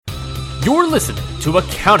You're listening to a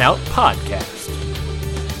Countout Podcast.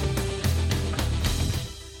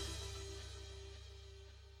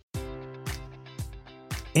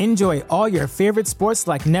 Enjoy all your favorite sports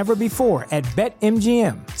like never before at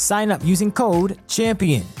BetMGM. Sign up using code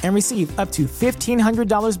CHAMPION and receive up to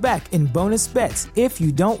 $1,500 back in bonus bets if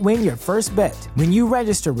you don't win your first bet. When you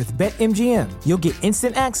register with BetMGM, you'll get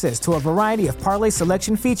instant access to a variety of parlay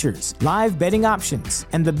selection features, live betting options,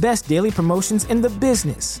 and the best daily promotions in the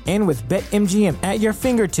business. And with BetMGM at your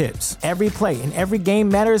fingertips, every play and every game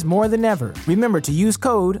matters more than ever. Remember to use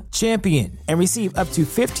code CHAMPION and receive up to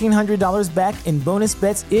 $1,500 back in bonus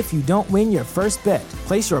bets if you don't win your first bet.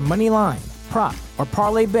 Place your money line, prop, or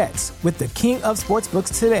parlay bets with the king of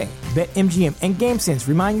sportsbooks today. BetMGM and GameSense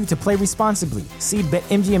remind you to play responsibly. See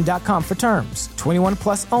BetMGM.com for terms. 21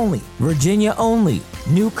 plus only. Virginia only.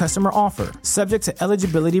 New customer offer. Subject to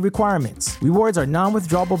eligibility requirements. Rewards are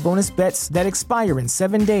non-withdrawable bonus bets that expire in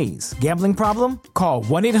 7 days. Gambling problem? Call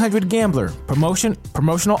 1-800-GAMBLER.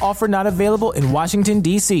 Promotional offer not available in Washington,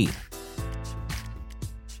 D.C.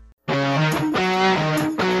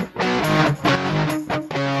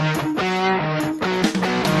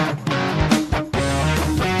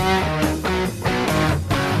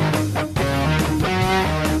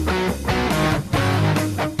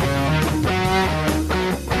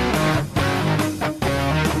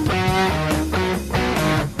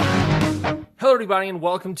 Everybody, and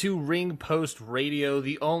welcome to Ring Post Radio,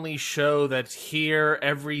 the only show that's here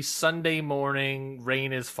every Sunday morning.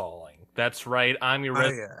 Rain is falling. That's right. I'm your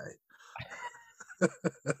That's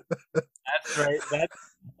right.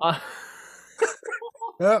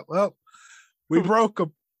 That's well, we broke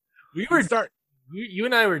them. You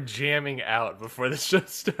and I were jamming out before the show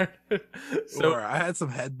started. So I had some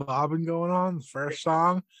head bobbing going on the first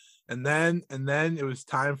song, and then it was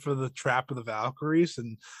time for the Trap of the Valkyries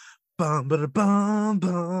and. We're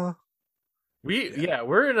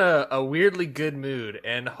in a weirdly good mood,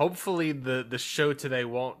 and hopefully the show today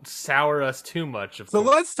won't sour us too much. So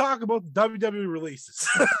let's talk about the WWE releases.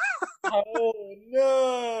 Oh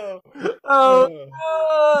no! Oh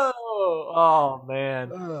no! Oh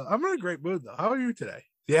man! I'm in a great mood though. How are you today?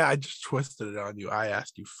 Yeah, I just twisted it on you. I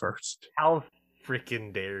asked you first. How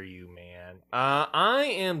freaking dare you, man? I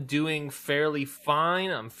am doing fairly fine.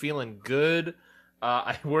 I'm feeling good.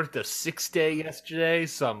 I worked a 6-day yesterday,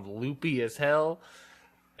 so I'm loopy as hell.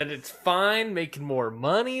 And it's fine, making more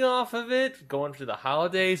money off of it, going through the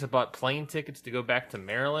holidays. I bought plane tickets to go back to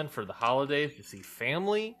Maryland for the holidays to see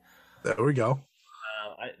family. There we go.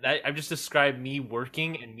 I've just described me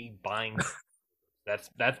working and me buying.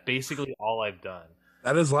 That's basically all I've done.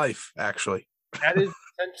 That is life, actually. That is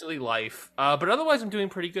essentially life. But otherwise, I'm doing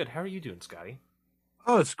pretty good. How are you doing, Scotty?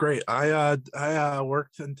 Oh, it's great. I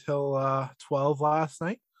worked until 12 last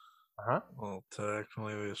night. Well,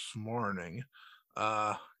 technically this morning.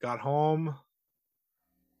 Got home.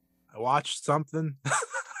 I watched something. I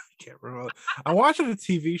can't remember. I'm watching a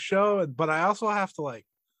TV show, but I also have to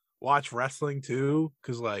watch wrestling too,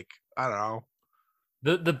 because I don't know.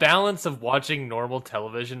 The balance of watching normal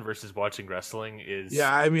television versus watching wrestling is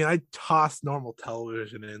I mean, I toss normal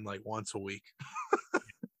television in once a week.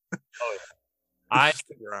 Oh yeah.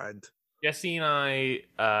 Jesse and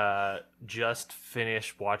I just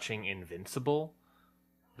finished watching Invincible,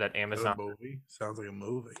 that Amazon movie. Sounds like a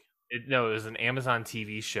movie. It was an Amazon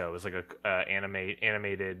TV show. It was like a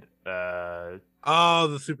animated. The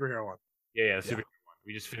superhero one. Yeah, the superhero one.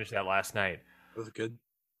 We just finished that last night. Was it good?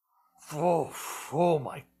 Oh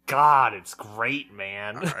my god, it's great,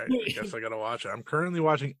 man. All right, I guess I gotta watch it. I'm currently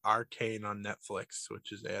watching Arcane on Netflix,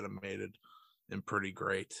 which is animated and pretty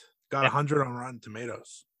great. Got 100 on Rotten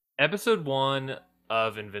Tomatoes. Episode 1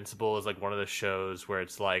 of Invincible is one of the shows where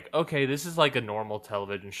it's okay, this is a normal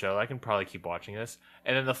television show. I can probably keep watching this.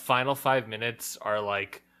 And then the final 5 minutes are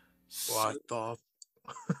what the?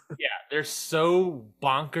 Yeah, they're so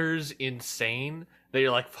bonkers insane that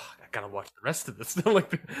you're fuck, I gotta watch the rest of this.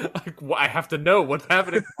 I have to know what's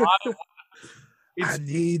happening. I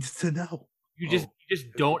need to know. You just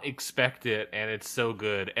don't expect it, and it's so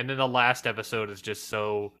good. And then the last episode is just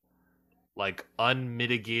so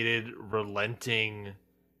unmitigated, relenting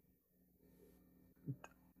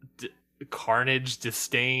carnage,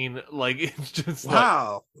 disdain. It's just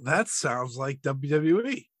wow, that sounds like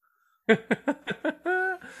WWE.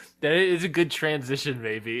 That is a good transition,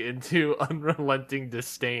 maybe, into unrelenting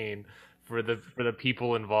disdain for the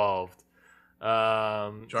people involved.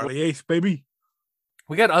 Charlie Ace, baby.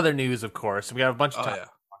 We got other news, of course, and we got a bunch of time to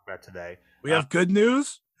talk about today. We have good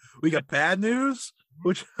news. We got bad news.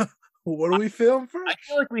 Which what are we feeling first? I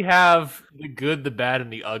feel like we have the good, the bad,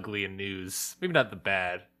 and the ugly in news. Maybe not the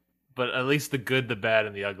bad. but at least the good, the bad,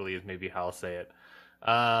 and the ugly is maybe how I'll say it.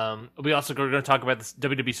 We also are going to talk about this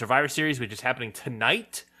WWE Survivor Series, which is happening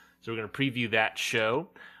tonight. So we're going to preview that show.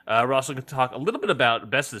 We're also going to talk a little bit about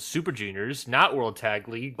Best of the Super Juniors, not World Tag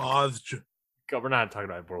League. We're not talking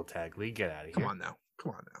about World Tag League. Get out of here. Come on now.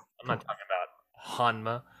 I'm not talking about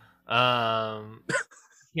Hanma.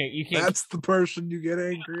 You can't. That's the person you get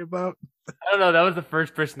angry about. I don't know. That was the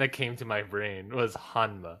first person that came to my brain was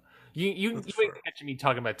Hanma. You ain't catching me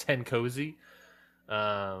talking about Ten Cozy.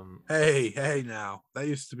 Hey, now that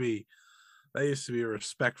used to be a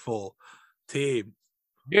respectful team.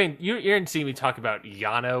 You didn't see me talk about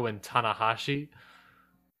Yano and Tanahashi.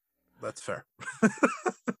 That's fair.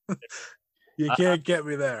 You can't get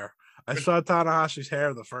me there. I saw Tanahashi's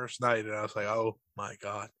hair the first night, and I was like, "Oh my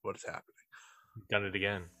god, what is happening?" Done it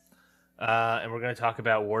again. And we're going to talk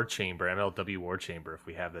about War Chamber, MLW War Chamber, if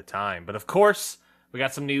we have the time. But of course, we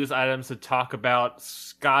got some news items to talk about.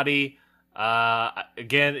 Scotty.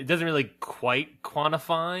 Again, it doesn't really quite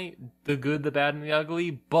quantify the good, the bad, and the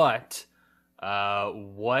ugly, but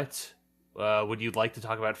what would you like to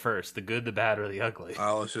talk about first? The good, the bad, or the ugly?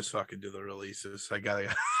 Let's just fucking do the releases. I gotta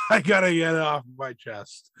get it off my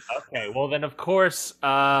chest. Okay, well then, of course,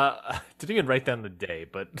 didn't even write down the day,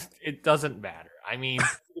 but it doesn't matter. I mean,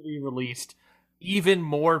 we released even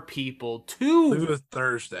more people. It was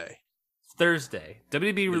Thursday.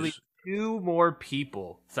 WWE released 2 more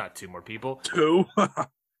people. It's not 2 more people. 2?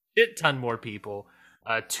 Shit ton more people.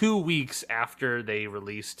 2 weeks after they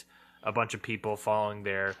released a bunch of people following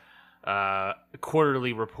their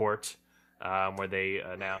quarterly report, where they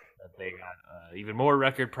announced that they got even more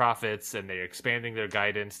record profits, and they're expanding their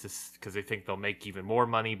guidance because they think they'll make even more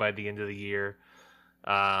money by the end of the year.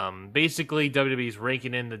 Basically, WWE's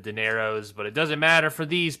raking in the dineros, but it doesn't matter for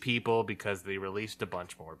these people because they released a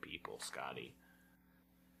bunch more people. Scotty,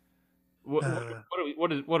 what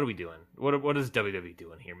are we doing? What is WWE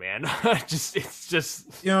doing here, man? It's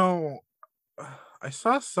just I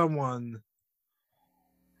saw someone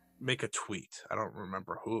make a tweet. I don't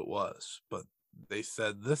remember who it was, but they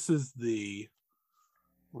said this is the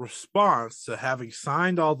response to having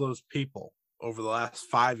signed all those people over the last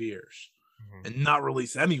 5 years and not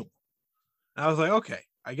release anyone. And I was like, okay,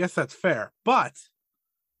 I guess that's fair. But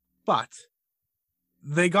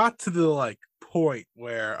they got to the point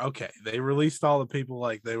where, okay, they released all the people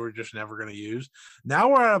they were just never going to use. Now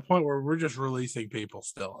we're at a point where we're just releasing people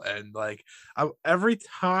still. And every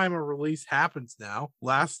time a release happens now,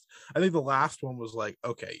 I think the last one was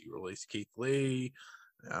okay, you released Keith Lee.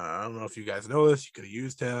 I don't know if you guys know this. You could have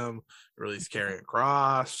used him. Released Karrion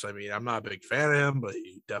Kross. I mean, I'm not a big fan of him, but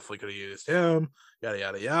you definitely could have used him. Yada,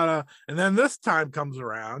 yada, yada. And then this time comes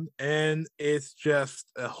around, and it's just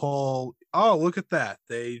a whole, oh, look at that.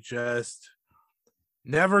 They just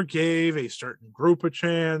never gave a certain group a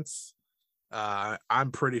chance.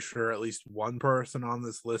 I'm pretty sure at least one person on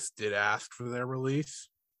this list did ask for their release.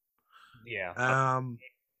 Yeah.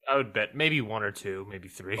 I would bet maybe 1 or 2, maybe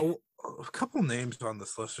 3. A couple names on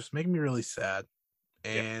this list just make me really sad,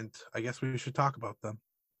 and I guess we should talk about them.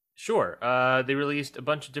 Sure. They released a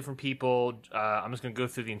bunch of different people. I'm just going to go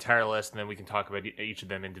through the entire list, and then we can talk about each of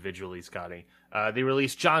them individually, Scotty. They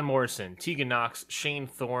released John Morrison, Tegan Knox, Shane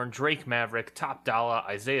Thorne, Drake Maverick, Top Dollar,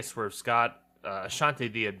 Isaiah Swerve Scott,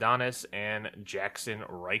 Ashante Diadonis, and Jackson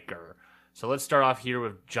Riker. So let's start off here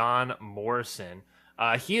with John Morrison.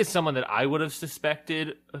 He is someone that I would have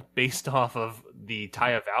suspected based off of the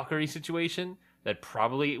Taya Valkyrie situation that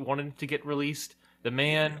probably wanted to get released. The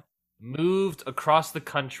man moved across the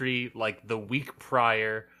country the week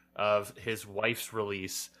prior of his wife's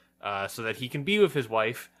release so that he can be with his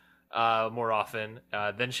wife more often.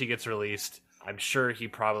 Then she gets released. I'm sure he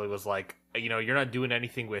probably was like, you're not doing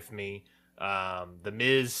anything with me. The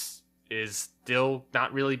Miz is still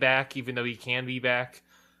not really back, even though he can be back.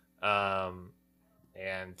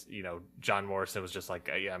 And John Morrison was just like,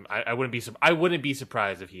 I wouldn't be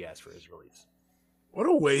surprised if he asked for his release. What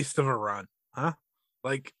a waste of a run, huh?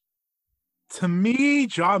 To me,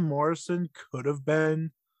 John Morrison could have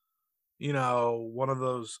been, one of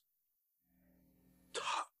those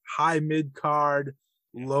high mid card,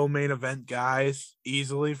 low main event guys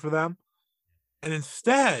easily for them. And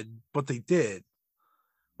instead, what they did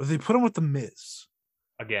was they put him with the Miz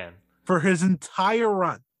again for his entire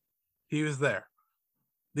run. He was there.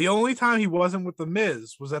 The only time he wasn't with the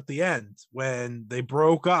Miz was at the end when they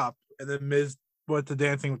broke up and then Miz went to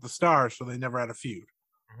Dancing with the Stars, so they never had a feud.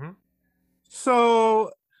 Mm-hmm.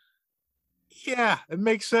 So, yeah, it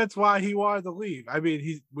makes sense why he wanted to leave. I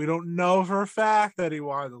mean, we don't know for a fact that he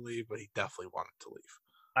wanted to leave, but he definitely wanted to leave.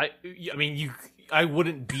 I mean, I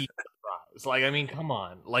wouldn't be It's like, I mean, come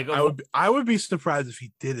on. Like, I would be surprised if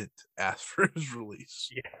he didn't ask for his release.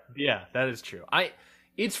 Yeah, that is true.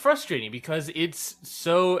 It's frustrating because it's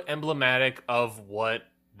so emblematic of what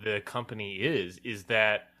the company is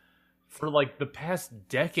that for like the past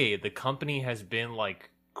decade, the company has been like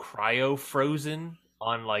cryo frozen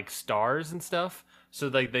on like stars and stuff. So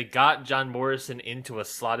like they got John Morrison into a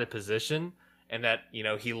slotted position, and that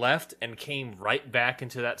he left and came right back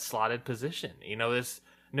into that slotted position. This,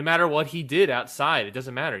 no matter what he did outside, it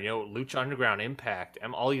doesn't matter. Lucha Underground, Impact,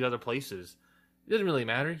 and all these other places, it doesn't really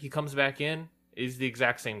matter. He comes back in, is the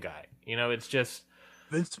exact same guy. It's just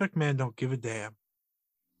Vince McMahon don't give a damn.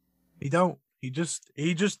 He don't. He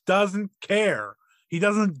just doesn't care. He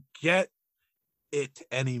doesn't get it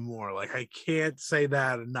anymore. Like, I can't say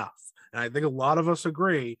that enough. And I think a lot of us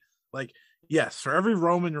agree. Like, yes, for every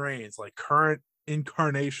Roman Reigns, like current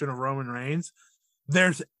incarnation of Roman Reigns,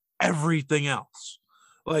 there's everything else.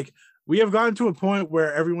 Like, we have gotten to a point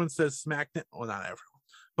where everyone says SmackDown. Well, not everyone,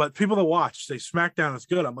 but people that watch say SmackDown is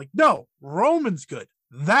good. I'm like, no, Roman's good.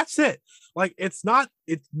 That's it. Like, it's not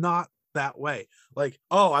that way. Like,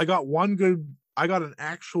 oh, I got an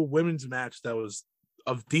actual women's match that was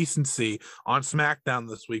of decency on SmackDown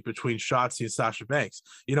this week between Shotzi and Sasha Banks.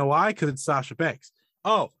 You know why? Because it's Sasha Banks.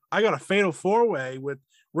 Oh, I got a fatal 4-way with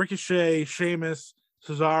Ricochet, Sheamus,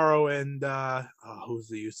 Cesaro, and who's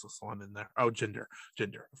the useless one in there? Oh, Jinder,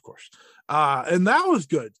 of course. And that was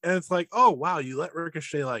good. And it's like, oh wow, you let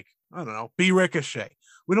Ricochet, like, I don't know, be Ricochet.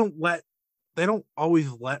 They don't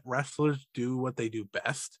always let wrestlers do what they do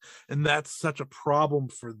best. And that's such a problem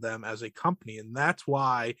for them as a company. And that's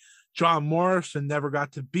why John Morrison never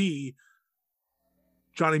got to be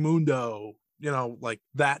Johnny Mundo, like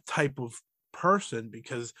that type of person,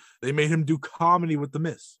 because they made him do comedy with The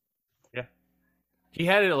Miz. Yeah. He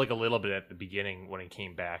had it like a little bit at the beginning when he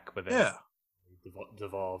came back, but then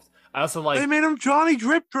devolved. I also like... They made him Johnny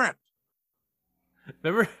Drip Drip.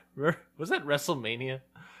 Remember was that WrestleMania?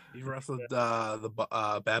 He wrestled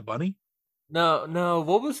the Bad Bunny? No.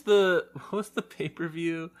 What was the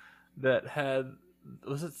pay-per-view that had...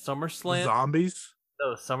 Was it SummerSlam? Zombies?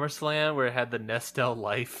 No, SummerSlam, where it had the Nestle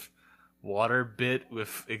Life water bit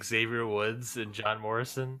with Xavier Woods and John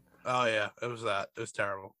Morrison. Oh yeah, it was that. It was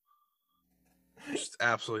terrible. Just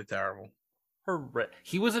absolutely terrible.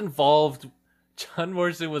 He was involved. John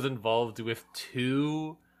Morrison was involved with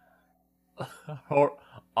 2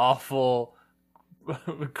 awful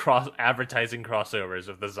advertising crossovers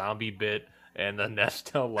of the zombie bit and the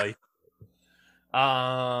Nestle Life.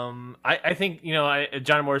 I think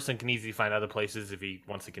John Morrison can easily find other places if he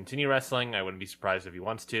wants to continue wrestling. I wouldn't be surprised if he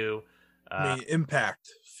wants to. I mean, Impact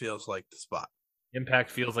feels like the spot. Impact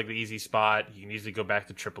feels like the easy spot. He can easily go back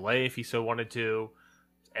to AAA if he so wanted to.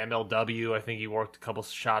 MLW, I think he worked a couple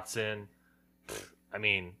shots in. I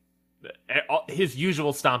mean, his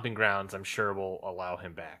usual stomping grounds, I'm sure, will allow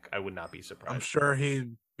him back. I would not be surprised. I'm sure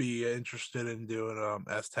he'd be interested in doing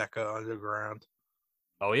Azteca Underground.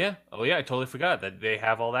 Oh yeah, I totally forgot that they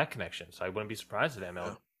have all that connection. So I wouldn't be surprised if ML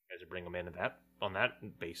guys bring them into that on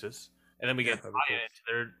that basis. And then we get into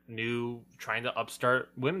their new trying to upstart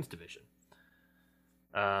women's division.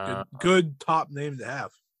 Good top name to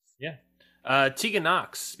have. Yeah. Tegan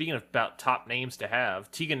Nox, speaking of about top names to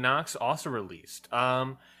have, Tegan Nox also released.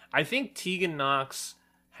 I think Tegan Nox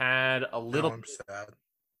had a little... I'm sad.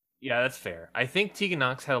 Yeah, that's fair. I think Tegan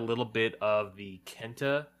Nox had a little bit of the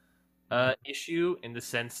Kenta issue, in the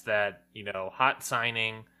sense that, hot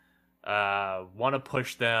signing, want to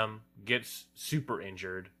push them, gets super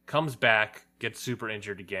injured, comes back, gets super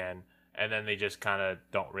injured again, and then they just kind of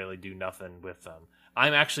don't really do nothing with them.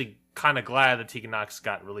 I'm actually kind of glad that Tegan Nox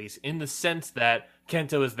got released, in the sense that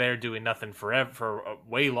Kenta was there doing nothing for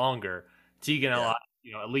way longer. Tegan,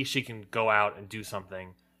 at least she can go out and do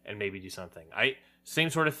something, and maybe do something. Same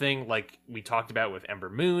sort of thing like we talked about with Ember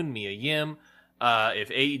Moon, Mia Yim. If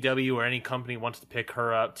AEW or any company wants to pick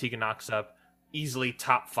her up, Tegan Nox up, easily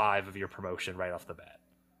top 5 of your promotion right off the bat.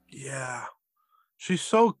 Yeah, she's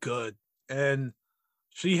so good, and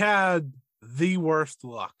she had the worst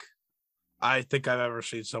luck I think I've ever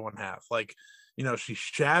seen someone have. Like, she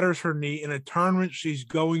shatters her knee in a tournament she's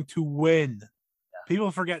going to win. Yeah. People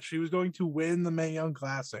forget she was going to win the Mae Young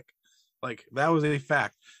Classic. Like, that was a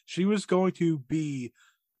fact. She was going to be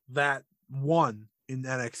that one in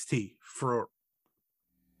NXT for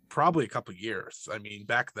probably a couple of years. I mean,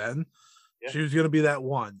 back then, she was going to be that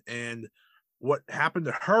one. And what happened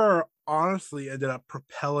to her, honestly, ended up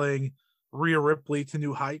propelling Rhea Ripley to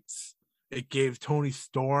new heights. It gave Toni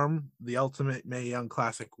Storm the ultimate Mae Young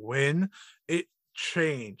Classic win. It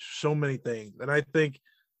changed so many things. And I think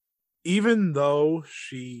even though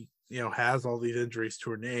she, has all these injuries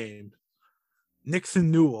to her name,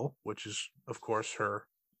 Nixon Newell, which is of course her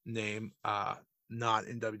name, not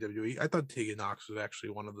in WWE. I thought Tegan Knox was actually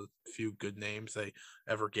one of the few good names they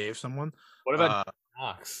ever gave someone. What about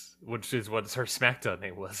Knox, which is what her SmackDown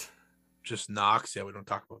name was? Just Knox. Yeah, we don't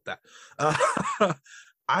talk about that.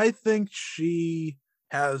 I think she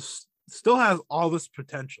still has all this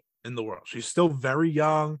potential in the world. She's still very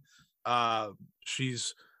young.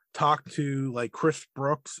 She's talked to like Chris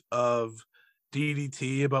Brooks of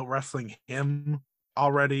DDT about wrestling him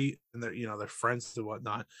already, and they're friends and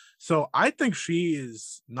whatnot. So I think she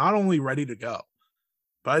is not only ready to go,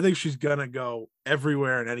 but I think she's gonna go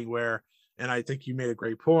everywhere and anywhere. And I think you made a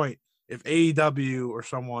great point. If AEW or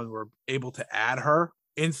someone were able to add her,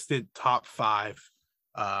 instant top 5.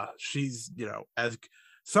 She's as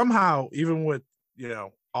somehow, even with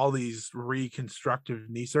all these reconstructive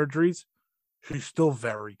knee surgeries, she's still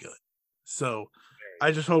very good. So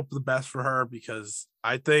I just hope the best for her, because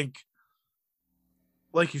I think,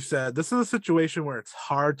 like you said, this is a situation where it's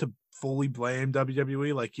hard to fully blame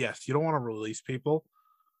WWE. Like, yes, you don't want to release people,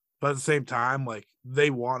 but at the same time, like, they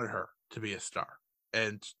wanted her to be a star,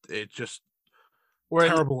 and it just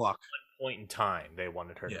terrible luck. One point in time, they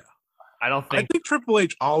wanted her. Yeah, I think Triple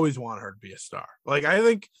H always wanted her to be a star. Like, I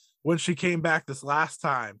think when she came back this last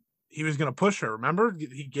time, he was going to push her. Remember,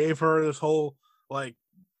 he gave her this whole like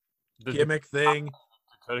gimmick thing.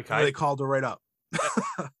 They called her right up.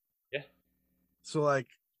 Yeah. So like,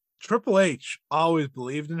 Triple H always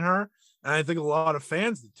believed in her, and I think a lot of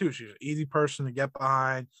fans did too. She's an easy person to get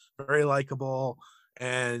behind, very likable,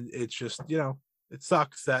 and it's just it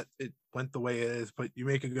sucks that it went the way it is. But you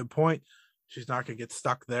make a good point. She's not going to get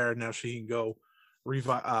stuck there. Now she can go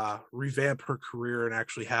revamp her career and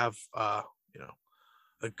actually have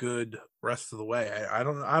a good rest of the way. I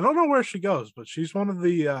don't know where she goes, but she's one of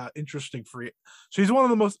the she's one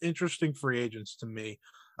of the most interesting free agents to me.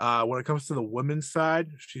 When it comes to the women's side,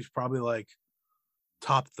 she's probably like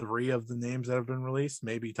top 3 of the names that have been released,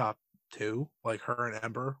 maybe top 2, like her and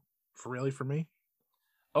Ember, for me.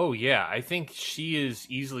 Oh yeah, I think she is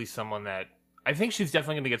easily someone that I think she's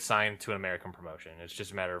definitely going to get signed to an American promotion. It's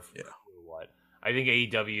just a matter of what. I think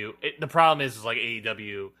AEW. The problem is like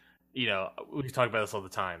AEW. We talk about this all the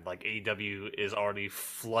time. Like AEW is already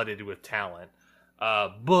flooded with talent,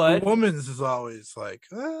 but the women's is always like,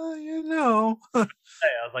 like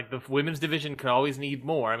the women's division could always need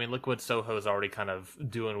more. I mean, look what Soho's already kind of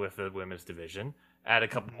doing with the women's division. Add a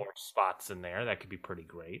couple more spots in there, that could be pretty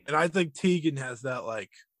great. And I think Tegan has that,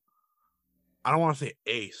 like, I don't want to say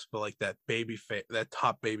ace, but like that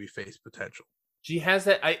top baby face potential. She has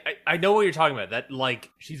that. I know what you're talking about. That,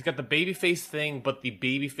 like, she's got the babyface thing, but the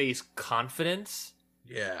babyface confidence.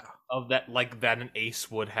 Yeah. Of that, like, that an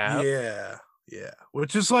ace would have. Yeah. Yeah.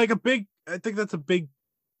 Which is like I think that's a big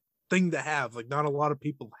thing to have. Like, not a lot of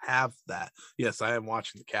people have that. Yes, I am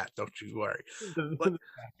watching the cat. Don't you worry. But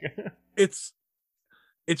it's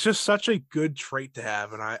just such a good trait to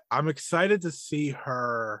have. And I'm excited to see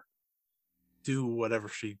her do whatever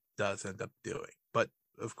she does end up doing. But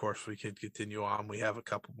of course, we can continue on. We have a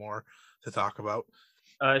couple more to talk about.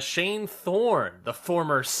 Shane Thorne, the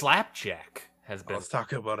former Slapjack, has been. Let's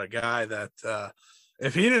talk about a guy that,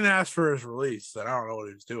 if he didn't ask for his release, then I don't know what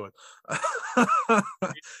he was doing.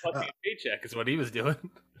 Paycheck is what he was doing.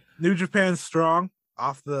 New Japan Strong,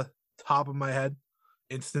 off the top of my head,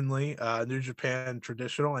 instantly. New Japan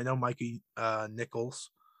Traditional. I know Mikey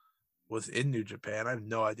Nichols was in New Japan. I have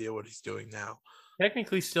no idea what he's doing now.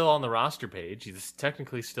 Technically still on the roster page. He's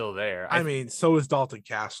technically still there. I mean, so is Dalton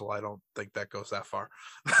Castle. I don't think that goes that far.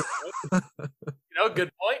 Good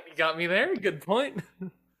point. You got me there. Good point.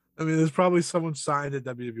 I mean, there's probably someone signed at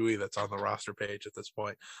WWE that's on the roster page at this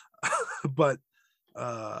point. But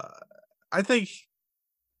I think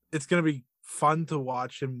it's going to be fun to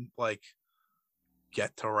watch him, like,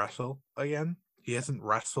 get to wrestle again. He hasn't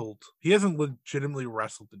legitimately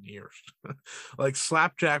wrestled in years. Like,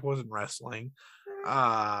 Slapjack wasn't wrestling.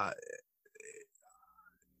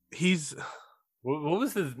 He's what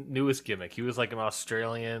was his newest gimmick? He was like an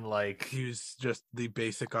Australian, like, he was just the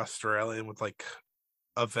basic Australian with like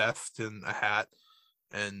a vest and a hat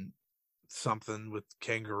and something with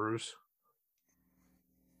kangaroos.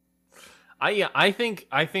 I think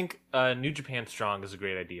New Japan Strong is a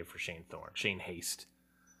great idea for Shane Thorne, Shane Haste.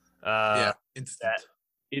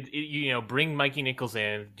 Instant. Bring Mikey Nichols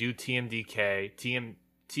in, do TMDK,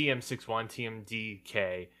 TM61,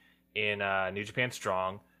 TMDK in New Japan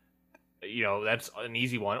Strong. That's an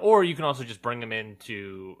easy one. Or you can also just bring them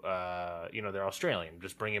into, they're Australian.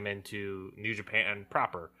 Just bring them into New Japan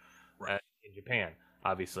proper, right, in Japan,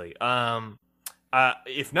 obviously.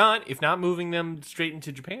 If not moving them straight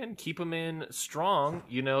into Japan, keep them in Strong.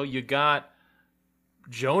 You got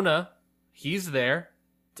Jonah, he's there.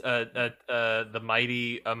 The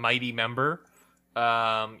mighty member.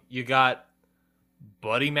 You got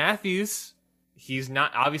Buddy Matthews. He's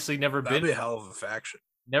not obviously never That'd been be a hell of a faction.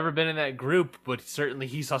 Never been in that group, but certainly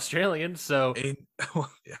he's Australian. So yeah,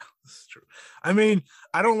 this is true. I mean,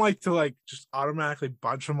 I don't like to like just automatically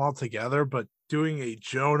bunch them all together, but doing a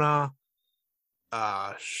Jonah,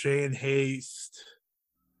 Shane Haste,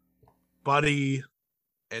 Buddy,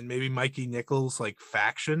 and maybe Mikey Nichols like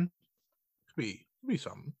faction could be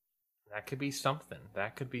something. That could be something.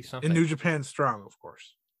 That could be something. In New Japan Strong, of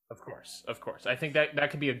course. Of course. I think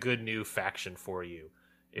that could be a good new faction for you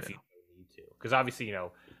if you need to. Because obviously,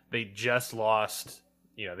 they just lost,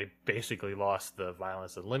 they basically lost the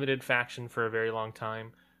Violence Unlimited faction for a very long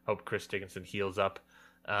time. Hope Chris Dickinson heals up.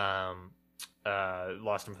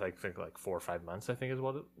 Lost him for I think like 4 or 5 months, I think is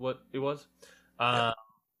what it was. And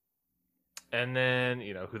then,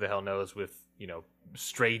 who the hell knows with,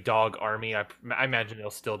 Stray Dog Army. I imagine they'll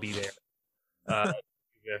still be there.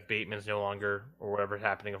 If Bateman's no longer, or whatever's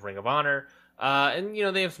happening of Ring of Honor. And,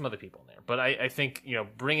 they have some other people in there. But I think,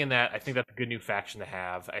 bringing that, I think that's a good new faction to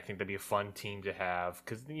have. I think that'd be a fun team to have.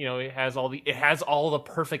 Because, it has all the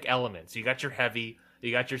perfect elements. You got your heavy,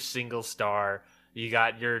 you got your single star, you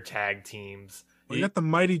got your tag teams. You got the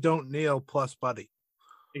Mighty Don't Kneel plus Buddy.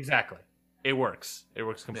 Exactly. It works. It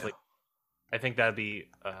works completely. Yeah. I think that'd be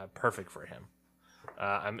perfect for him.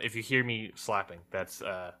 If you hear me slapping, that's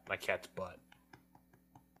my cat's butt.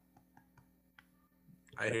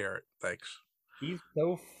 I hear it. Thanks. He's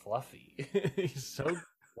so fluffy. He's so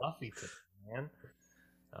fluffy today, man.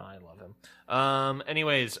 Oh, I love him.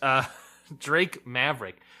 Anyways, Drake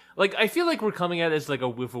Maverick. Like, I feel like we're coming at this like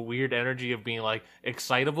with a weird energy of being like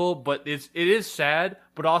excitable, but it is sad.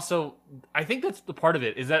 But also, I think that's the part of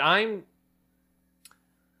it is that I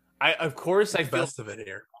feel best of it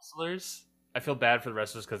here. Wrestlers. I feel bad for the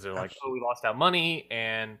wrestlers because they're like, oh, we lost out money,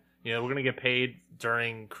 and we're gonna get paid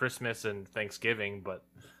during Christmas and Thanksgiving, but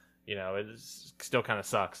it still kind of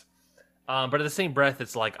sucks. But at the same breath,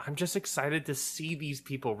 it's like I'm just excited to see these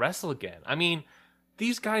people wrestle again. I mean,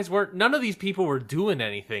 these guys none of these people were doing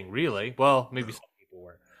anything really. Well, maybe some people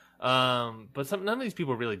were, but none of these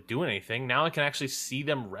people were really doing anything. Now I can actually see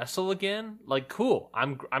them wrestle again. Like, cool.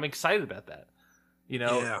 I'm excited about that.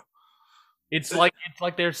 Yeah. It's like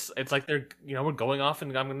they're we're going off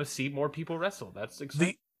and I'm going to see more people wrestle. That's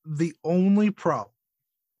exciting. The only problem,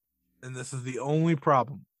 and this is the only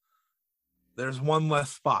problem, there's one less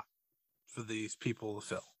spot for these people to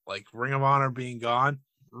fill. Like, Ring of Honor being gone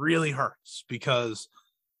really hurts because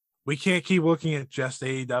we can't keep looking at just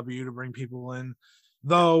AEW to bring people in.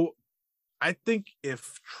 Though I think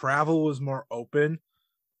if travel was more open,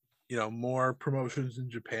 more promotions in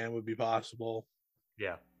Japan would be possible.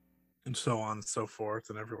 Yeah. And so on and so forth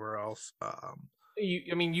and everywhere else. I'm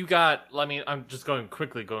just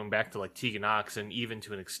going back to like Tegan Knox and even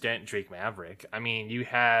to an extent Drake Maverick. I mean, you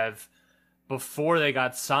have, before they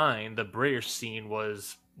got signed, the British scene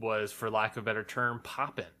was for lack of a better term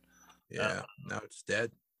poppin'. Yeah, now it's dead.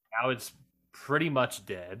 Now it's pretty much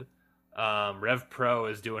dead. Rev Pro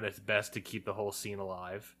is doing its best to keep the whole scene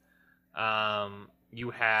alive. You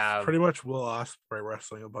have pretty much Will Ospreay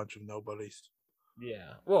wrestling a bunch of nobodies.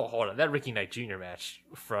 Yeah. Well, hold on. That Ricky Knight Jr. match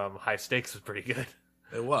from High Stakes was pretty good.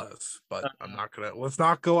 It was, but let's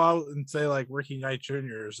not go out and say like Ricky Knight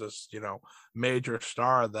Jr. is this, major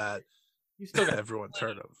star that you still got everyone's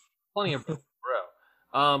heard of. Plenty of bro.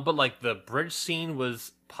 But like the bridge scene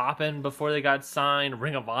was popping before they got signed.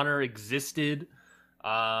 Ring of Honor existed.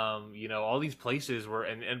 All these places were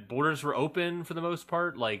and borders were open for the most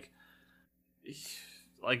part.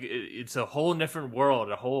 It's a whole different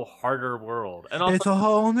world, a whole harder world, and also, it's a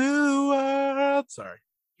whole new world. Sorry,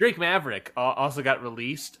 Drake Maverick also got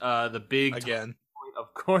released. The big again point,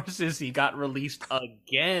 of course, is he got released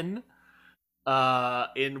again.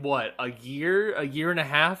 In what, a year and a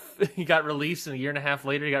half? He got released, and a year and a half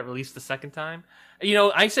later, he got released the second time.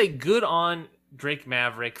 I say good on Drake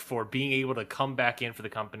Maverick for being able to come back in for the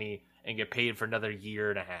company and get paid for another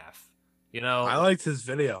year and a half. I liked his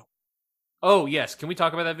video. Oh, yes. Can we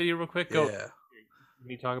talk about that video real quick? Go. Yeah. Can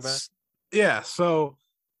you talk about it? Yeah, so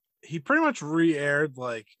he pretty much re-aired,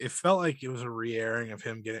 it felt like it was a re-airing of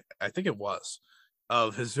him I think it was,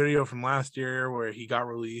 of his video from last year where he got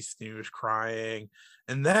released and he was crying.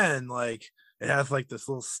 And then, it has, this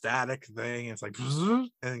little static thing. And it's like, and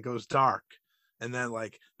it goes dark. And then,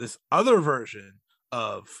 this other version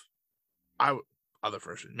of... Other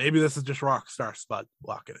version. Maybe this is just Rockstar Spud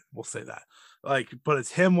walking in. We'll say that. But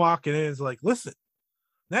it's him walking in. It's like, listen,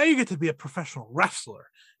 now you get to be a professional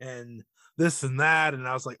wrestler and this and that. And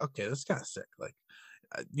I was like, okay, this is kind of sick.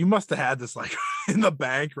 You must have had this like in the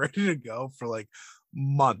bank, ready to go for like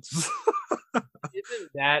months.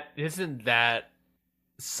 Isn't that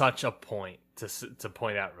such a point to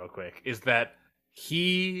point out real quick? Is that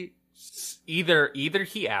he either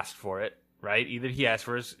he asked for it, right? Either he asked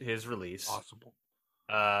for his release, possible,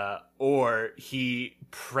 or he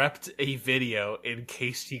prepped a video in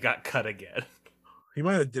case he got cut again. He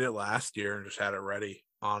might have did it last year and just had it ready.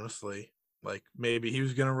 Honestly, like maybe he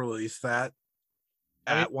was gonna release that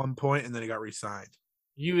at one point, and then he got re-signed.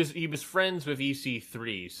 He was friends with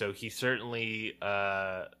EC3, so he certainly,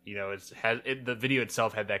 the video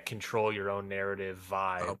itself had that control your own narrative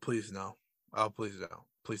vibe. Oh please no! Oh please no!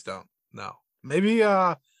 Please don't. No. Maybe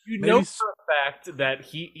know for a fact that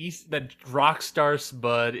that Rockstar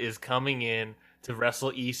Spud is coming in to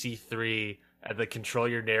wrestle EC3 at the Control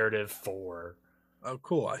Your Narrative 4. Oh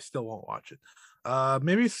cool! I still won't watch it.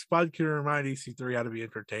 Maybe Spud can remind EC3 how to be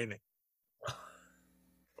entertaining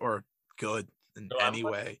or good in any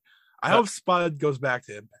way. I hope Spud goes back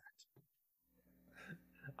to Impact.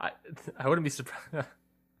 I wouldn't be surprised.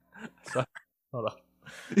 Hold on.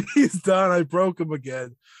 He's done. I broke him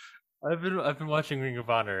again. I've been watching Ring of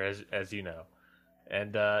Honor as you know,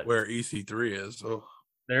 and where EC3 is. Oh,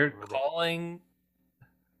 they're calling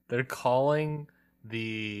the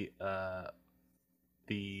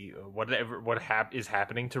what is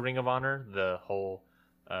happening to Ring of Honor, the whole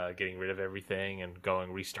getting rid of everything and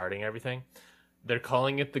restarting everything. They're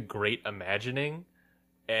calling it the Great Imagining,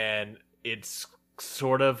 and it's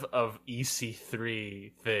sort of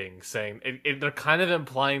EC3 thing, saying they're kind of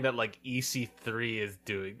implying that like EC3 is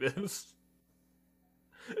doing this.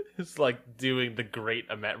 It's like doing the Great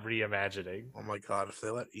Reimagining. Oh my god! If they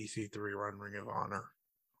let EC3 run Ring of Honor,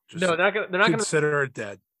 they're not gonna consider it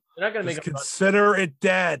dead. They're not gonna consider it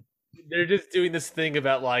dead. They're just doing this thing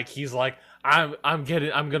about like he's like I'm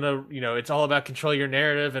gonna it's all about control your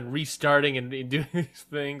narrative and restarting and doing these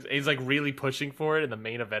things. And he's like really pushing for it in the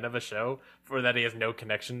main event of a show for that he has no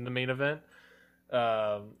connection to the main event.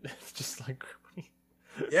 It's just like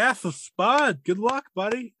yeah, so Spud, good luck,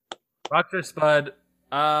 buddy. Rockstar Spud.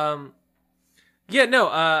 I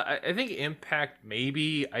think Impact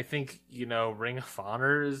maybe. I think Ring of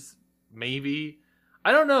Honor is maybe.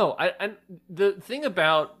 I don't know. I the thing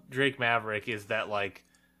about Drake Maverick is that like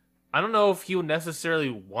I don't know if he would necessarily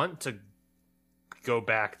want to go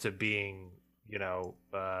back to being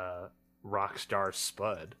Rockstar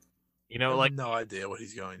Spud. Like no idea what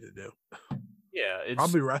he's going to do. Yeah, it's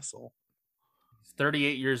probably wrestle. He's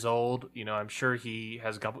 38 years old. I'm sure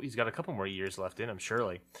he's got a couple more years left in him.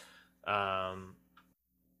 Surely.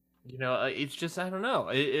 It's just I don't know.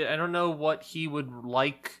 I don't know what he would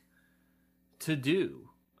like to do.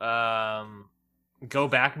 Go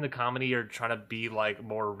back into comedy or try to be like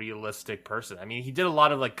more realistic person. I mean, he did a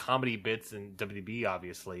lot of like comedy bits in WWB,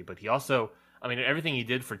 obviously, but he also, everything he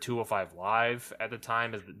did for 205 Live at the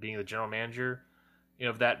time as being the general manager,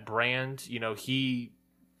 of that brand, he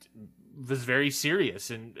was very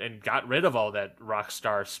serious and got rid of all that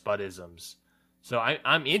Rockstar Spudisms. So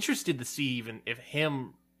I'm interested to see even if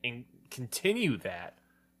him continue that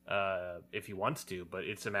if he wants to, but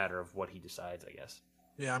it's a matter of what he decides, I guess.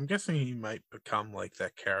 Yeah, I'm guessing he might become like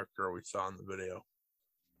that character we saw in the video.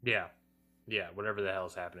 Yeah, whatever the hell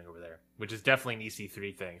is happening over there, which is definitely an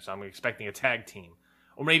EC3 thing. So I'm expecting a tag team,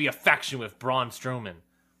 or maybe a faction with Braun Strowman.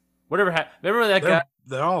 Whatever. Remember that guy?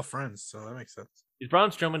 They're all friends, so that makes sense. Is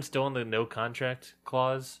Braun Strowman still in the no contract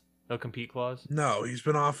clause, no compete clause? No, he's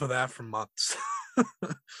been off of that for months.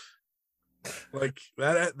 Like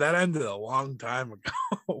that ended a long time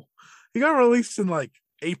ago. He got released in like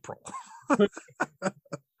April.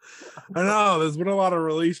 I know there's been a lot of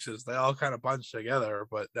releases. They all kind of bunch together,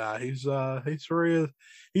 but he's free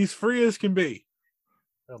as can be.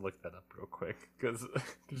 I'll look that up real quick because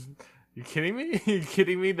you kidding me? You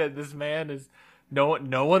kidding me that this man is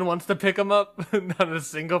no one wants to pick him up? Not a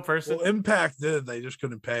single person. Well, Impact did. They just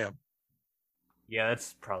couldn't pay him. Yeah,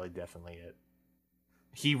 that's probably definitely it.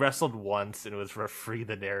 He wrestled once and it was for Free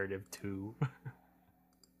the Narrative 2.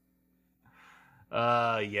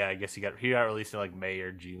 Yeah, I guess he got released in like May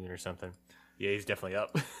or June or something. Yeah, he's definitely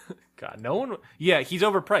up. God, no one. Yeah, he's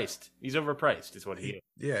overpriced. He's overpriced, is what he is.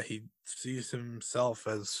 Yeah, he sees himself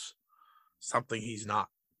as something he's not.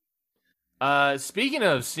 Speaking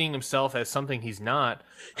of seeing himself as something he's not,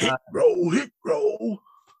 hit row.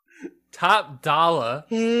 Top Dollar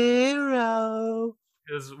Hero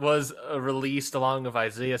was released along with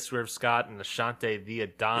Isaiah Swerve Scott and Ashante the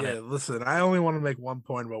Adonis. Yeah, listen, I only want to make one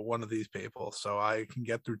point about one of these people so I can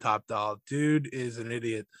get through Top Dollar. Dude is an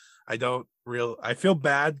idiot. I feel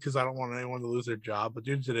bad because I don't want anyone to lose their job, but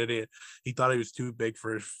dude's an idiot. He thought he was too big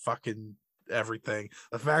for his fucking everything.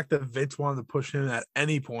 The fact that Vince wanted to push him at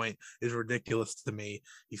any point is ridiculous to me.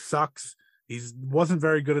 He sucks. He wasn't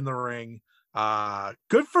very good in the ring.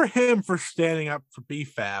 Good for him for standing up for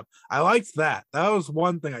BFAB. I liked that. That was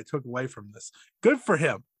one thing I took away from this. Good for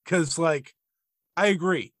him, because like I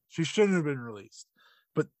agree, she shouldn't have been released.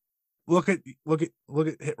 But look at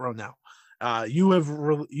Hit Row now.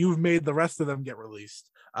 You've made the rest of them get released.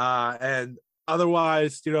 And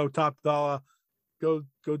otherwise, Top Dollar, go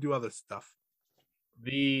do other stuff.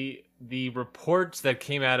 The reports that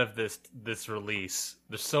came out of this release,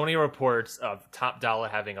 there's so many reports of Top Dollar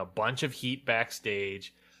having a bunch of heat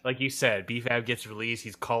backstage. Like you said, BFAB gets released.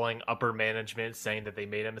 He's calling upper management, saying that they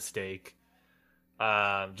made a mistake.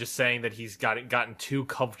 Just saying that he's gotten too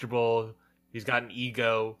comfortable. He's got an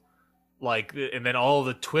ego, and then all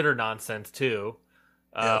the Twitter nonsense too.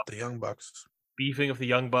 The Young Bucks. Beefing with the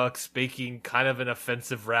Young Bucks, speaking kind of an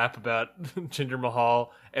offensive rap about Jinder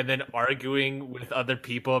Mahal, and then arguing with other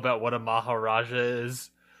people about what a Maharaja is.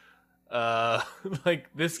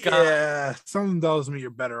 This guy. Yeah, something tells me you're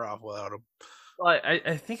better off without him. Well,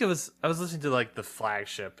 I think I was listening to the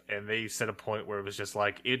Flagship, and they said a point where it was just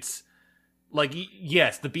it's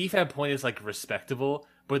yes, the BFAB point is respectable,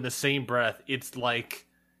 but in the same breath, it's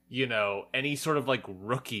any sort of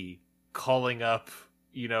rookie calling up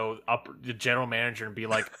the general manager and be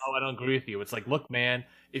like, oh, I don't agree with you. It's look, man,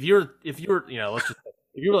 if you're let's just say,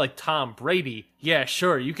 if you were like Tom Brady, yeah,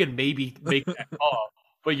 sure, you can maybe make that call,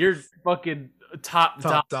 but you're fucking top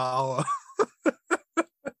dollar.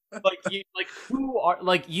 Who are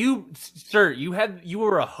you, sir? You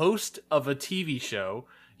were a host of a TV show.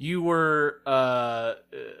 You were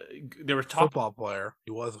there were football player.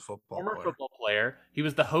 He was a former football player. He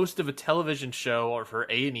was the host of a television show or for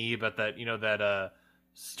A&E about that that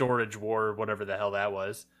storage war or whatever the hell that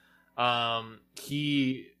was. There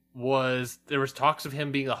was talks of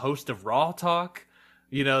him being a host of Raw Talk.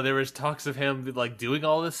 There was talks of him doing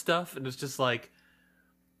all this stuff, and it's just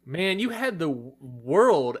man, you had the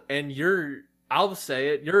world, and I'll say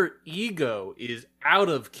it, your ego is out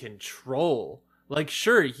of control.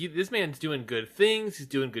 Sure, this man's doing good things, he's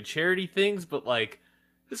doing good charity things, but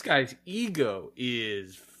this guy's ego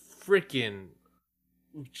is freaking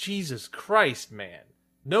Jesus Christ, man.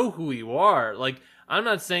 Know who you are. I'm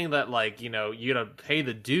not saying that you gotta pay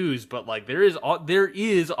the dues, but there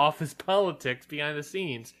is office politics behind the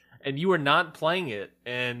scenes, and you are not playing it,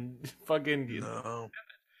 and fucking no.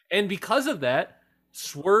 And because of that,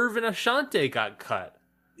 Swerve and Ashante got cut.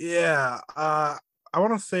 Yeah, I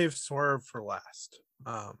want to save Swerve for last.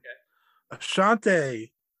 Okay.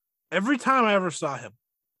 Ashante, every time I ever saw him,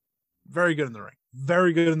 very good in the ring.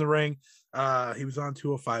 Very good in the ring. He was on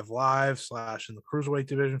 205 Live / in the Cruiserweight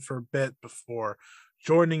division for a bit before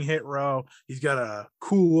joining Hit Row. He's got a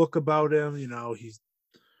cool look about him. He's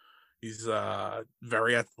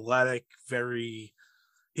very athletic,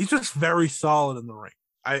 he's just very solid in the ring.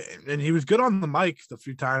 And he was good on the mic the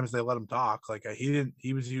few times they let him talk.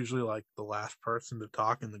 He was usually the last person to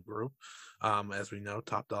talk in the group. As we know,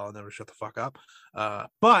 Top Dollar never shut the fuck up.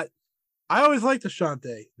 But I always liked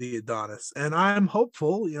Ashante, the Adonis, and I'm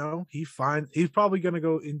hopeful, he's probably going to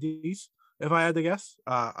go indies if I had to guess,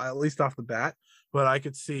 at least off the bat. But I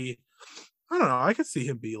could see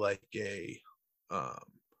him be a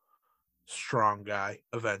strong guy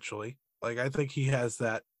eventually. I think he has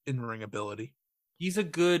that in-ring ability. He's a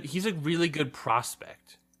really good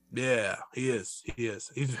prospect. Yeah, he is. He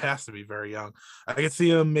has to be very young. I could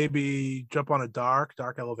see him maybe jump on a Dark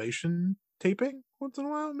Elevation taping once in a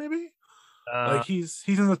while, maybe. He's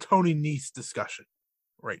in the Tony Nese discussion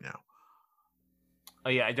right now. Oh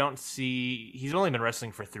yeah, I don't see. He's only been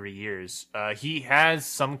wrestling for 3 years. He has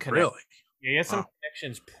some connections. Really? Yeah, he has some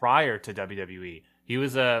connections prior to WWE. He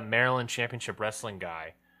was a Maryland Championship Wrestling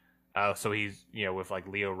guy. So he's with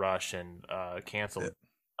Leo Rush and canceled.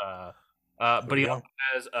 But he also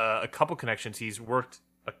has a couple connections. He's worked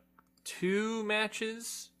 2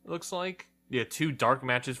 matches. It looks like 2 dark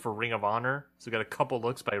matches for Ring of Honor. So got a couple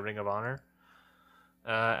looks by Ring of Honor.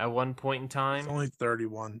 At one point in time, it's only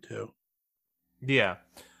 31 too. Yeah.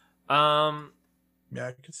 Yeah,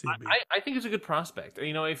 I can see. I think it's a good prospect.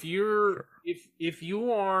 If you're if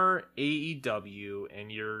you are AEW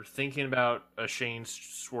and you're thinking about a Shane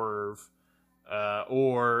Swerve,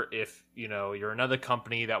 or if you're another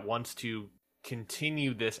company that wants to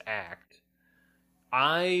continue this act,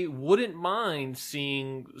 I wouldn't mind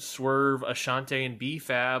seeing Swerve, Ashante, and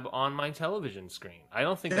BFAB on my television screen. I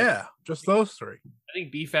don't think. Yeah, just those 3. I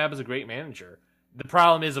think BFAB is a great manager. The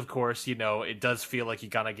problem is, of course, it does feel like you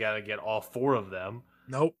gotta get all 4 of them.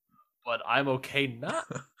 Nope. But I'm okay not.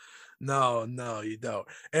 No, you don't.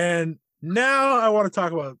 And now I want to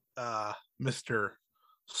talk about Mr.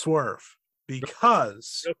 Swerve,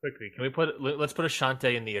 because real quickly, let's put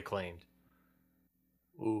Ashante in the Acclaimed.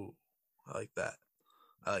 Ooh, I like that.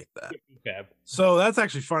 So that's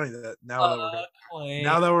actually funny that now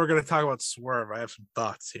that we're gonna talk about Swerve, I have some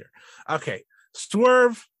thoughts here. Okay,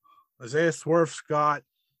 Swerve, Isaiah Swerve Scott,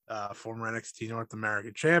 former NXT North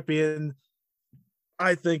American champion.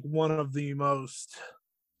 I think one of the most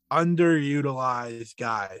underutilized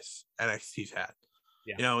guys NXT's had.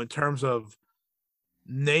 Yeah. In terms of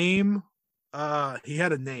name, he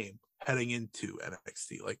had a name heading into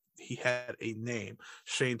NXT. Like, he had a name,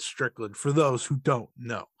 Shane Strickland, for those who don't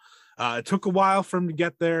know. It took a while for him to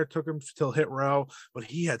get there. It took him till Hit Row, but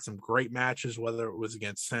he had some great matches, whether it was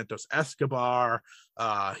against Santos Escobar.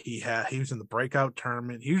 He was in the breakout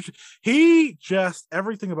tournament. He just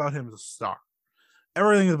everything about him is a star.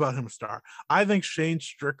 Everything about him is a star. I think Shane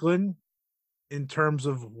Strickland, in terms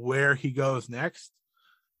of where he goes next,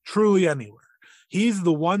 truly anywhere. He's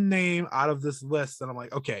the one name out of this list that I'm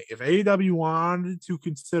like, okay, if AEW wanted to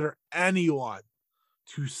consider anyone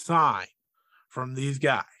to from these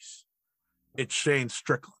guys, it's Shane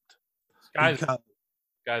Strickland. Guy's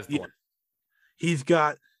the one. He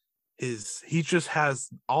just has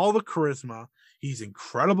all the charisma. He's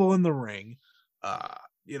incredible in the ring. When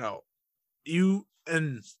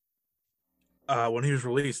he was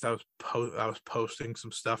released, I was posting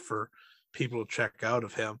some stuff for people to check out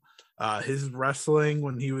of him. His wrestling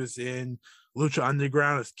when he was in Lucha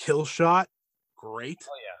Underground, his Kill Shot, great.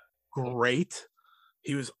 Oh yeah, great.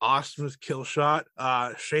 He was awesome as Kill Shot.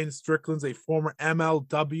 Shane Strickland's a former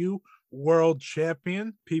MLW world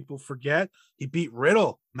champion. People forget he beat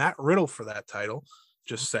Matt Riddle for that title.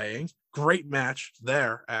 Just saying. Great match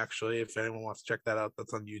there, actually. If anyone wants to check that out,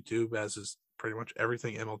 that's on YouTube, as is pretty much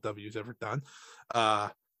everything MLW's ever done.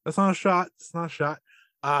 That's not a shot. It's not a shot.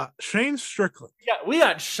 Shane Strickland. Yeah, we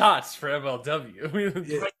got shots for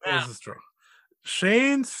MLW. This is true.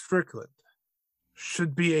 Shane Strickland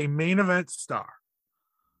should be a main event star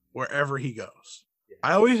wherever he goes. Yeah.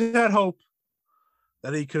 I always had hope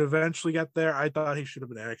that he could eventually get there. I thought he should have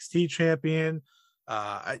been NXT champion.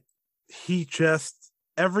 He just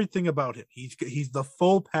everything about him. He's the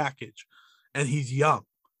full package, and he's young.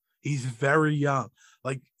 He's very young.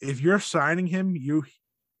 Like, if you're signing him, you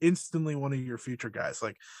instantly one of your future guys.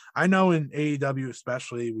 Like, I know in AEW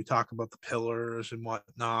especially, we talk about the pillars and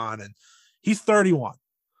whatnot, and he's 31.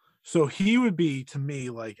 So he would be, to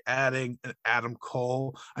me, like adding an Adam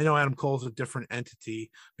Cole. I know Adam Cole's a different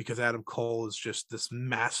entity because Adam Cole is just this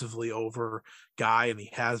massively over guy, and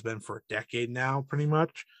he has been for a decade now, pretty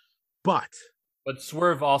much. But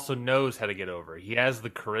Swerve also knows how to get over. He has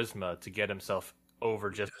the charisma to get himself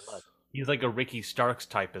over just as much. He's like a Ricky Starks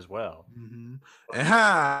type as well. Mm-hmm.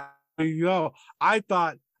 There you go. I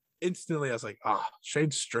thought instantly, I was like,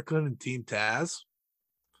 Shane Strickland and Team Taz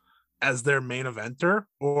as their main eventer,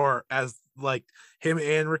 or as like him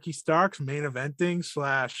and Ricky Starks main eventing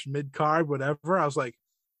 / mid card, whatever. I was like,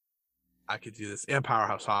 I could do this. And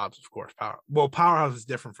Powerhouse Hobbs, of course. Powerhouse is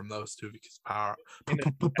different from those two because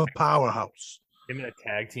Powerhouse. Him in a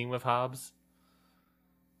tag team with Hobbs.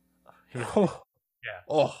 Oh, yeah.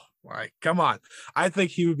 Oh, my, come on. I think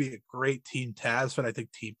he would be a great Team Taz, but I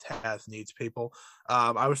think Team Taz needs people.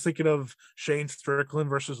 I was thinking of Shane Strickland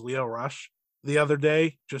versus Leo Rush the other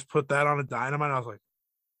day. Just put that on a Dynamite. I was like,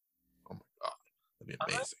 oh my God, that'd be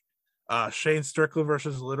amazing. Shane Strickland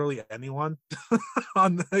versus literally anyone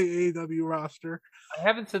on the AEW roster. I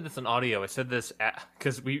haven't said this on audio. I said this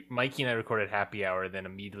because Mikey and I recorded Happy Hour, and then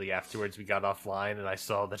immediately afterwards we got offline, and I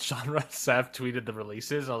saw that Sean Ross Sapp tweeted the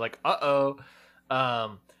releases. And I was like, uh-oh.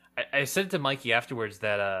 I said to Mikey afterwards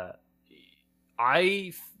that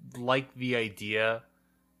I like the idea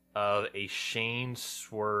of a Shane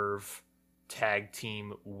Swerve tag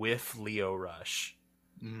team with Leo Rush.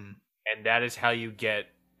 And that is how you get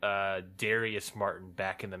Darius Martin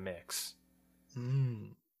back in the mix.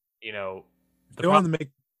 You know, they want to make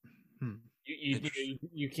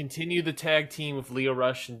you continue the tag team with Leo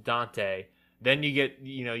Rush and Dante, then you get,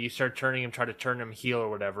 you start try to turn him heel or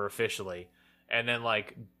whatever officially, and then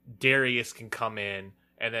like Darius can come in,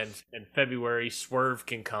 and then in February Swerve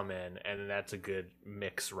can come in, and then that's a good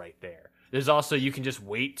mix right there. There's also, you can just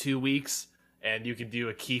wait 2 weeks and you can do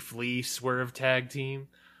a Keith Lee Swerve tag team.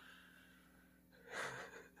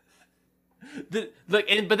 But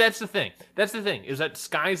that's the thing. That's the thing, is that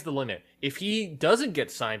sky's the limit. If he doesn't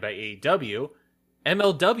get signed by AEW,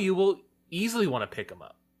 MLW will easily want to pick him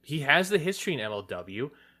up. He has the history in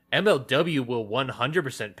MLW. MLW will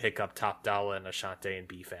 100% pick up Top Dollar and Ashante and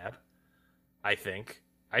BFAB. I think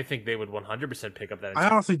they would 100% pick up that. I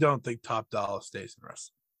honestly don't think Top Dollar stays in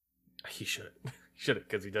wrestling. He should. shouldn't,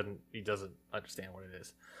 because he doesn't understand what it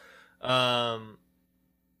is. I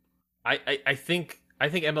think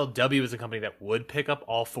MLW is a company that would pick up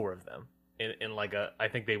all 4 of them in like I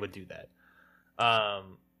think they would do that.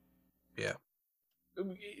 Yeah.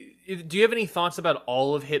 Do you have any thoughts about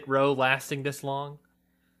all of Hit Row lasting this long?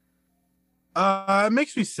 It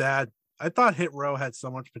makes me sad. I thought Hit Row had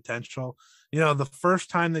so much potential. The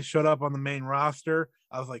first time they showed up on the main roster,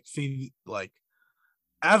 I was like, see, like,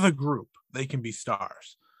 as a group, they can be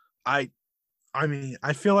stars. I mean,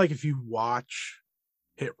 I feel like if you watch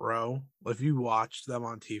Hit Row, if you watched them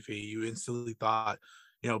on TV, you instantly thought,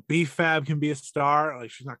 B-Fab can be a star.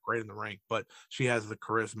 Like, she's not great in the ring, but she has the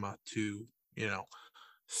charisma to,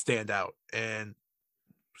 stand out. And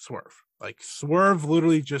Swerve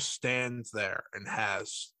literally just stands there and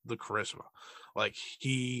has the charisma. Like,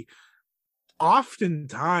 he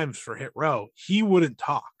oftentimes for Hit Row, he wouldn't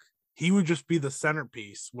talk. He would just be the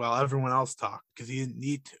centerpiece while everyone else talked because he didn't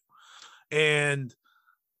need to. And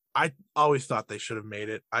I always thought they should have made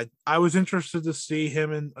it. I was interested to see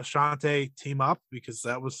him and Ashante team up because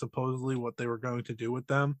that was supposedly what they were going to do with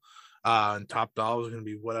them. And Top Dollar was going to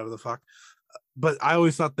be whatever the fuck. But I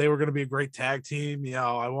always thought they were going to be a great tag team.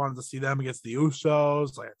 I wanted to see them against the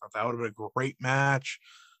Usos. Like, I thought that would have been a great match.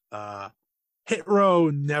 Hit Row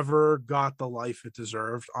never got the life it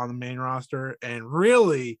deserved on the main roster. And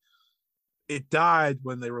really, it died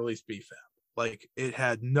when they released B-Fab. Like, it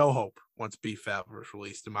had no hope once B-Fab was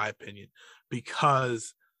released, in my opinion,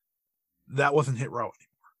 because that wasn't Hit Row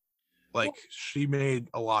anymore. Like, she made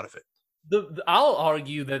a lot of it. I'll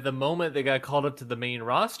argue that the moment they got called up to the main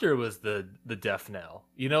roster was the death knell.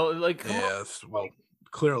 Yes, well,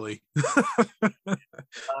 clearly.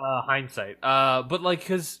 Hindsight. But like,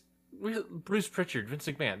 because Bruce Pritchard, Vince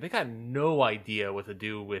McMahon, they got no idea what to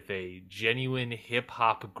do with a genuine hip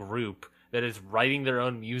hop group that is writing their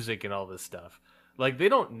own music and all this stuff. Like, they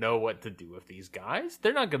don't know what to do with these guys.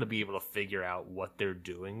 They're not going to be able to figure out what they're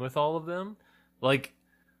doing with all of them. Like,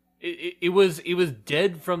 it was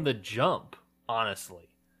dead from the jump, honestly.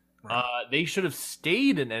 Right. They should have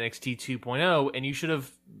stayed in NXT 2.0, and you should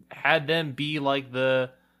have had them be like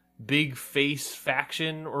the big face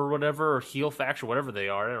faction or whatever, or heel faction, whatever they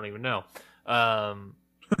are. I don't even know.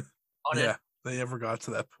 Yeah, they never got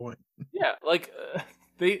to that point. Yeah, like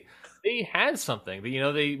they had something. They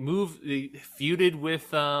feuded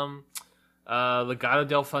with Legado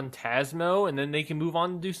del Fantasma, and then they can move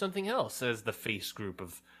on and do something else as the face group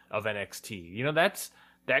of NXT.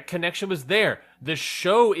 That connection was there. The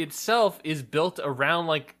show itself is built around,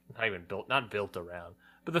 like, not built around,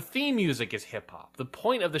 but the theme music is hip hop. The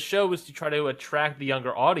point of the show was to try to attract the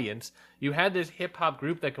younger audience. You had this hip hop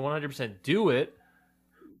group that can 100% do it.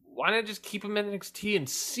 Why not just keep them in NXT and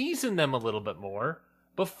season them a little bit more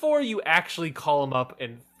before you actually call them up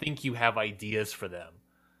and think you have ideas for them?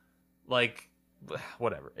 Like,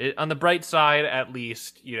 whatever. On the bright side, at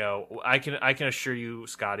least, I can assure you,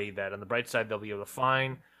 Scotty, that on the bright side, they'll be able to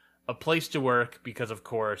find a place to work because, of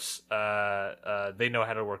course, they know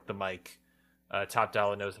how to work the mic. Top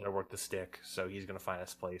Dollar knows how to work the stick, so he's going to find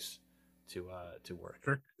us a place to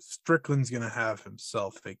work. Strickland's going to have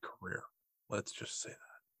himself a career. Let's just say that.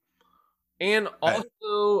 And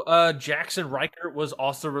also, Jackson Reichert was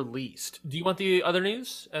also released. Do you want the other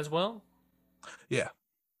news as well? Yeah.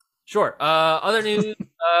 Sure. Other news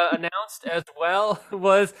announced as well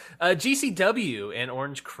was GCW and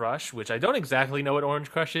Orange Crush, which I don't exactly know what Orange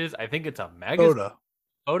Crush is. I think it's a magazine.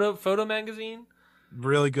 Photo magazine.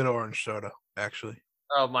 Really good orange soda, actually.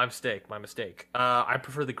 Oh, my mistake. I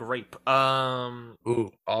prefer the grape.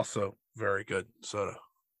 Ooh, also very good soda.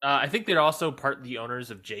 I think they're also the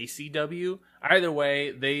owners of JCW. Either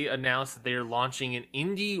way, they announced that they're launching an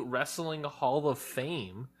Indie Wrestling Hall of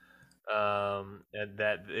Fame. And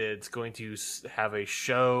that it's going to have a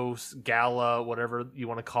show, gala, whatever you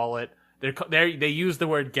want to call it. They use the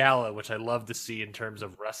word gala, which I love to see in terms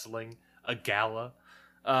of wrestling, a gala.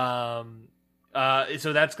 So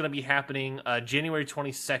that's going to be happening January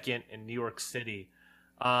 22nd in New York City.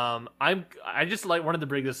 I just wanted to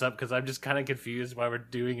bring this up because I'm just kind of confused why they're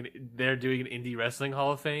doing an Indie Wrestling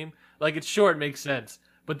Hall of Fame. Like, it's short, makes sense,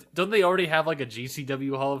 but don't they already have like a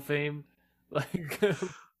GCW Hall of Fame? Like.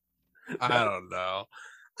 I don't know.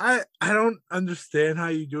 I don't understand how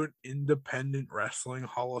you do an independent wrestling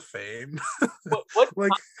Hall of Fame. What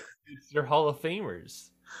like your Hall of Famers?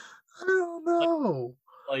 I don't know.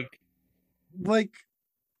 Like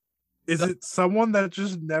is it someone that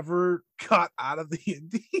just never got out of the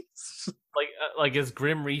indies? Like is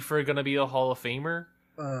Grim Reaper gonna be a Hall of Famer?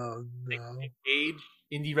 Oh no. Nick Gage,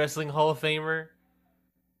 Indie Wrestling Hall of Famer.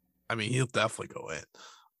 I mean, he'll definitely go in.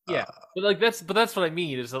 Yeah, but that's what I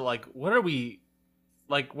mean is that, like, what are we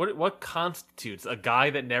like what constitutes a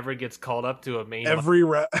guy that never gets called up to a main? Every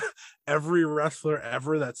wrestler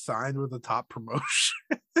ever that signed with the top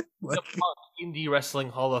promotion, like Indie Wrestling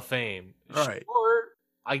Hall of Fame, right? Sure,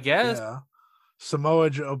 I guess. Yeah,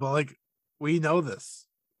 Samoa Joe, but like we know this.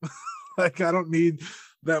 Like I don't need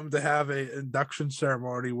them to have a induction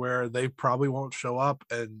ceremony where they probably won't show up.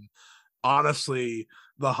 And honestly,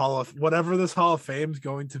 the whatever this Hall of Fame is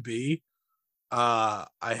going to be, I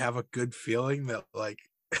have a good feeling that like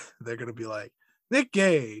they're gonna be like Nick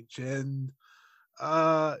Gage and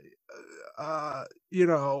Alley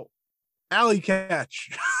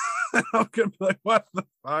Catch. I'm gonna be like, what the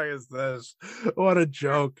fuck is this? What a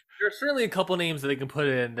joke. There's certainly a couple names that they can put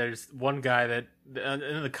in. There's one guy that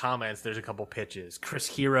in the comments there's a couple pitches. Chris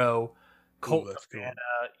Hero, Colt Cabana,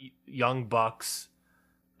 Young Bucks,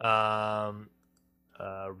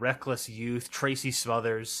 Reckless Youth, Tracy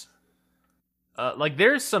Smothers. Like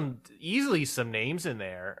there's easily some names in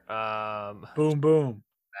there. Boom boom.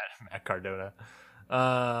 Matt Cardona.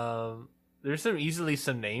 There's easily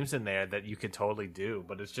some names in there that you could totally do,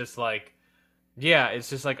 but it's just like, yeah, it's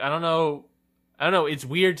just like I don't know. It's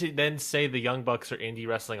weird to then say the Young Bucks are Indie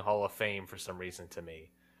Wrestling Hall of Fame for some reason to me.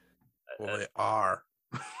 Well, they are.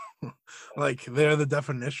 Like they're the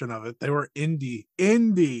definition of it. They were indie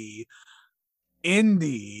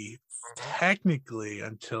technically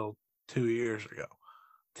until 2 years ago.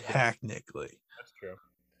 Technically, that's true.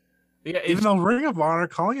 Yeah, even though Ring of Honor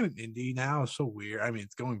calling it an indie now is so weird. I mean,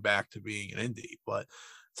 it's going back to being an indie, but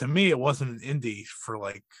to me, it wasn't an indie for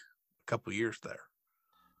like a couple years there.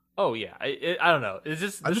 Oh yeah, I don't know. It's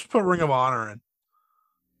just I just put Ring of Honor in.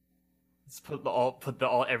 Let's put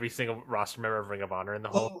every single roster member of Ring of Honor in the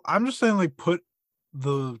whole. I'm just saying, like, put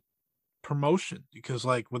the promotion because,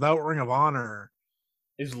 like, without Ring of Honor,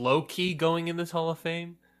 is Low Key going in this Hall of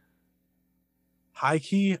Fame? High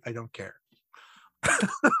Key, I don't care.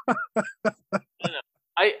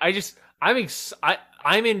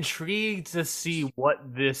 I'm intrigued to see what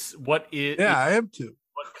is. Yeah, I am too.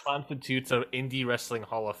 What constitutes an Indie Wrestling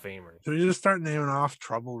Hall of Famer? So you just start naming off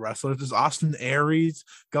troubled wrestlers. Is Austin Aries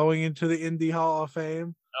going into the Indie Hall of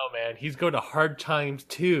Fame? Oh man, he's going to Hard Times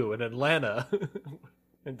 2 in Atlanta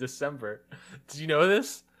in December. Did you know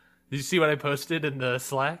this? Did you see what I posted in the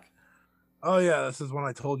Slack? Oh yeah, this is when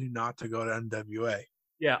I told you not to go to NWA.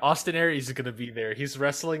 Yeah, Austin Aries is going to be there. He's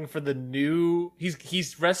wrestling for the new.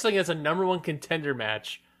 He's wrestling as a #1 contender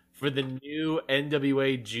match for the new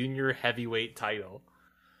NWA Junior Heavyweight title.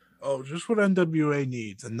 Oh, just what NWA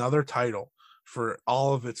needs. Another title for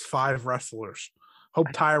all of its 5 wrestlers.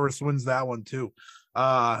 Hope Tyrus wins that one too.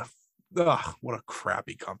 What a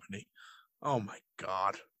crappy company. Oh my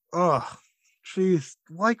God. Jeez.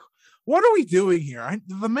 Like, what are we doing here?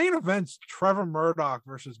 The main event's Trevor Murdoch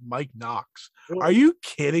versus Mike Knox. Are you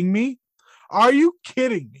kidding me? Are you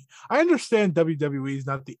kidding me? I understand WWE is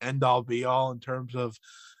not the end all be all in terms of,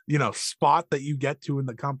 spot that you get to in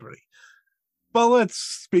the company. But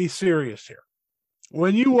let's be serious here.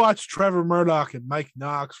 When you watch Trevor Murdoch and Mike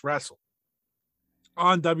Knox wrestle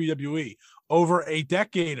on WWE over a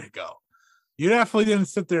decade ago, you definitely didn't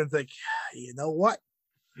sit there and think, you know what?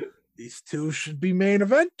 These two should be main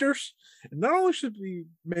eventers. And not only should be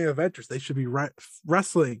main eventers, they should be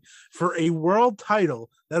wrestling for a world title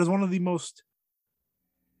that is one of the most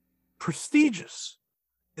prestigious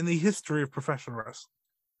in the history of professional wrestling.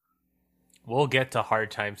 We'll get to Hard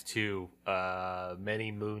Times 2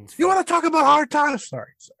 many moons. You want to talk about Hard Times?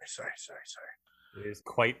 Sorry. It is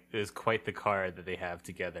quite the card that they have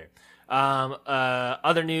together.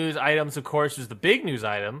 Other news items, of course, was the big news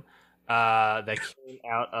item that came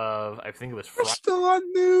out of, I think it was Friday. We're still on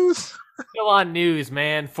news. Still on news,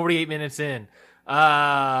 man. 48 minutes in.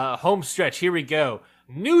 Home stretch. Here we go.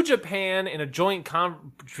 New Japan in a joint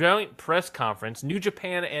press conference. New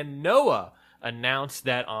Japan and Noah announced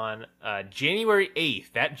that on January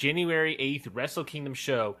 8th, that January 8th Wrestle Kingdom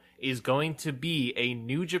show is going to be a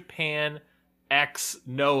New Japan x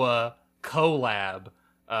Noah collab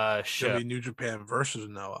show. It'll be New Japan versus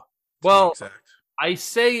Noah. Well, I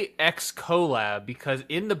say X collab because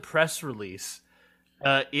in the press release,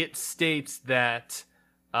 it states that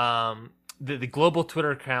the global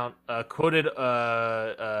Twitter account quoted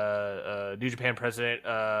New Japan president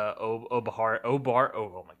Obari. Oh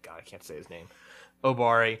my God, I can't say his name.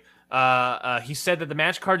 Obari. He said that the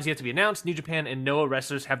match card is yet to be announced. New Japan and Noah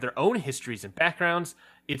wrestlers have their own histories and backgrounds.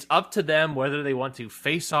 It's up to them whether they want to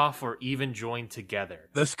face off or even join together.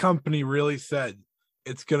 This company really said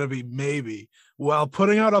it's going to be maybe, while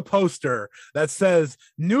putting out a poster that says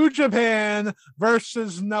New Japan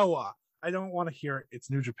versus Noah. I don't want to hear it.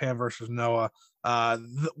 It's New Japan versus Noah.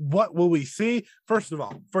 What will we see? First of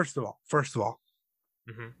all,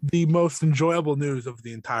 the most enjoyable news of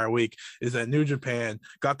the entire week is that New Japan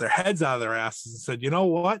got their heads out of their asses and said, you know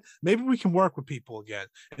what? Maybe we can work with people again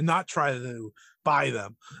and not try to buy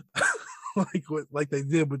them like they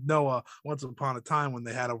did with Noah once upon a time when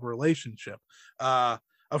they had a relationship.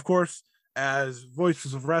 Of course, as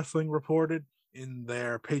Voices of Wrestling reported in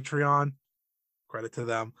their Patreon, credit to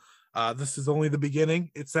them, this is only the beginning,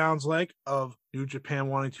 it sounds like, of New Japan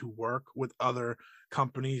wanting to work with other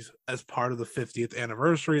companies as part of the 50th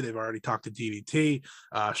anniversary. They've already talked to DDT.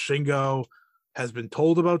 Shingo has been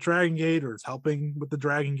told about Dragon Gate or is helping with the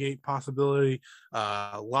Dragon Gate possibility.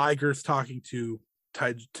 Liger's talking to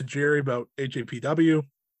Tajiri about HAPW.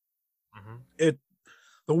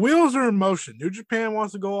 The wheels are in motion. New Japan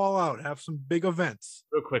wants to go all out, have some big events.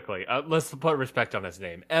 Real quickly, let's put respect on his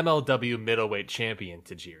name. MLW middleweight champion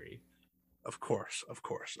Tajiri. Of course.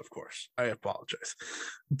 I apologize.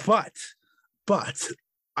 But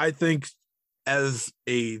I think as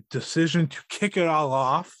a decision to kick it all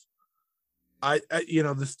off, I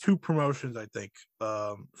there's two promotions, I think,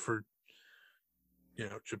 for,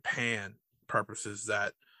 Japan purposes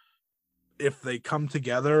that if they come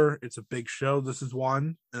together, it's a big show. This is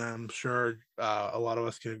one, and I'm sure a lot of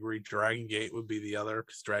us can agree Dragon Gate would be the other,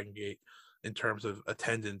 because Dragon Gate, in terms of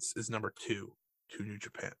attendance, is number 2 to New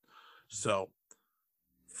Japan. So,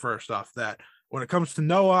 first off that. When it comes to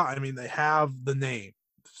Noah, I mean, they have the names.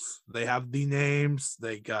 They have the names.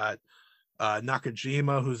 They got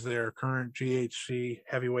Nakajima, who's their current GHC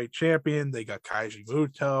heavyweight champion. They got Kaiji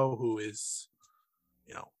Muto, who is,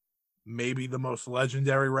 maybe the most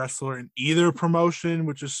legendary wrestler in either promotion,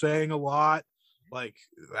 which is saying a lot. Like,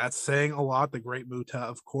 that's saying a lot. The Great Muta,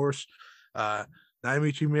 of course.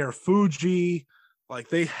 Naomichi Mirufuji. Like,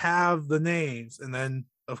 they have the names. And then,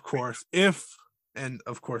 of course,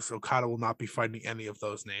 Okada will not be fighting any of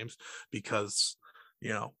those names because,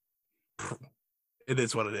 it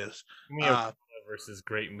is what it is. Versus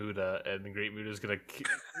Great Muta, and the Great Muta's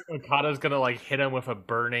Okada's gonna hit him with a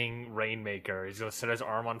burning Rainmaker. He's gonna set his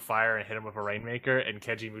arm on fire and hit him with a Rainmaker, and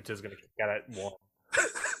Keiji Muta's gonna kick out at one.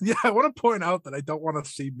 Yeah, I want to point out that I don't want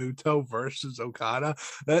to see Muto versus Okada.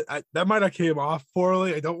 That might have came off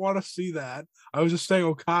poorly. I don't want to see that. I was just saying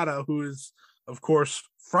Okada, who is, of course,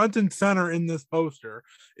 front and center in this poster,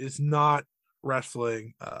 is not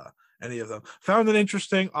wrestling any of them. Found it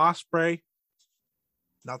interesting. Ospreay,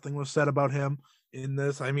 nothing was said about him in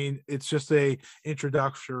this. I mean, it's just a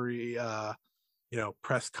introductory,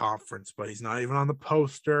 press conference, but he's not even on the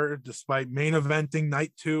poster, despite main eventing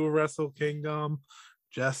night 2 of Wrestle Kingdom.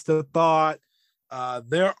 Just a thought.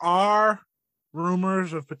 There are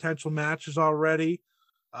rumors of potential matches already,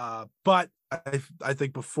 but I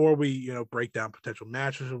think before we, break down potential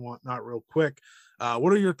matches and whatnot real quick,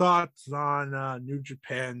 what are your thoughts on New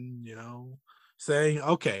Japan, saying,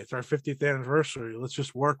 okay, it's our 50th anniversary. Let's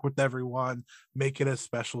just work with everyone, make it as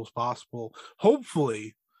special as possible.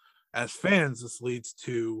 Hopefully, as fans, this leads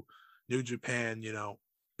to New Japan,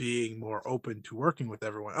 being more open to working with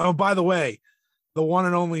everyone. Oh, by the way, the one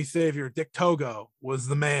and only savior, Dick Togo, was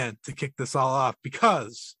the man to kick this all off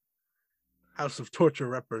because House of Torture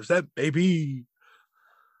represent, baby.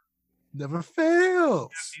 Never fails.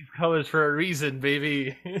 These colors for a reason,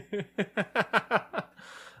 baby.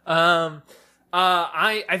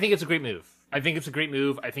 I think it's a great move. I think it's a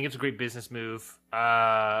great business move.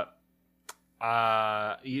 I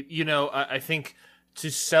think to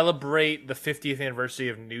celebrate the 50th anniversary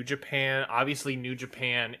of New Japan, obviously New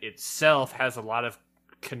Japan itself has a lot of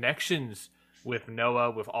connections with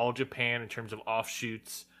Noah, with All Japan in terms of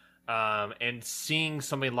offshoots, and seeing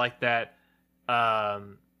something like that,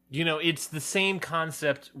 it's the same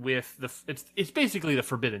concept with it's basically the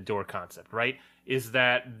Forbidden Door concept, right? Is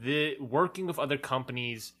that the working with other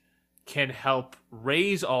companies can help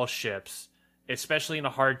raise all ships, especially in a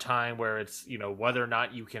hard time where it's, whether or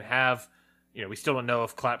not you can have, we still don't know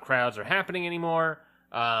if clap crowds are happening anymore.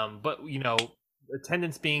 But,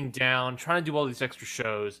 attendance being down, trying to do all these extra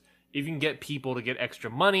shows, if you can get people to get extra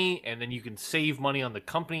money, and then you can save money on the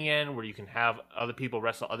company end where you can have other people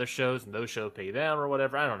wrestle other shows and those shows pay them or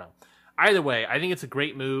whatever. I don't know. Either way, I think it's a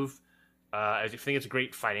great move. I think it's a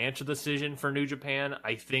great financial decision for New Japan.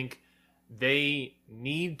 I think they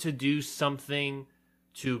need to do something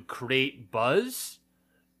to create buzz,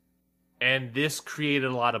 and this created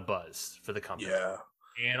a lot of buzz for the company. Yeah.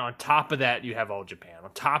 And on top of that, you have All Japan.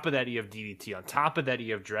 On top of that, you have DDT. On top of that,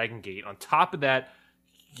 you have Dragon Gate. On top of that,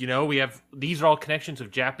 these are all connections of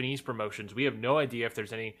Japanese promotions. We have no idea if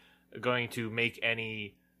there's going to make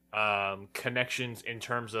any connections in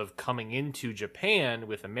terms of coming into Japan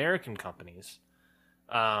with American companies,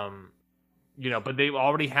 but they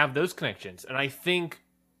already have those connections. And I think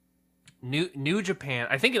New Japan.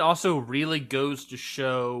 I think it also really goes to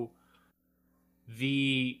show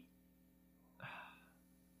the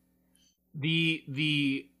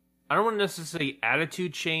I don't want to necessarily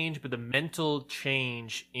attitude change, but the mental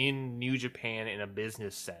change in New Japan in a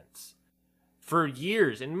business sense. For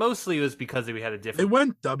years, and mostly it was because we had a different. They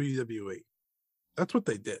went WWE. That's what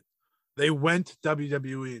they did. They went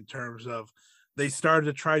WWE in terms of they started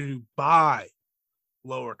to try to buy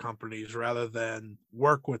lower companies rather than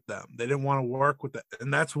work with them. They didn't want to work with them.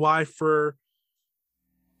 And that's why for,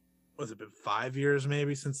 what's it been, 5 years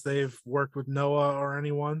maybe since they've worked with Noah or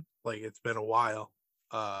anyone? Like, it's been a while.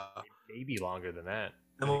 Maybe longer than that.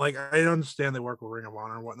 And like, I understand they work with Ring of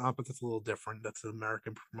Honor and whatnot, but that's a little different. That's an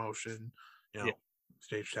American promotion,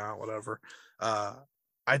 stage talent, whatever.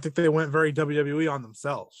 I think they went very WWE on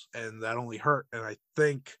themselves, and that only hurt. And I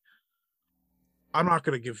think I'm not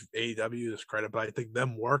going to give AEW this credit, but I think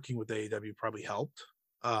them working with AEW probably helped.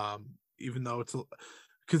 Even though it's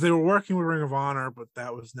because they were working with Ring of Honor, but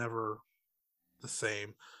that was never the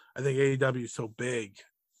same. I think AEW is so big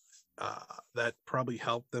that probably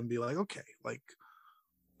helped them be like, okay, like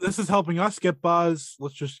this is helping us get buzz.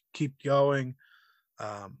 Let's just keep going.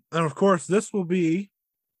 And of course, this will be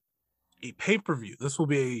a pay-per-view. This will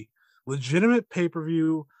be a legitimate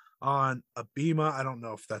pay-per-view on a BEMA. I don't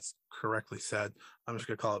know if that's correctly said. I'm just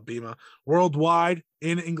going to call it BEMA. Worldwide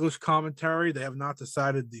in English commentary. They have not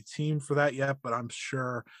decided the team for that yet, but I'm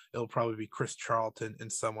sure it'll probably be Chris Charlton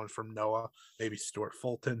and someone from Noah, maybe Stuart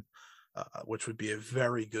Fulton, which would be a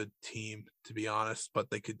very good team, to be honest,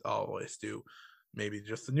 but they could always do maybe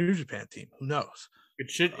just the New Japan team. Who knows?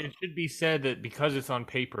 It should be said that because it's on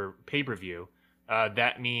pay-per-view,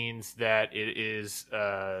 that means that it is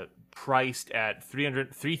priced at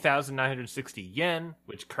 3,960 yen,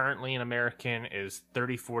 which currently in American is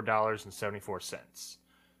 $34.74. So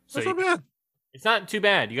that's not bad. It's not too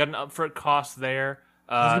bad. You got an upfront cost there.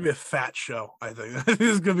 It's gonna be a fat show, I think. I think this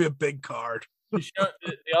is gonna be a big card. They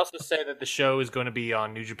also say that the show is going to be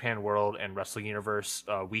on New Japan World and Wrestling Universe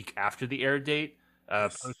a week after the air date.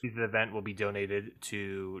 Proceeds of the event will be donated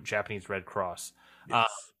to Japanese Red Cross. Yes.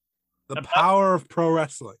 The power of pro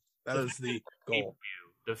wrestling. That is the goal.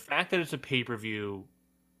 The fact that it's a pay-per-view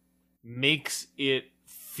makes it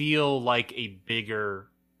feel like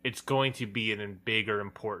it's going to be a bigger,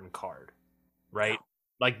 important card, right? Yeah.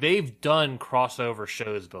 Like, they've done crossover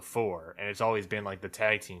shows before, and it's always been like the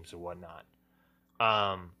tag teams and whatnot.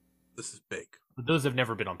 This is big. But those have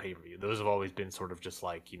never been on pay-per-view. Those have always been sort of just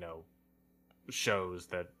like, shows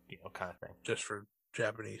that, kind of thing. Just for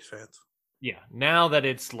Japanese fans. Yeah. Now that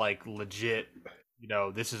it's like legit,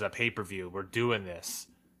 this is a pay-per-view, we're doing this.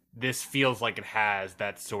 This feels like it has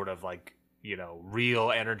that sort of like,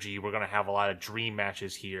 real energy. We're going to have a lot of dream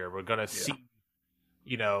matches here. We're going to see,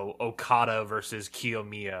 Okada versus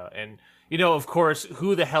Kiyomiya. And, of course,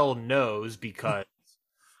 who the hell knows, because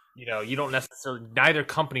you don't necessarily, neither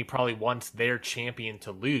company probably wants their champion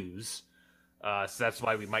to lose. So that's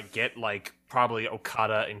why we might get like probably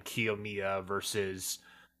Okada and Kiyomiya versus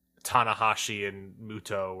Tanahashi and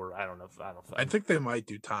Muto, or I don't know. I think they might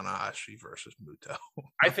do Tanahashi versus Muto.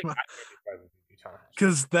 I think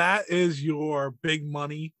because that is your big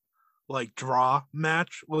money like draw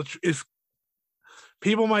match, which is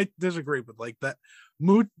people might disagree, but like that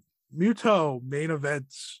Muto main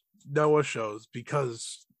events Noah shows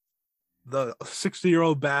because the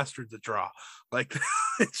 60-year-old bastard to draw. Like,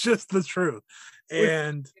 it's just the truth.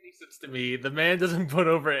 And which makes sense to me. The man doesn't put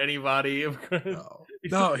over anybody.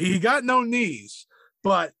 No, he got no knees.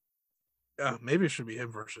 But maybe it should be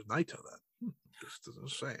him versus Naito then. Just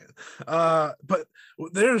saying. But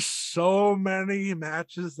there's so many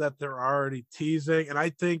matches that they're already teasing, and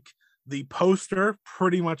I think the poster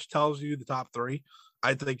pretty much tells you the top three.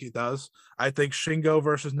 I think it does. I think Shingo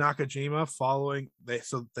versus Nakajima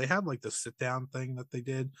they had like the sit down thing that they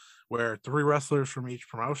did where 3 wrestlers from each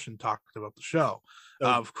promotion talked about the show.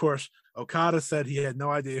 Of course, Okada said he had no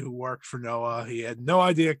idea who worked for Noah. He had no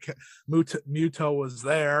idea Muto was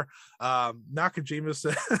there. Nakajima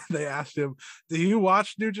said, they asked him, do you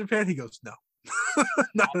watch New Japan? He goes, no,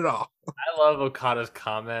 not at all. I love Okada's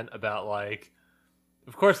comment about like,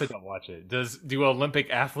 of course they don't watch it. Do Olympic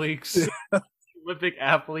athletes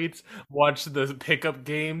watch the pickup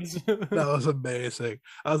games? That was amazing.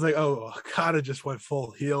 I was like, oh, Okada just went full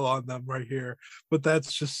heel on them right here. But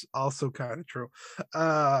that's just also kind of true.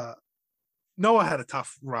 Noah had a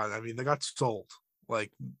tough run. I mean, they got sold.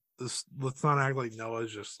 Like, this, let's not act like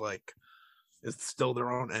Noah's just like, it's still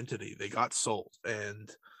their own entity. They got sold.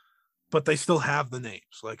 But they still have the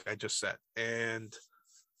names, like I just said. And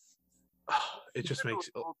it just makes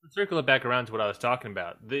circle it back around to what I was talking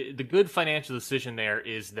about. The good financial decision there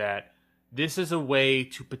is that this is a way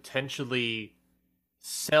to potentially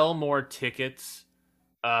sell more tickets.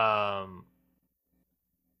 Oh,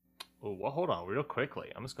 well, hold on, real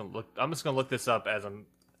quickly. I'm just gonna look this up as I'm.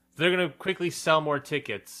 They're gonna quickly sell more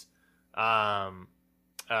tickets,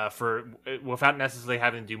 for without necessarily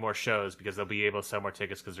having to do more shows because they'll be able to sell more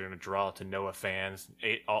tickets because they're gonna draw to Noah fans,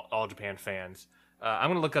 all Japan fans. I'm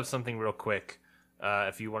gonna look up something real quick.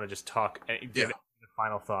 If you want to just talk, give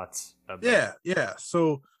final thoughts. Yeah.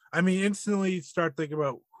 So I mean, instantly start thinking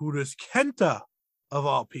about who does Kenta, of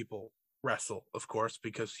all people, wrestle, of course,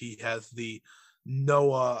 because he has the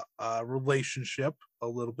Noah relationship a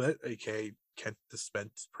little bit, aka Kenta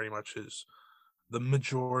spent pretty much the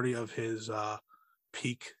majority of his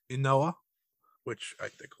peak in Noah, which I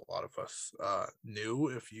think a lot of us knew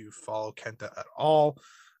if you follow Kenta at all.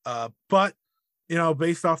 But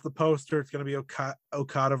based off the poster, it's going to be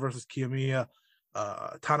Okada versus Kiyomiya,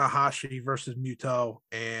 Tanahashi versus Muto,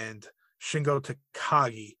 and Shingo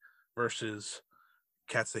Takagi versus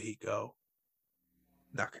Katsuhiko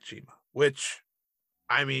Nakajima, which,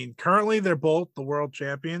 I mean, currently they're both the world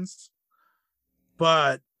champions,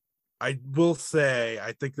 but I will say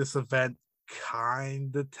I think this event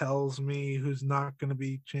kind of tells me who's not going to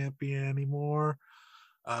be champion anymore.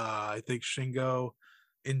 I think Shingo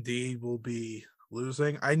indeed will be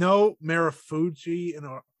losing. I know Marufuji and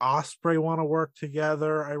Osprey want to work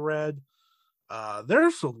together, I read.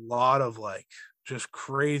 There's a lot of just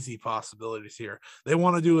crazy possibilities here. They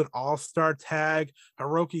want to do an all-star tag.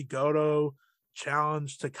 Hiroki Goto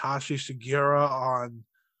challenged Takashi Sugiura on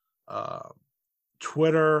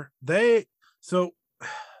Twitter. So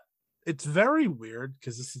it's very weird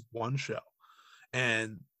because this is one show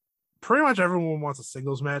and pretty much everyone wants a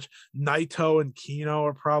singles match. Naito and Kino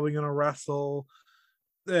are probably going to wrestle.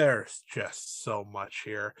 There's just so much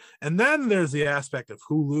here. And then there's the aspect of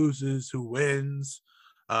who loses, who wins.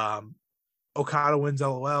 Okada wins,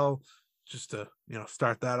 LOL, just to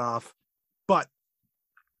start that off. But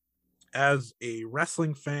as a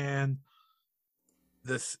wrestling fan,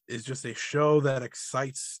 this is just a show that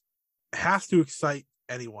has to excite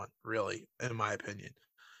anyone, really, in my opinion.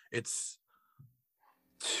 It's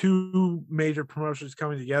two major promotions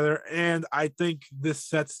coming together, and I think this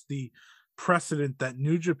sets the precedent that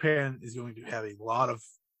New Japan is going to have a lot of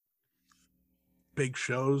big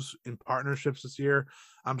shows in partnerships this year.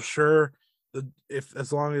 I'm sure if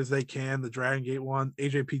as long as they can, the Dragon Gate one,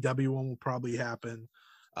 AJPW one will probably happen,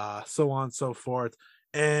 so on and so forth.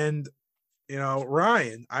 And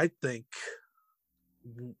Ryan, I think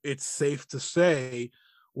it's safe to say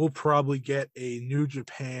we'll probably get a New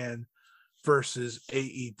Japan versus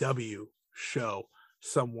AEW show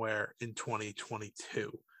somewhere in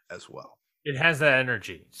 2022 as well. It has that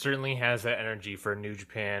energy. It certainly has that energy for a New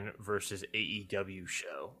Japan versus AEW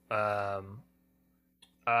show.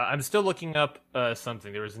 I'm still looking up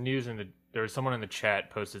something. There was someone in the chat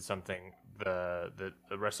posted something. The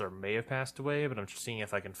wrestler may have passed away, but I'm just seeing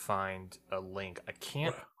if I can find a link. I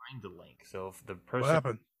can't find the link. So if the person, what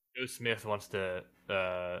happened? Joe Smith, wants to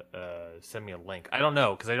send me a link, I don't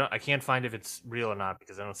know, because I can't find if it's real or not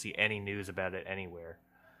because I don't see any news about it anywhere.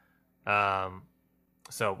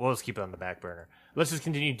 So we'll just keep it on the back burner. Let's just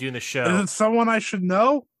continue doing the show. Is it someone I should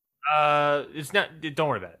know? It's not. Don't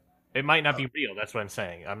worry about it. It might not be real. That's what I'm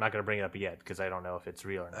saying. I'm not going to bring it up yet because I don't know if it's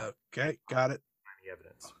real or not. Okay, got it. Any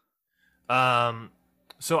evidence?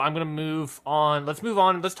 So I'm going to move on. Let's move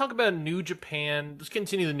on. Let's talk about New Japan. Let's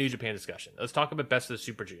continue the New Japan discussion. Let's talk about Best of the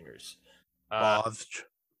Super Juniors.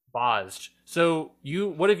 Bozd. So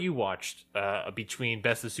what have you watched between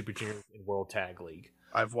Best of the Super Juniors and World Tag League?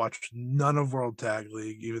 I've watched none of World Tag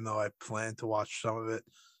League, even though I plan to watch some of it.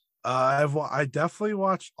 I definitely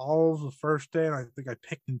watched all of the first day, and I think I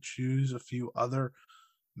picked and choose a few other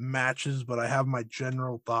matches, but I have my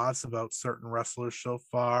general thoughts about certain wrestlers so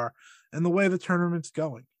far and the way the tournament's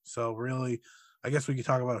going. So really, I guess we could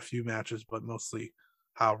talk about a few matches, but mostly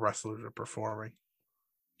how wrestlers are performing.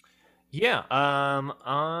 Yeah.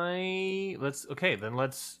 Let's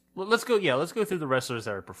go. Yeah, let's go through the wrestlers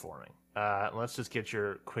that are performing. Let's just get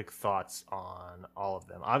your quick thoughts on all of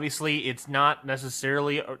them. Obviously, it's not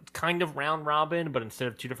necessarily a kind of round robin, but instead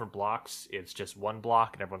of two different blocks, it's just one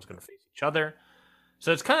block, and everyone's going to face each other.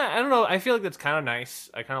 So it's kind of, I don't know. I feel like that's kind of nice.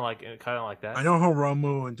 I kind of like that. I know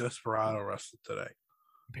Hiromu and Desperado wrestled today.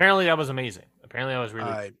 Apparently, that was amazing. Apparently, that was really.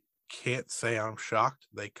 I can't say I'm shocked.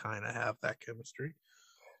 They kind of have that chemistry.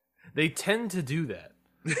 They tend to do that.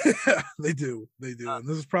 They do. And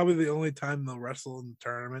this is probably the only time they'll wrestle in the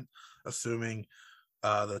tournament, assuming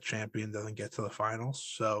the champion doesn't get to the finals.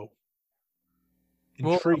 So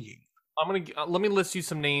intriguing. let me list you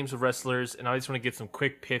some names of wrestlers, and I just want to get some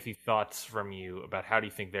quick, pithy thoughts from you about how do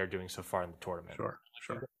you think they're doing so far in the tournament. Sure.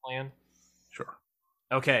 Plan. Sure.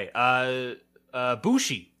 Okay.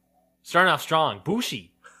 Bushi, starting off strong.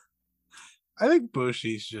 Bushi. I think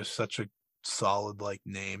Bushi's just such a solid like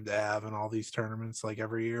name to have in all these tournaments like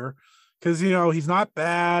every year, because he's not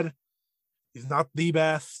bad, he's not the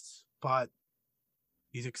best, but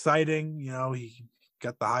he's exciting. He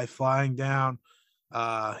got the high flying down.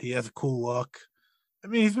 He has a cool look. I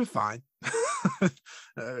mean, he's been fine.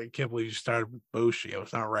 I can't believe you started with Bushi. I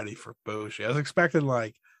was not ready for Bushi. I was expecting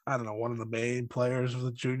I don't know, one of the main players of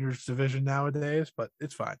the juniors division nowadays, but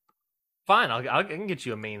it's fine. Fine, I can get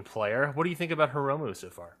you a main player. What do you think about Hiromu so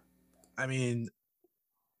far? I mean,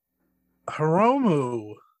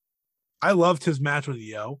 Hiromu, I loved his match with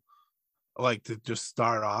Yo. Like to just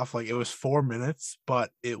start off, it was 4 minutes,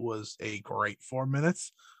 but it was a great 4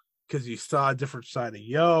 minutes because you saw a different side of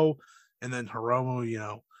Yo, and then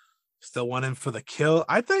Hiromu, still went in for the kill.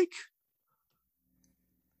 I think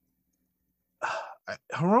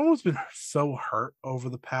Hiromu's been so hurt over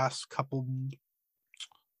the past couple,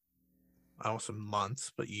 I don't say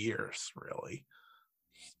months, but years, really.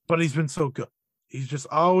 But he's been so good. He's just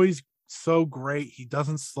always so great. He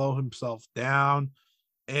doesn't slow himself down.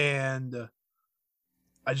 And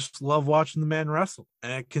I just love watching the man wrestle.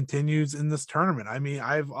 And it continues in this tournament. I mean,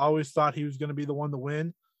 I've always thought he was going to be the one to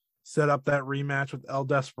win. Set up that rematch with El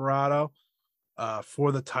Desperado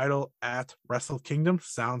for the title at Wrestle Kingdom.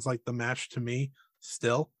 Sounds like the match to me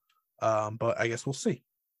still. But I guess we'll see.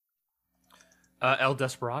 El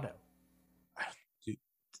Desperado. Dude,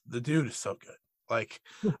 the dude is so good.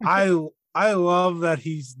 I love that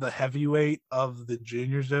he's the heavyweight of the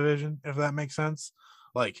juniors division, if that makes sense.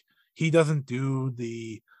 He doesn't do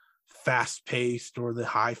the fast paced or the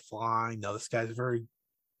high flying. No, this guy's very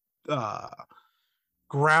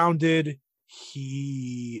grounded.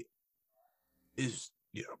 He is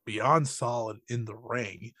beyond solid in the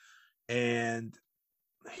ring, and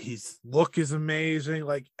his look is amazing.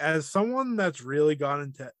 As someone that's really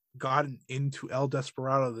gotten into El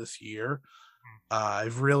Desperado this year,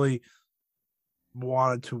 I've really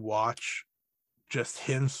wanted to watch just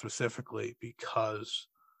him specifically because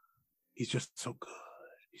he's just so good.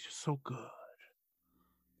 He's just so good.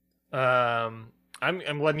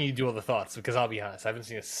 I'm letting you do all the thoughts because I'll be honest, I haven't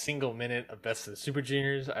seen a single minute of Best of the Super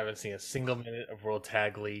Juniors. I haven't seen a single minute of World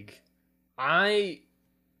Tag League. I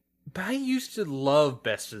used to love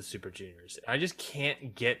Best of the Super Juniors. I just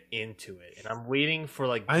can't get into it, and I'm waiting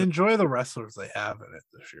for I enjoy the wrestlers they have in it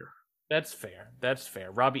this year. That's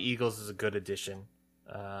fair. Robbie Eagles is a good addition.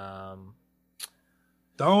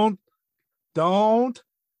 Don't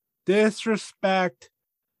disrespect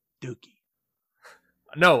Dookie.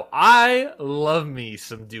 No, I love me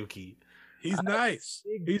some Dookie. He's nice.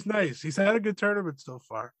 He's had a good tournament so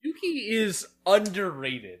far. Dookie is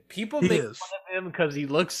underrated. People make fun of him because he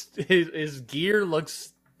looks his gear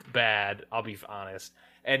looks bad. I'll be honest,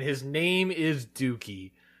 and his name is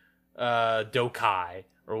Dookie, Dokai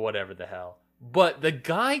or whatever the hell. But the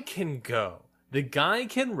guy can go. The guy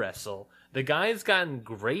can wrestle. The guy's gotten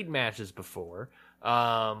great matches before.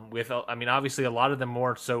 Obviously a lot of them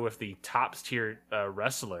more so with the top tier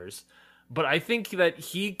wrestlers, but I think that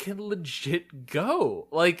he can legit go.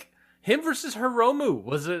 Him versus Hiromu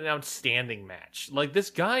was an outstanding match.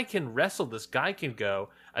 This guy can wrestle. This guy can go.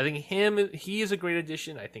 I think he is a great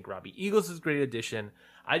addition. I think Robbie Eagles is a great addition.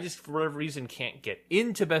 I just, for whatever reason, can't get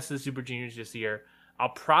into Best of the Super Juniors this year. I'll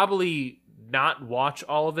probably not watch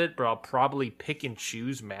all of it, but I'll probably pick and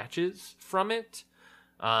choose matches from it.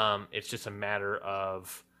 It's just a matter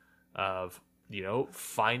of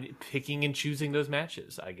picking and choosing those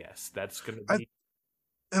matches. I guess that's going to be.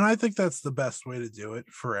 And I think that's the best way to do it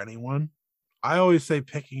for anyone. I always say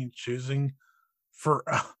picking and choosing for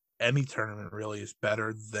any tournament really is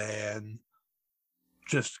better than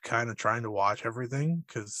just kind of trying to watch everything.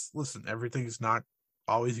 Because listen, everything is not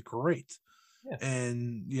always great. Yeah.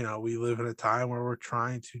 And, we live in a time where we're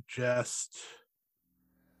trying to just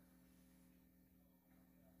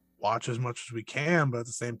watch as much as we can, but at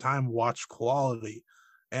the same time, watch quality.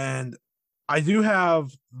 And I do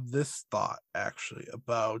have this thought actually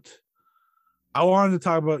I wanted to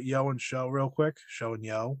talk about Yo and Show real quick. Show and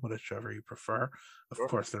Yo, whichever you prefer. Of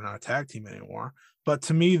course, they're not a tag team anymore. But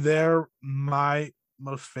to me, they're my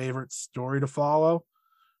most favorite story to follow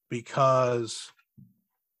because,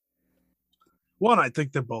 one, I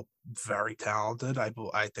think they're both very talented. I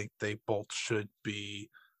think they both should be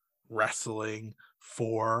wrestling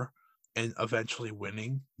for and eventually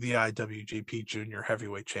winning the IWGP Junior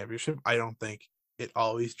Heavyweight Championship. I don't think it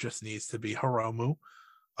always just needs to be Hiromu.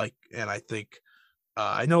 And I think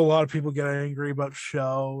I know a lot of people get angry about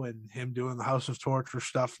Show and him doing the House of Torture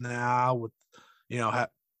stuff now with,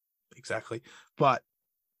 exactly. But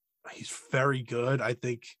he's very good. I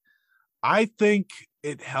think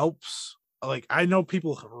it helps. Like, I know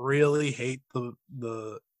people really hate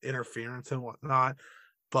the interference and whatnot,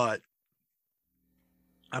 but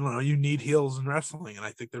I don't know. You need heels in wrestling, and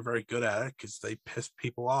I think they're very good at it because they piss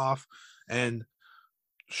people off. And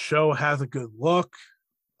Show has a good look,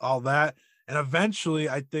 all that. And eventually,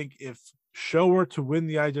 I think if Show were to win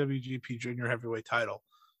the IWGP Junior Heavyweight title,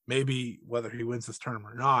 maybe whether he wins this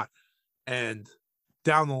tournament or not, and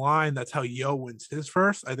down the line, that's how Yo wins his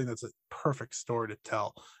first. I think that's a perfect story to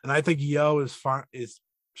tell. And I think Yo is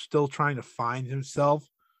still trying to find himself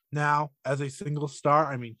now as a single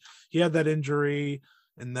star. I mean, he had that injury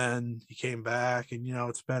and then he came back, and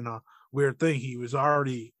it's been a weird thing. He was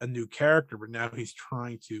already a new character, but now he's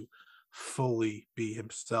trying to fully be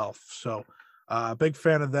himself. So, big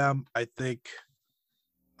fan of them. I think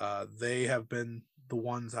they have been the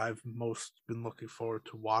ones I've most been looking forward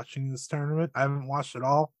to watching this tournament. I haven't watched it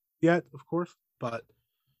all yet, of course, but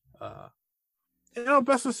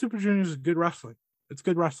Best of Super Juniors is good wrestling. It's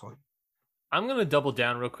good wrestling. I'm going to double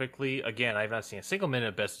down real quickly. Again, I've not seen a single minute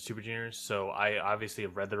of Best of Super Juniors, so I obviously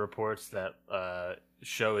have read the reports that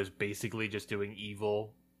Show is basically just doing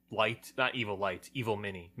evil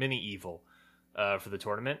mini evil for the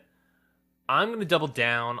tournament. I'm going to double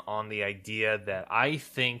down on the idea that I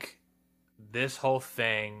think this whole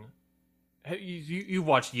thing. You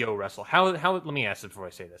watched Yo wrestle. How? Let me ask this before I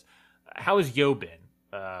say this. How has Yo been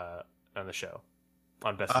on the show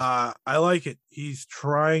on Best? I like it. He's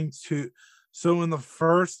trying to. So in the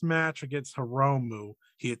first match against Hiromu,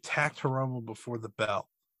 he attacked Hiromu before the bell,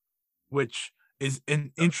 which is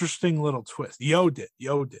an interesting little twist. Yo did,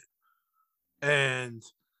 and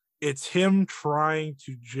it's him trying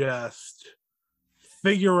to just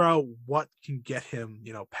figure out what can get him,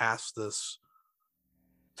 past this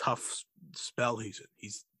tough spell he's in.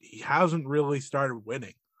 He hasn't really started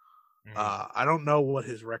winning. Mm-hmm. I don't know what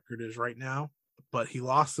his record is right now, but he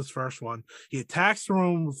lost his first one. He attacks the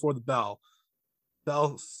room before the bell.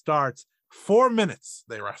 Bell starts. 4 minutes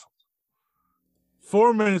they wrestled.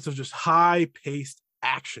 4 minutes of just high-paced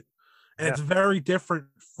action. And it's very different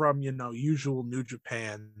from, usual New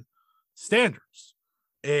Japan standards.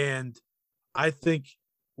 And I think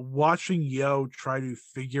watching Yo try to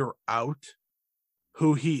figure out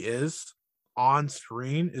who he is on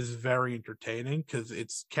screen is very entertaining because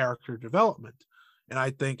it's character development. And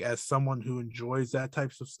I think as someone who enjoys that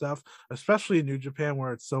types of stuff, especially in New Japan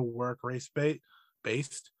where it's so work race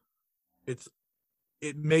based, it's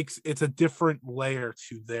a different layer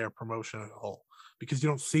to their promotion as a whole, because you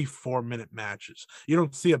don't see 4 minute matches. You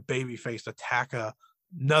don't see a babyface attack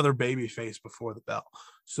another babyface before the bell.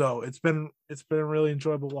 So it's been a really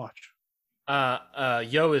enjoyable watch.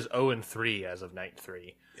 Yo is 0-3 as of night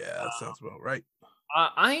 3. Yeah, that sounds about right.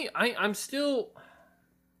 I'm still.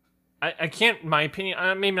 I can't. My opinion.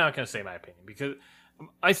 I'm maybe not going to say my opinion because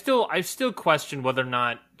I still question whether or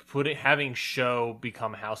not having Show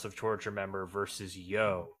become House of Torture member versus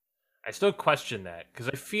Yo. I still question that because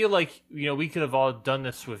I feel like we could have all done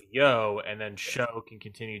this with Yo, and then Show can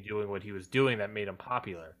continue doing what he was doing that made him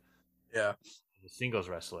popular. Yeah, as a singles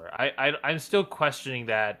wrestler. I'm still questioning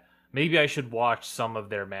that. Maybe I should watch some of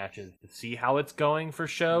their matches to see how it's going for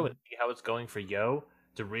Show and see how it's going for Yo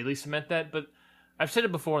to really cement that. But I've said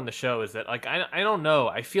it before on the show is that I don't know.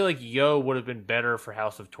 I feel like Yo would have been better for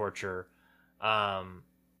House of Torture.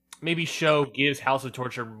 Maybe Show gives House of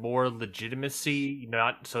Torture more legitimacy,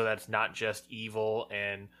 not so that's not just evil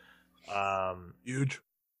and huge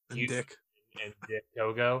and Dick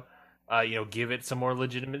Togo. Give it some more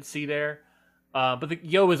legitimacy there. But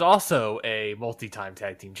Yo is also a multi-time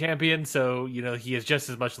tag team champion, so he has just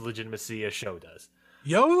as much legitimacy as Show does.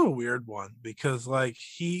 Yo's a weird one because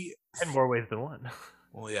he in more ways than one.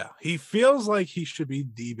 Well, yeah, he feels like he should be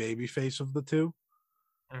the babyface of the two.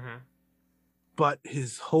 Mm-hmm. But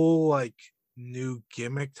his whole new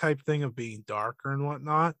gimmick type thing of being darker and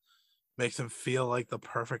whatnot makes him feel like the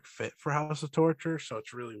perfect fit for House of Torture. So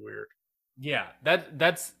it's really weird. Yeah,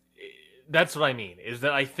 that's what I mean. Is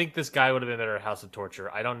that I think this guy would have been better at House of Torture.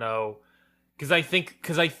 I don't know, because I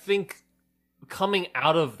think coming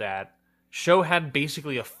out of that, Show had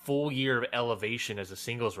basically a full year of elevation as a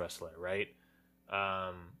singles wrestler, right?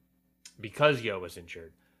 Because Yo was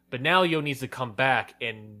injured. But now Yo needs to come back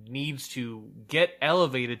and needs to get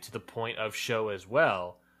elevated to the point of Show as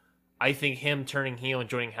well. I think him turning heel and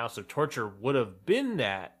joining House of Torture would have been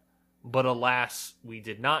that, but alas, we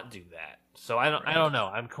did not do that. So I don't know.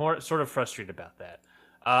 I'm sort of frustrated about that.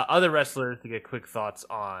 Other wrestlers to get quick thoughts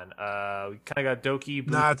on. We kind of got Doki.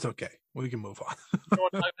 Nah, it's okay. We can move on. You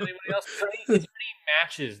want to talk about anybody else? Is there any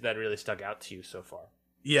matches that really stuck out to you so far?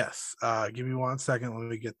 Yes. Give me 1 second. Let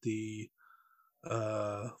me get the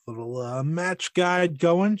little match guide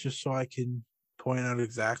going just so I can point out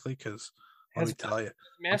exactly, because let me tell you,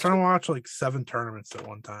 I'm trying to watch like 7 tournaments at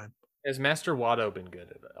one time. Has Master Wato been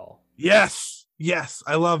good at all? Yes.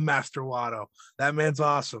 I love Master Wato. That man's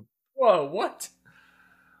awesome. Whoa, what?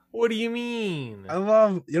 What do you mean?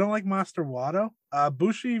 You don't like Master Wato?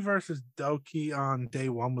 Bushi versus Doki on day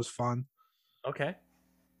 1 was fun. Okay.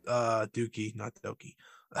 Dookie, not Doki.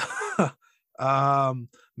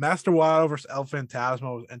 Master Wato versus El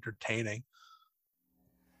Phantasmo was entertaining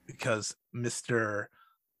because Mr.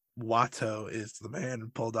 Wato is the man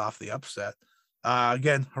and pulled off the upset.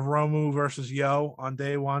 Again, Hiromu versus Yo on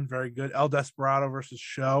day 1, very good. El Desperado versus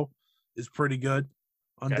Sho is pretty good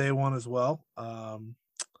on day 1 as well.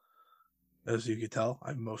 As you can tell,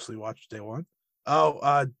 I've mostly watched day 1.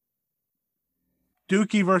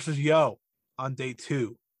 Dookie versus Yo on day 2.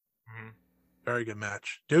 Mm-hmm. Very good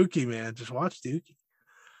match. Dookie, man, just watch Dookie.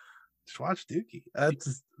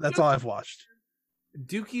 That's all I've watched.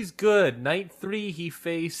 Dookie's good. Night 3, he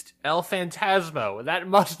faced El Phantasmo. That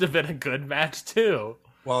must have been a good match too.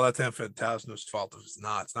 Well, that's El Phantasmo's fault if it's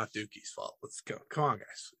not. It's not Dookie's fault. Let's go. Come on,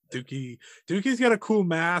 guys. Dookie's got a cool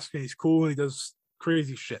mask and he's cool and he does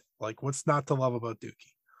crazy shit. Like, what's not to love about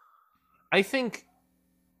Dookie? I think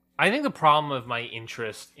the problem of my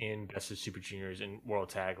interest in Best of Super Juniors and World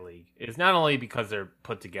Tag League is not only because they're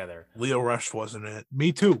put together. Leo Rush wasn't in it.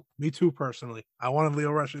 Me too, personally. I wanted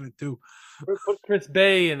Leo Rush in it too. Put Chris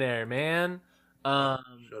Bay in there, man. Should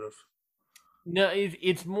have. No,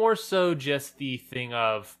 it's more so just the thing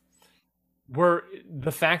of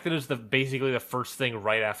the fact that it's basically the first thing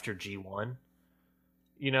right after G1.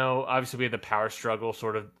 You know, obviously we had the Power Struggle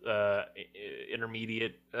sort of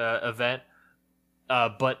intermediate event.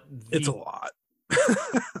 But it's a lot. It's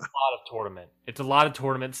a lot of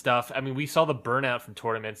tournament stuff. I mean, we saw the burnout from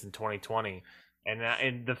tournaments in 2020,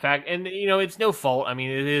 and the fact, and you know, it's no fault. I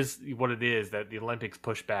mean, it is what it is that the Olympics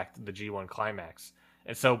pushed back the G1 climax,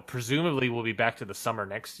 and so presumably we'll be back to the summer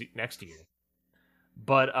next year.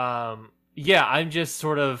 But yeah, I'm just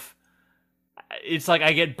sort of. It's like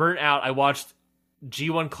I get burnt out. I watched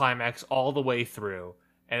G1 climax all the way through.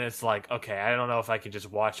 And it's like, okay, I don't know if I can just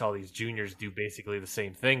watch all these juniors do basically the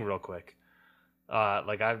same thing real quick. Hey,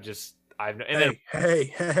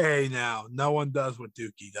 now, no one does what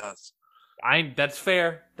Dookie does. That's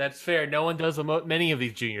fair. No one does what many of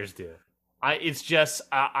these juniors do. It's just,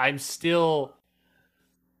 I'm still,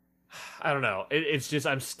 I don't know. It's just,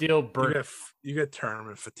 I'm still burnt. You get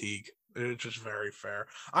tournament fatigue. It's just very fair.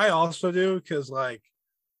 I also do, because like,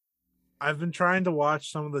 I've been trying to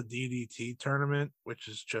watch some of the DDT tournament, which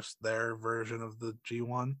is just their version of the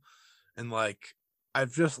G1. And like,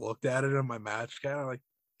 I've just looked at it in my match guide. I'm like,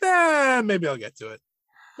 maybe I'll get to it.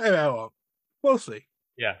 Maybe I won't. We'll see.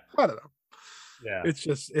 Yeah. I don't know. Yeah.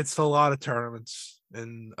 It's a lot of tournaments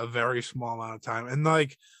in a very small amount of time. And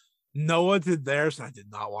like, Noah did theirs, and I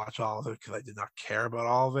did not watch all of it because I did not care about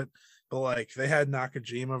all of it. But like, they had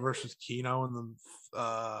Nakajima versus Kino in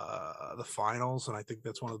the finals, and I think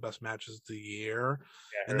that's one of the best matches of the year.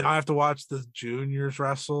 Yeah, and now I have to watch the juniors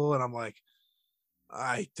wrestle, and I'm like,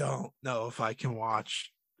 I don't know if I can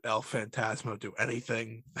watch El Phantasmo do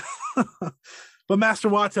anything. But Master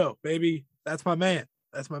Wato, baby, that's my man.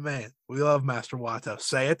 We love Master Wato.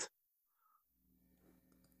 Say it.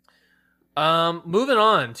 Moving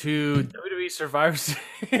on to WWE Survivor Series.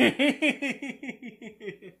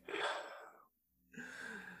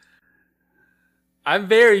 I'm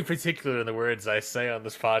very particular in the words I say on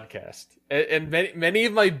this podcast, and many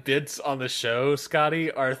of my bits on the show,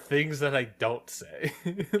 Scotty, are things that I don't say.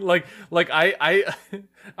 like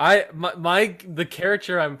the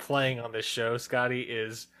character I'm playing on this show, Scotty,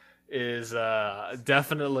 is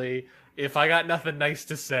definitely, if I got nothing nice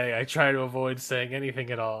to say, I try to avoid saying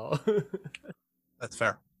anything at all. That's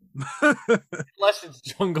fair. Unless it's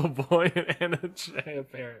Jungle Boy and Anna Jay,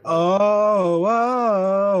 apparently. Oh.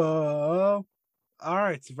 All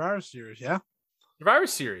right, Survivor Series, yeah? Survivor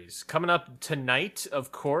Series coming up tonight,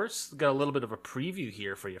 of course. Got a little bit of a preview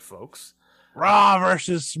here for you folks. Raw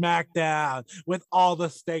versus SmackDown with all the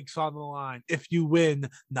stakes on the line. If you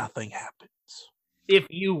win, nothing happens. If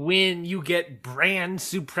you win, you get brand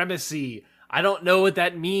supremacy. I don't know what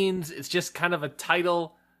that means. It's just kind of a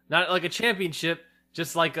title, not like a championship,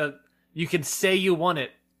 just like you can say you won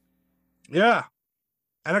it. Yeah.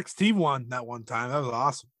 NXT won that one time. That was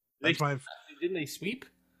awesome. Didn't they sweep?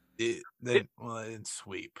 They didn't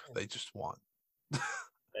sweep. They just won.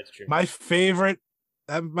 That's true. My favorite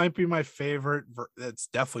that might be my favorite. That's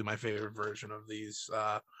definitely my favorite version of these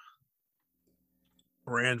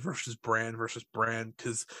brand versus brand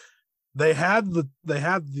because they had the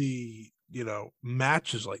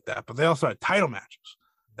matches like that, but they also had title matches.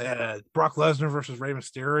 They had Brock Lesnar versus Rey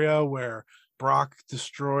Mysterio, where Brock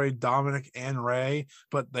destroyed Dominic and Rey,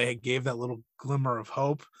 but they gave that little glimmer of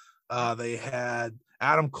hope. They had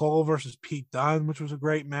Adam Cole versus Pete Dunne, which was a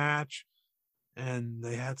great match, and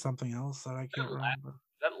they had something else that I can't remember.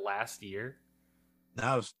 That last year?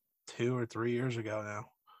 That was 2 or 3 years ago now.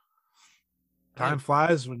 Time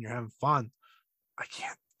flies when you're having fun. I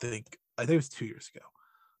can't think. I think it was 2 years ago.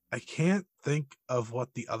 I can't think of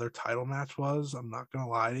what the other title match was. I'm not going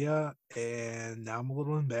to lie to you. And now I'm a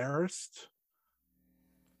little embarrassed.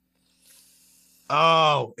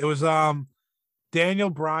 Oh, it was Daniel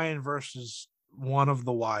Bryan versus one of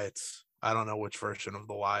the Wyatts. I don't know which version of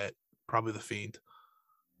the Wyatt. Probably the Fiend.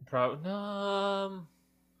 Yeah,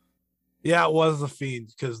 it was the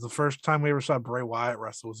Fiend, because the first time we ever saw Bray Wyatt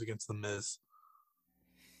wrestle was against the Miz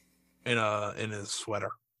in his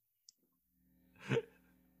sweater.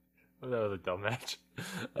 That was a dumb match.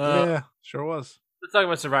 Yeah, sure was. Let's talk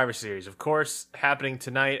about Survivor Series. Of course, happening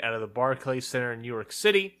tonight out of the Barclays Center in New York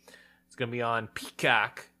City. It's going to be on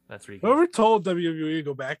Peacock. That's where you Whoever told WWE to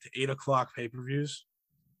go back to 8 o'clock pay-per-views,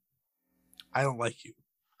 I don't like you.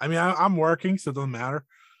 I mean, I'm working, so it doesn't matter.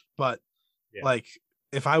 But, like,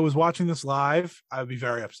 if I was watching this live, I would be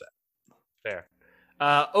very upset. Fair.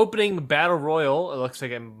 Opening Battle Royal. It looks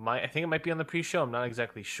like I think it might be on the pre-show. I'm not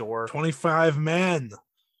exactly sure. 25 men.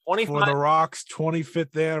 25 for The Rock's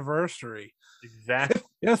 25th anniversary. Exactly.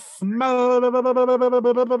 Yes.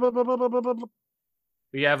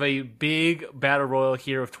 We have a big battle royal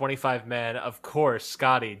here of 25 men. Of course,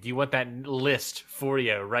 Scotty, do you want that list for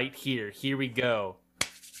you right here? Here we go.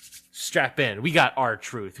 Strap in. We got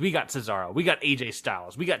R-Truth. We got Cesaro. We got AJ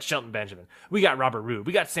Styles. We got Shelton Benjamin. We got Robert Roode.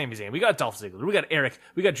 We got Sami Zayn. We got Dolph Ziggler. We got Eric.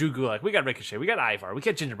 We got Drew Gulak. We got Ricochet. We got Ivar. We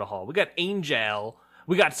got Jinder Mahal. We got Angel.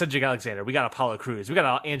 We got Cedric Alexander. We got Apollo Crews. We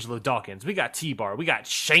got Angelo Dawkins. We got T-Bar. We got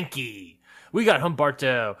Shanky. We got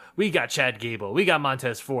Humberto. We got Chad Gable. We got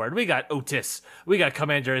Montez Ford. We got Otis. We got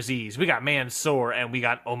Commander Aziz. We got Mansoor. And we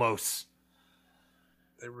got Omos.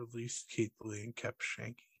 They released Keith Lee and kept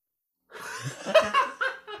Shanky.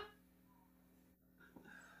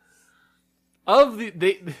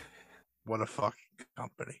 What a fucking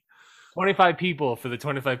company. 25 people for the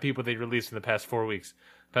 25 people they released in the past 2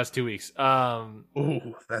 weeks.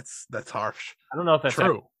 Ooh, that's harsh. I don't know if that's true. I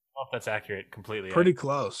don't know if that's accurate completely. Pretty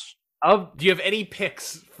close. Do you have any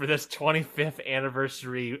picks for this 25th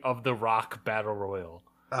anniversary of The Rock Battle Royal?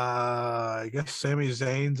 I guess Sami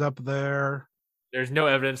Zayn's up there. There's no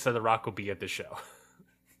evidence that The Rock will be at the show.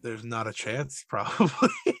 There's not a chance, probably.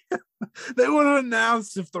 They would have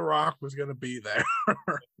announced if The Rock was going to be there.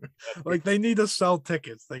 Like, they need to sell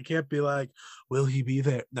tickets. They can't be like, will he be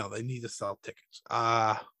there? No, they need to sell tickets.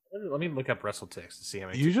 Let me look up WrestleTix to see how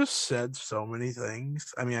many. You just said so many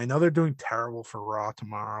things. I mean, I know they're doing terrible for Raw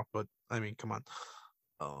tomorrow, but I mean, come on.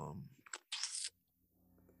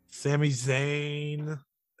 Sami Zayn.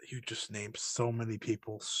 You just named so many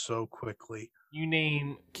people so quickly. Who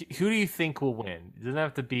do you think will win? It doesn't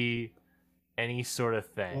have to be any sort of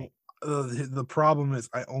thing. The problem is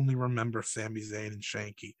I only remember Sami Zayn and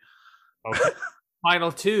Shanky. Okay.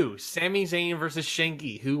 Final two. Sami Zayn versus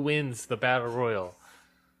Shanky. Who wins the Battle Royal?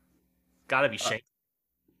 Gotta be Shanky.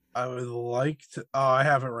 I would like to... Oh, I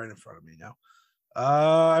have it right in front of me now.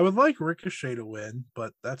 I would like Ricochet to win,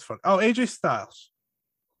 but that's fun. Oh, AJ Styles.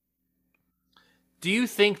 Do you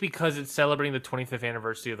think because it's celebrating the 25th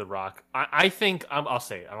anniversary of The Rock, I think I'll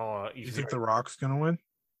say it. I don't want to. You think The Rock's gonna win?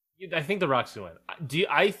 I think The Rock's gonna win.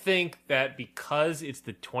 I think that because it's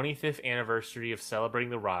the 25th anniversary of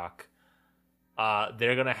celebrating The Rock,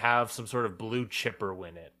 they're gonna have some sort of blue chipper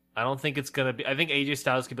win it. I don't think it's gonna be. I think AJ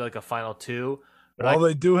Styles could be like a final two. But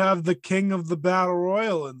they do have the king of the Battle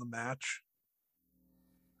Royal in the match.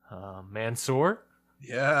 Mansoor.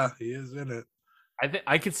 Yeah, he is in it.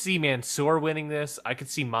 I could see Mansoor winning this. I could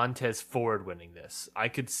see Montez Ford winning this. I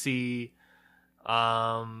could see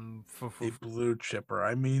a blue chipper.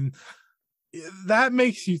 I mean, that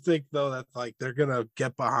makes you think though that like they're gonna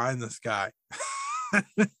get behind this guy.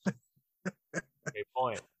 Great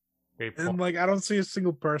point. And like I don't see a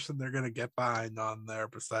single person they're gonna get behind on there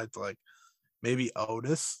besides like maybe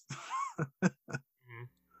Otis.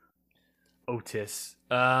 Otis.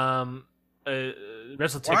 Why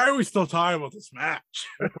are we still talking about this match?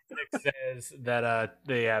 Says that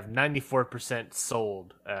they have 94%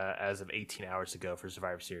 sold as of 18 hours ago for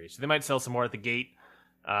Survivor Series. So they might sell some more at the gate.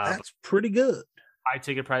 That's pretty good. high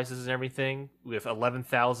ticket prices and everything, with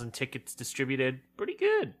 11,000 tickets distributed. Pretty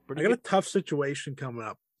good. I got a tough situation coming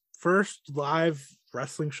up. First live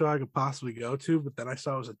wrestling show I could possibly go to, but then I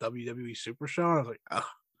saw it was a WWE Super Show, and I was like, oh,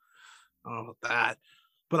 I don't know about that.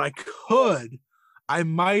 But I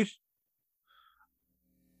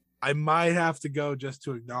might have to go just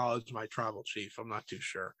to acknowledge my tribal chief. I'm not too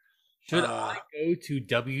sure. Should I go to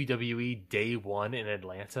WWE Day 1 in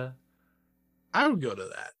Atlanta? I would go to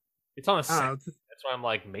that. It's on a Saturday. That's why I'm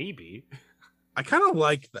like, maybe. I kind of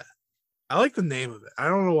like that. I like the name of it. I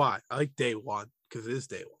don't know why. I like Day 1 because it is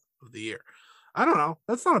Day 1 of the year. I don't know.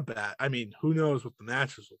 That's not a bad. I mean, who knows what the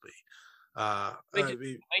matches will be? I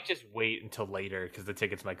might just wait until later because the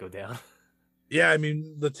tickets might go down. Yeah, I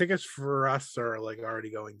mean, the tickets for us are like already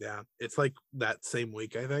going down. It's like that same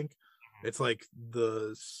week, I think. It's like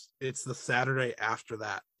it's the Saturday after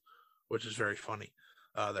that, which is very funny.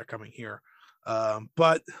 They're coming here.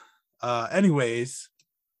 But anyways,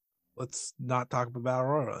 let's not talk about Battle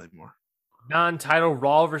Royal anymore. Non-title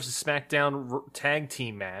Raw versus SmackDown tag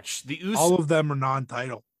team match. All of them are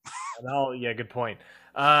non-title. Oh, yeah, good point.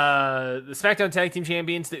 The SmackDown Tag Team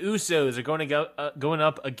Champions, the Usos, are going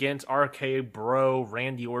up against RK Bro,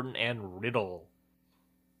 Randy Orton, and Riddle.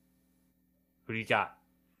 Who do you got?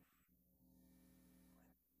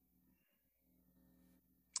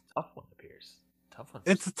 Tough one, appears. Tough one.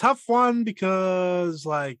 It's a tough one because,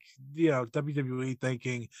 like, WWE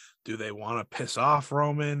thinking, do they want to piss off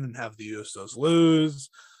Roman and have the Usos lose?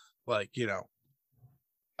 Like,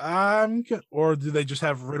 or do they just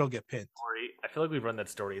have Riddle get pinned? I feel like we run that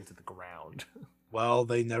story into the ground. Well,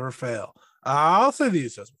 they never fail. I'll say the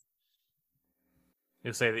Usos.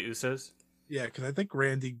 You'll say the Usos? Yeah, because I think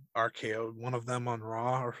Randy RKO'd one of them on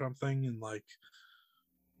Raw or something, and like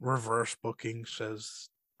reverse booking says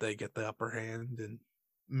they get the upper hand, and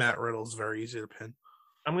Matt Riddle's very easy to pin.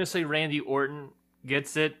 I'm going to say Randy Orton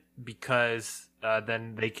gets it because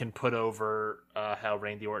then they can put over how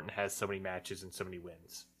Randy Orton has so many matches and so many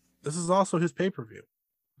wins. This is also his pay-per-view.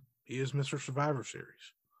 He is Mr. Survivor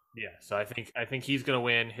Series. Yeah, so I think he's going to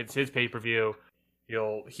win. It's his pay-per-view.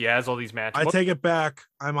 He has all these matches. I take it back.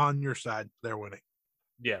 I'm on your side. They're winning.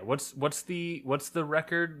 Yeah, what's the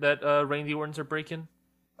record that Randy Orton's are breaking?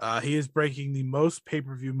 He is breaking the most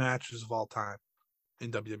pay-per-view matches of all time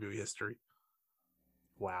in WWE history.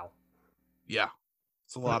 Wow. Yeah.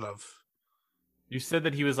 It's a lot of. You said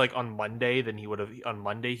that he was like on Monday, then he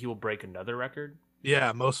will break another record?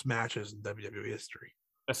 Yeah, most matches in WWE history.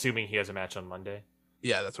 Assuming he has a match on Monday.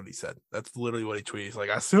 Yeah, that's what he said. That's literally what he tweeted. He's like,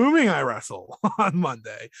 assuming I wrestle on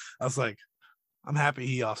Monday. I was like, I'm happy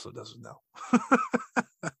he also doesn't know.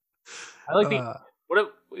 I like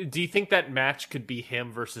do you think that match could be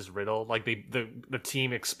him versus Riddle? Like the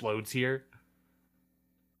team explodes here?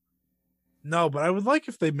 No, but I would like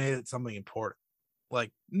if they made it something important.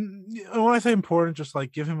 Like, when I say important, just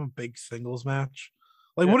like give him a big singles match.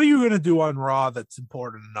 Like, What are you going to do on Raw that's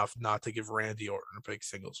important enough not to give Randy Orton a big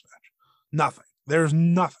singles match? Nothing. There's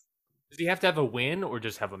nothing. Does he have to have a win or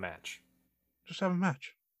just have a match? Just have a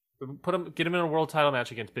match. Get him in a world title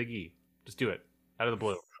match against Big E. Just do it out of the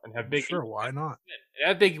blue and have Big E. Why not? Win.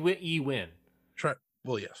 Have Big E win. Try.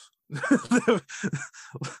 Well, yes.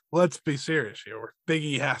 Let's be serious here. Big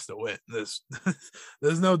E has to win. There's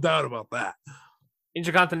no doubt about that.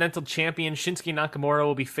 Intercontinental Champion Shinsuke Nakamura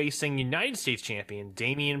will be facing United States Champion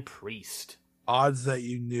Damian Priest. Odds that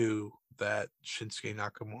you knew that Shinsuke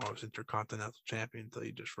Nakamura was Intercontinental Champion until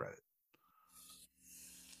you just read it.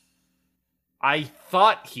 I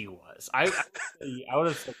thought he was. I would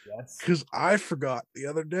have said yes. Because I forgot the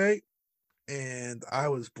other day, and I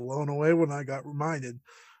was blown away when I got reminded.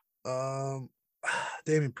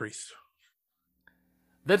 Damian Priest.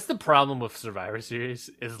 That's the problem with Survivor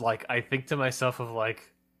Series, is like I think to myself of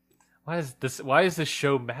like, why does this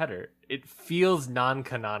show matter? It feels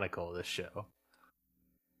non-canonical, this show.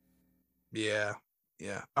 Yeah.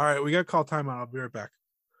 All right, we got to call timeout. I'll be right back.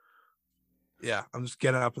 Yeah, I'm just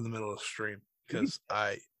getting up in the middle of the stream because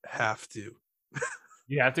I have to.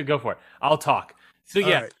 You have to go for it. I'll talk. So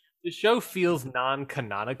yeah, right. The show feels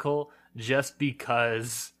non-canonical just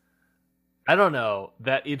because I don't know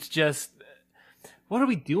that it's just. What are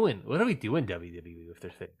we doing? What are we doing, WWE, with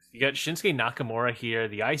their things? You got Shinsuke Nakamura here,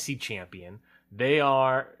 the IC champion.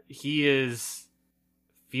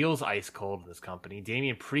 Feels ice cold in this company.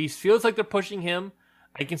 Damian Priest feels like they're pushing him.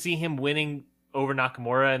 I can see him winning over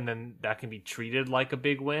Nakamura, and then that can be treated like a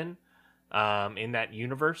big win in that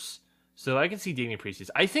universe. So I can see Damian Priest.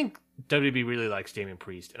 I think WWE really likes Damian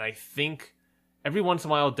Priest, and I think every once in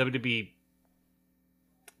a while WWE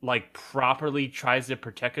like properly tries to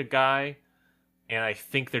protect a guy, and I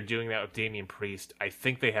think they're doing that with Damian Priest. I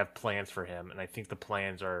think they have plans for him, and I think the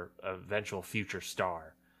plans are eventual future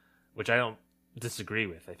star, which I don't disagree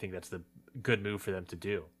with. I think that's the good move for them to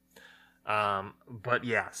do. But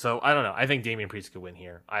yeah, so I don't know. I think Damian Priest could win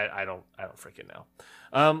here. I don't freaking know.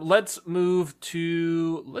 Let's move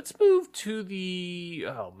to the,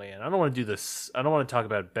 oh man, I don't want to do this. I don't want to talk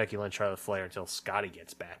about Becky Lynch, Charlotte Flair until Scotty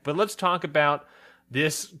gets back, but let's talk about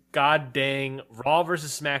this god dang Raw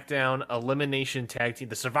versus SmackDown elimination tag team,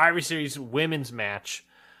 the Survivor Series women's match.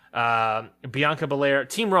 Bianca Belair,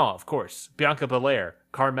 Team Raw, of course. Bianca Belair,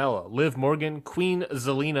 Carmella, Liv Morgan, Queen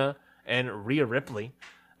Zelina, and Rhea Ripley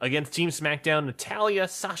against Team SmackDown, Natalya,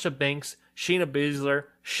 Sasha Banks, Shayna Baszler,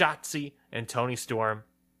 Shotzi, and Toni Storm.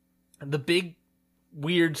 The big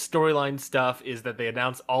weird storyline stuff is that they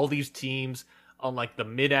announced all these teams on like the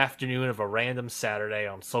mid-afternoon of a random Saturday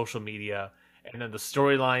on social media, and then the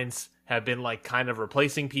storylines have been like kind of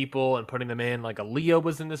replacing people and putting them in. Like Aaliyah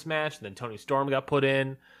was in this match, and then Toni Storm got put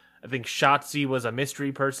in. I think Shotzi was a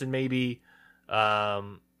mystery person, maybe. I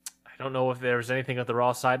don't know if there was anything at the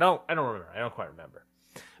Raw side. I don't remember. I don't quite remember.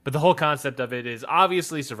 But the whole concept of it is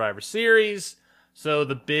obviously Survivor Series. So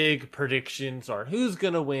the big predictions are who's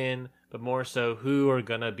going to win, but more so who are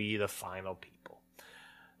going to be the final people.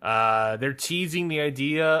 They're teasing the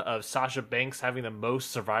idea of Sasha Banks having the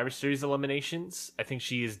most Survivor Series eliminations. I think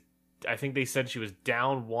they said she was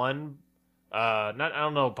down one. I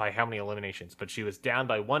don't know by how many eliminations, but she was down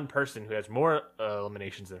by one person who has more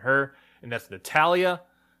eliminations than her, and that's Natalya.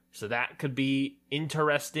 So that could be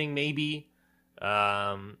interesting, maybe. You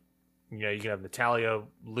can have Natalya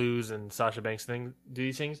lose and Sasha Banks do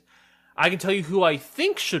these things. I can tell you who I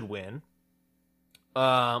think should win,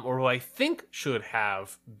 or who I think should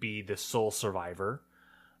be the sole survivor.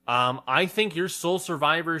 I think your sole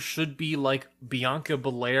survivor should be like Bianca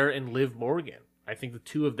Belair and Liv Morgan. I think the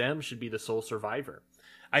two of them should be the sole survivor.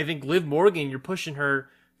 I think Liv Morgan, you're pushing her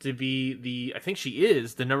to be I think she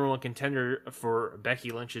is the number one contender for Becky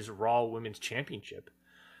Lynch's Raw Women's Championship.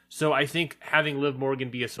 So I think having Liv Morgan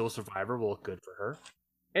be a sole survivor will look good for her.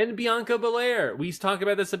 And Bianca Belair, we talk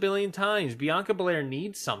about this a billion times. Bianca Belair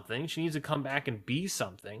needs something. She needs to come back and be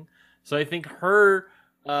something. So I think her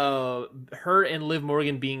and Liv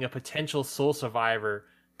Morgan being a potential sole survivor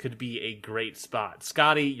could be a great spot.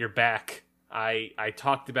 Scotty, you're back. I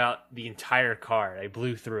talked about the entire card. I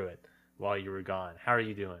blew through it while you were gone. How are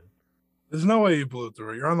you doing? There's no way you blew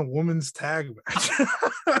through it. You're on the women's tag match.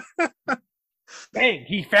 Dang,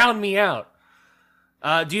 he found me out.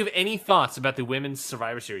 Do you have any thoughts about the women's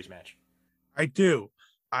Survivor Series match? I do.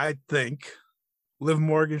 I think Liv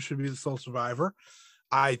Morgan should be the sole survivor.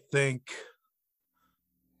 I think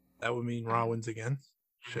that would mean Raw wins again.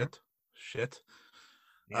 Shit.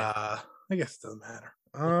 Yeah. I guess it doesn't matter.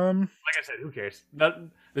 Like I said, who cares?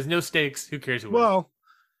 There's no stakes. Who cares who wins? Well,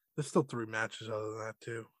 there's still 3 matches other than that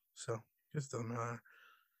too. So it just doesn't matter.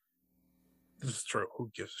 This is true.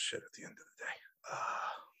 Who gives a shit at the end of the day?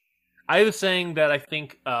 I was saying that I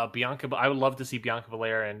think Bianca. I would love to see Bianca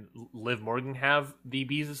Belair and Liv Morgan have the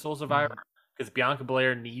be the sole survivor because Bianca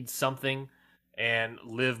Belair needs something, and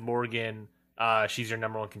Liv Morgan, she's your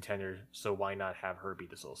number one contender. So why not have her be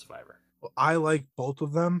the sole survivor? Well, I like both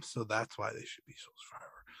of them, so that's why they should be sole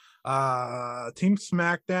survivor. Team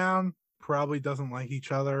SmackDown probably doesn't like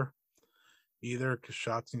each other either because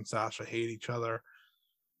Shotzi and Sasha hate each other.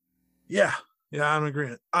 Yeah, I'm in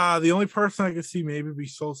agreement. The only person I could see maybe be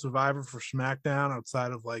sole survivor for SmackDown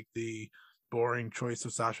outside of like the boring choice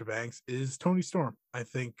of Sasha Banks is Toni Storm. I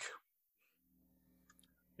think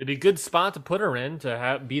it'd be a good spot to put her in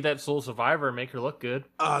to be that sole survivor and make her look good.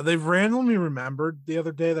 They've randomly remembered the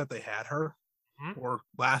other day that they had her, or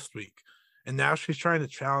last week, and now she's trying to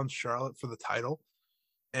challenge Charlotte for the title.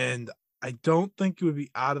 And I don't think it would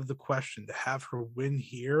be out of the question to have her win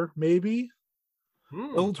here, maybe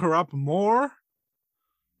build her up more,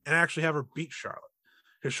 and actually have her beat Charlotte.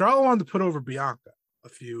 Because Charlotte wanted to put over Bianca a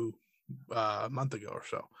few month ago or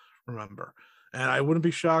so, remember? And I wouldn't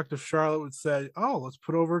be shocked if Charlotte would say, "Oh, let's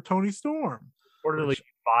put over Toni Storm." Orderly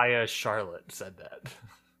via Charlotte said that.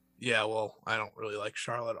 Yeah, well, I don't really like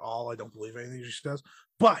Charlotte at all. I don't believe anything she says,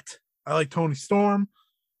 but I like Toni Storm.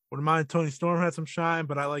 Wouldn't mind Toni Storm had some shine,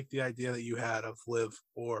 but I like the idea that you had of Liv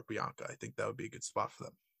or Bianca. I think that would be a good spot for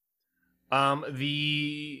them.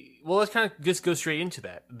 Let's kind of just go straight into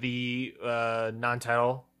that. The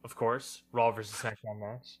non-title, of course, Raw versus SmackDown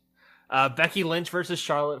match. Becky Lynch versus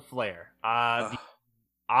Charlotte Flair.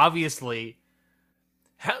 Obviously,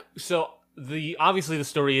 the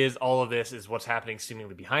story is all of this is what's happening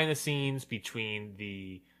seemingly behind the scenes between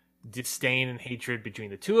the disdain and hatred between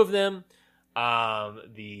the two of them.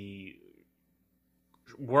 The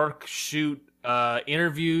work, shoot,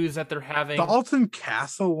 interviews that they're having. Dalton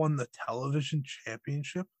Castle won the television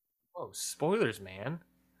championship. Oh, spoilers, man.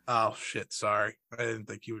 Oh shit! Sorry, I didn't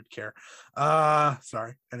think you would care.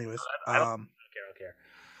 Sorry. Anyways, I don't care.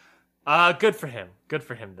 Good for him. Good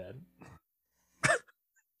for him then.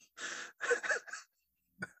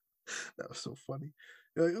 That was so funny.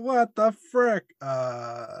 You're like, what the frick?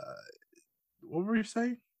 What were you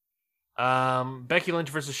saying? Becky Lynch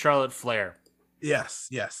versus Charlotte Flair. Yes.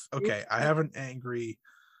 Okay, I have a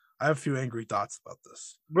few angry thoughts about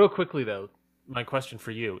this. Real quickly though, my question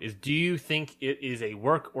for you is: do you think it is a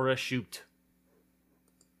work or a shoot?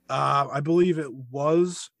 I believe it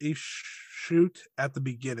was a shoot at the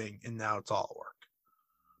beginning, and now it's all work.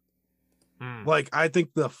 Like, I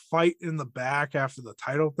think the fight in the back after the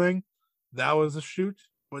title thing, that was a shoot,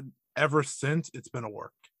 but ever since, it's been a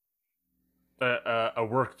work. A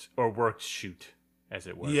worked shoot, as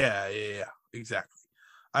it were. Yeah, exactly.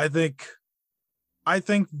 I think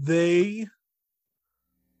they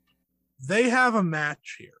have a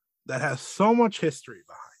match here that has so much history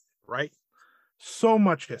behind it, right? So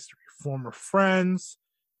much history. Former friends,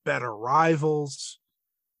 better rivals.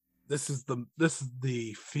 This is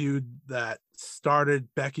the feud that started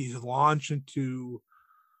Becky's launch into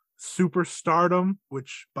superstardom,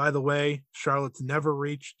 which, by the way, Charlotte's never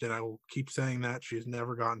reached, and I will keep saying that. She's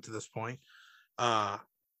never gotten to this point.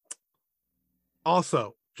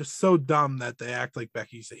 Also, just so dumb that they act like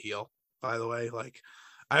Becky's a heel, by the way. Like,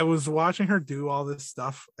 I was watching her do all this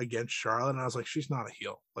stuff against Charlotte, and I was like, she's not a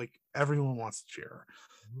heel. Like, everyone wants to cheer her.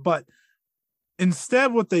 But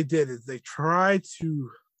instead, what they did is they tried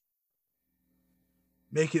to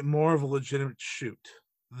make it more of a legitimate shoot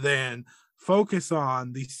than focus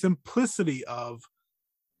on the simplicity of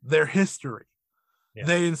their history. Yeah.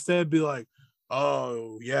 They instead be like,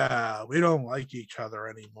 oh yeah, we don't like each other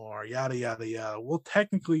anymore, yada yada yada. Well,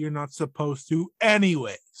 technically you're not supposed to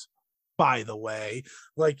anyways, by the way.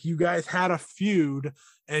 Like, you guys had a feud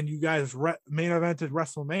and you guys main evented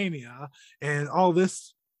WrestleMania and all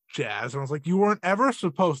this jazz, and I was like, you weren't ever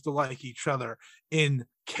supposed to like each other in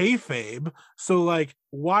kayfabe, so like,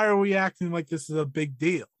 why are we acting like this is a big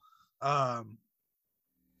deal?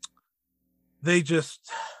 They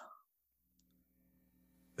just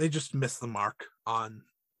missed the mark on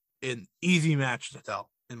an easy match to tell,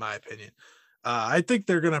 in my opinion. I think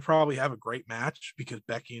they're gonna probably have a great match because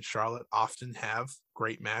Becky and Charlotte often have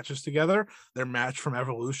great matches together. Their match from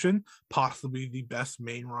Evolution, possibly the best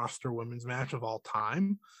main roster women's match of all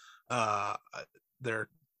time. Their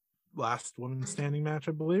last women's standing match,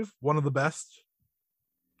 I believe, one of the best,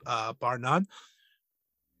 bar none.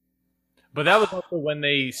 But that was also when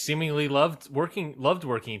they seemingly loved working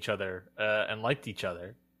each other and liked each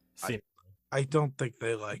other. I don't think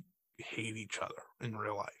they like hate each other in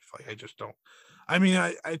real life. Like, I just don't. I mean,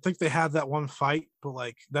 I think they had that one fight, but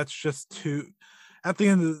like, that's just too. At the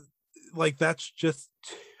end of, like, that's just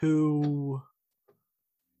two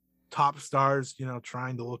top stars,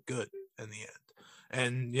 trying to look good in the end.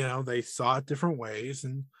 And they saw it different ways,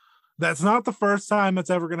 and that's not the first time that's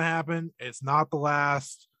ever going to happen. It's not the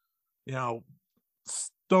last.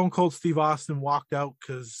 Stone Cold Steve Austin walked out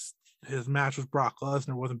because his match with Brock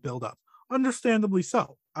Lesnar wasn't built up. Understandably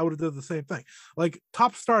so. I would have done the same thing. Like,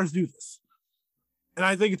 top stars do this. And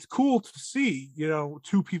I think it's cool to see,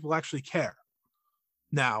 two people actually care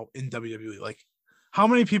now in WWE. Like, how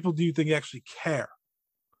many people do you think actually care?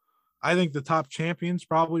 I think the top champions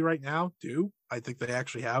probably right now do. I think they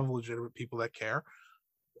actually have legitimate people that care.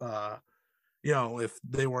 If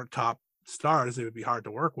they weren't top stars, it would be hard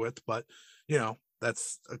to work with, but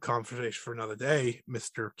that's a conversation for another day.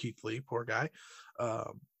 Mr. Keith Lee, poor guy. I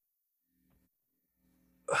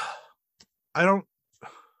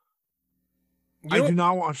do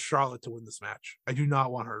not want Charlotte to win this match. I do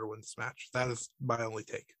not want her to win this match. That is my only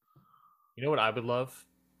take. You know what I would love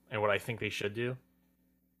and what I think they should do?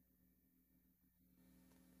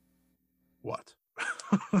 What?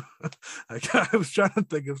 I was trying to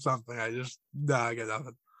think of something. I got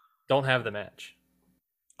nothing. Don't have the match.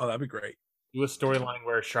 Oh, that'd be great. Do a storyline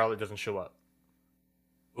where Charlotte doesn't show up.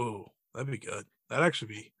 Ooh, that'd be good. That'd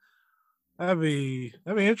be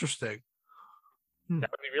interesting. That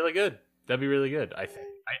would be really good. That'd be really good, I think.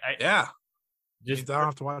 Yeah. Just don't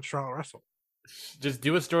have to watch Charlotte wrestle. Just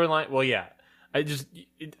do a storyline. Well, yeah.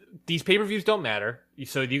 These pay-per-views don't matter,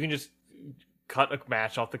 so you can just cut a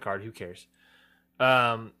match off the card. Who cares?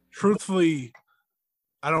 Truthfully,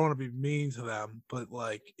 I don't want to be mean to them, but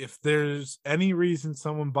like, if there's any reason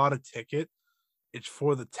someone bought a ticket, it's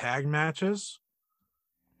for the tag matches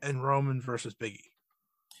and Roman versus Big E.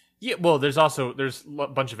 Yeah, well, there's a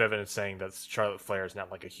bunch of evidence saying that Charlotte Flair is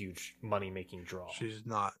not like a huge money making draw. She's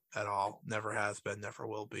not at all. Never has been. Never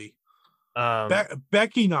will be.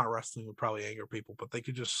 Becky not wrestling would probably anger people, but they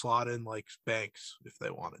could just slot in like Banks if they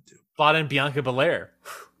wanted to. Slot in Bianca Belair.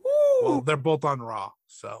 Well, they're both on Raw,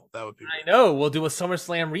 so that would be. I know. We'll do a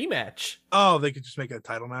SummerSlam rematch. Oh, they could just make it a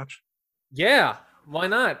title match. Yeah, why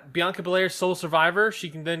not? Bianca Belair, sole survivor. She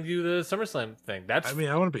can then do the SummerSlam thing.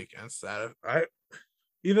 I wouldn't be against that.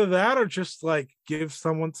 Either that or just like give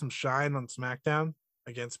someone some shine on SmackDown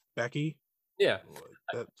against Becky. Yeah,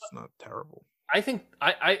 that's not terrible. I think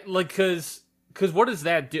I like because what does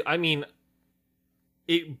that do? I mean,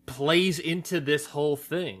 it plays into this whole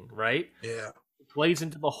thing, right? Yeah, it plays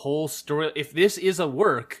into the whole story. If this is a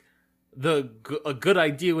work, a good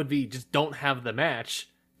idea would be just don't have the match.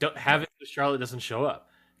 Don't have it so Charlotte doesn't show up,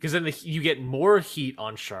 because then you get more heat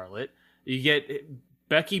on Charlotte. You get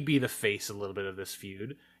Becky be the face a little bit of this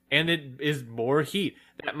feud, and it is more heat.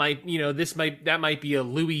 That might be a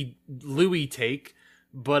Louis take.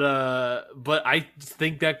 But I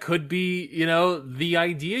think that could be, the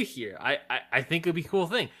idea here. I think it'd be a cool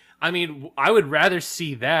thing. I mean, I would rather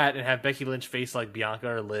see that and have Becky Lynch face like Bianca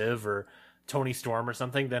or Liv or Toni Storm or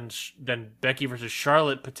something than Becky versus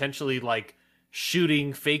Charlotte potentially like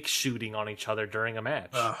fake shooting on each other during a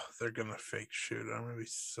match. They're gonna fake shoot. I'm gonna be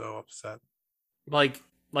so upset. I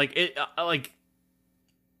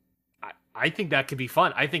think that could be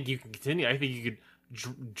fun. I think you can continue. I think you could.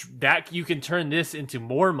 That you can turn this into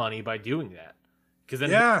more money by doing that, because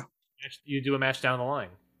then you do a match down the line.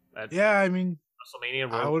 I mean, WrestleMania.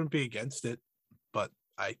 I wouldn't be against it, but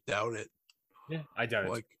I doubt it. Yeah, I doubt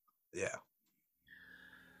it.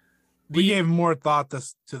 We gave more thought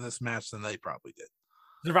to this match than they probably did.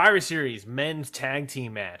 Survivor Series men's tag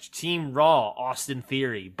team match: Team Raw, Austin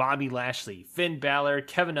Theory, Bobby Lashley, Finn Balor,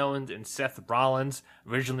 Kevin Owens, and Seth Rollins.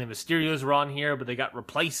 Originally, Mysterios were on here, but they got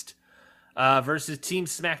replaced. Versus Team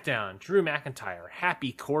SmackDown, Drew McIntyre,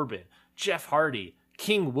 Happy Corbin, Jeff Hardy,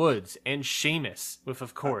 King Woods, and Sheamus, with,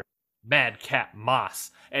 of course, Madcap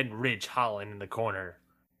Moss and Ridge Holland in the corner.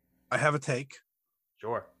 I have a take.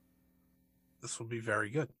 Sure. This will be very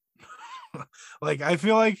good. I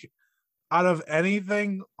feel like out of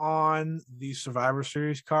anything on the Survivor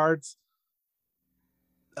Series cards,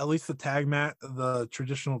 at least the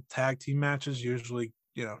traditional tag team matches usually,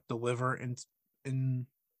 deliver in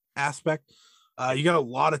aspect. You got a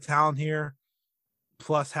lot of talent here,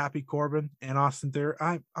 plus Happy Corbin and Austin Theory.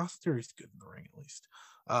 Austin Theory's good in the ring, at least.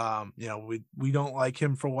 We don't like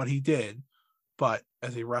him for what he did, but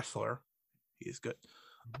as a wrestler, he is good.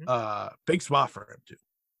 Mm-hmm. Big spot for him too.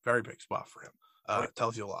 Very big spot for him. It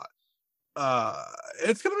tells you a lot.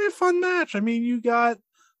 It's gonna be a fun match. I mean, you got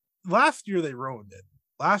last year they ruined it.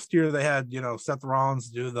 Last year they had Seth Rollins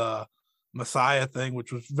do the Messiah thing,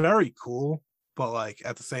 which was very cool. But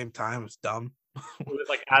at the same time, it's dumb. It was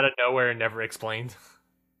out of nowhere and never explained.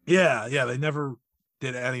 Yeah, they never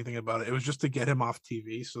did anything about it. It was just to get him off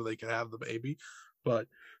TV so they could have the baby. But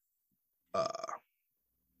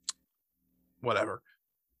whatever.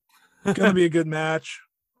 It's gonna be a good match.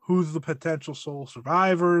 Who's the potential sole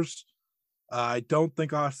survivors? I don't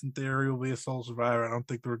think Austin Theory will be a sole survivor. I don't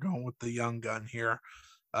think they're going with the young gun here.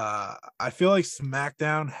 I feel like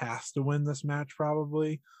SmackDown has to win this match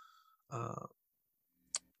probably.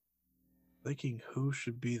 Thinking who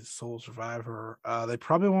should be the sole survivor. They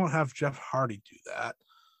probably won't have Jeff Hardy do that.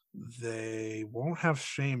 They won't have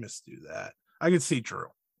Sheamus do that. I could see Drew.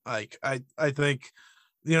 I think,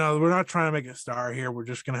 we're not trying to make a star here. We're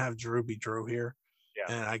just gonna have Drew be Drew here.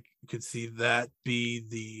 Yeah. And I could see that be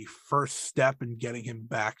the first step in getting him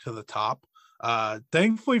back to the top.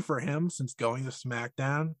 Thankfully for him, since going to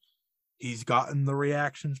SmackDown, he's gotten the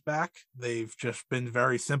reactions back. They've just been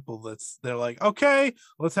very simple. They're like, okay,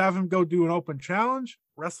 let's have him go do an open challenge,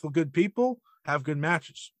 wrestle good people, have good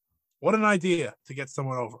matches. What an idea to get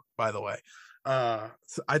someone over, by the way.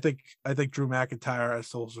 So I think Drew McIntyre as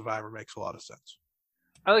sole survivor makes a lot of sense.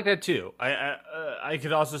 I like that too. I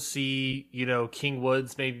could also see, King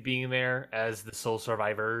Woods maybe being there as the sole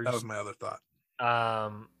survivors. That was my other thought.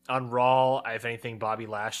 On Raw, if anything, Bobby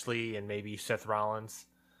Lashley and maybe Seth Rollins.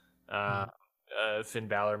 Finn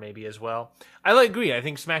Balor maybe as well. I agree. I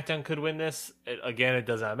think SmackDown could win this. It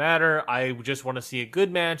does not matter. I just want to see a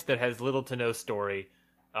good match that has little to no story.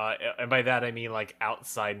 And by that, I mean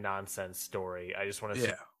outside nonsense story. I just want to see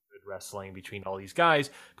good wrestling between all these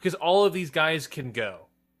guys because all of these guys can go.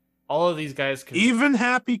 All of these guys can even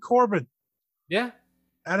Happy Corbin. Yeah.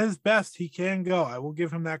 At his best, he can go. I will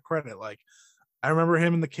give him that credit. I remember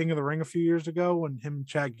him in the King of the Ring a few years ago when him and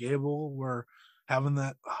Chad Gable were having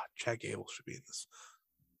that. Chad Gable should be in this.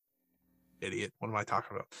 Idiot. What am I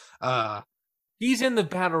talking about? He's in the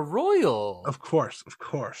battle royal. Of course,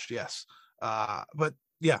 yes. But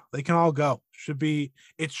yeah, they can all go.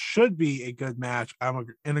 It should be a good match. I'm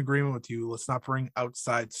in agreement with you. Let's not bring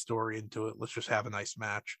outside story into it. Let's just have a nice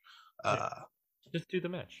match. Just do the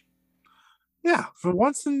match. Yeah, for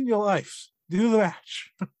once in your life, do the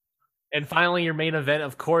match. And finally, your main event,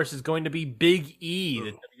 of course, is going to be Big E,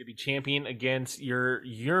 the WWE champion, against your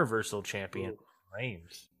Universal champion,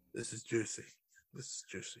 Reigns. This is juicy.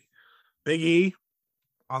 Big E,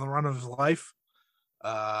 on the run of his life.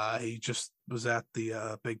 He just was at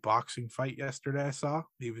the big boxing fight yesterday. I saw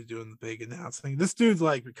he was doing the big announcing. This dude's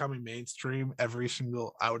like becoming mainstream every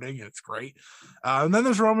single outing, and it's great. And then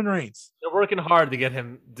there's Roman Reigns. They're working hard to get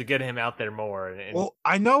him out there more. Well,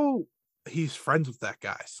 I know he's friends with that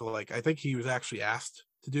guy, so like I think he was actually asked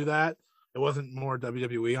to do that. It wasn't more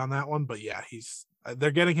WWE on that one, but yeah,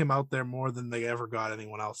 they're getting him out there more than they ever got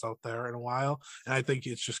anyone else out there in a while, and I think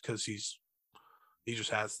it's just because he just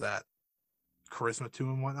has that charisma to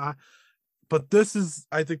him and whatnot. But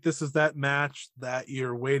I think this is that match that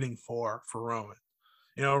you're waiting for Roman.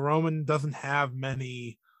 You know, Roman doesn't have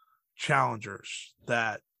many challengers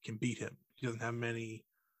that can beat him. He doesn't have many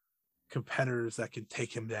competitors that can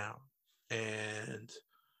take him down. And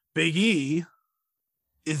Big E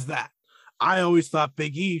is that. I always thought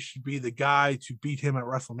Big E should be the guy to beat him at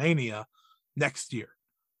WrestleMania next year.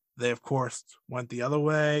 They, of course, went the other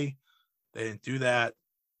way. They didn't do that.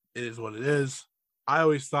 It is what it is. I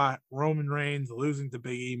always thought Roman Reigns losing to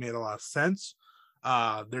Big E made a lot of sense.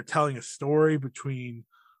 They're telling a story between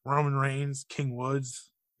Roman Reigns, King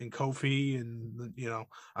Woods, and Kofi, and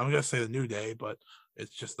I'm gonna say the New Day, but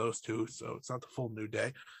it's just those two, so it's not the full New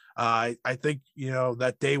Day. I think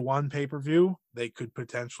that day one pay-per-view they could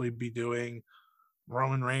potentially be doing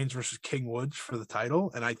Roman Reigns versus King Woods for the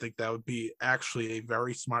title, and I think that would be actually a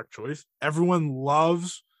very smart choice. Everyone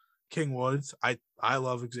loves King Woods. I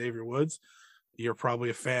love Xavier Woods. You're probably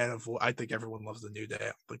a fan of. I think everyone loves the New Day. I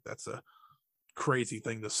don't think that's a crazy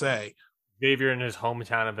thing to say. Xavier in his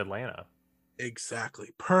hometown of Atlanta.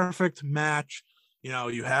 Exactly. Perfect match.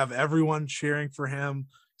 You have everyone cheering for him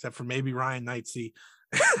except for maybe Ryan Knightsey.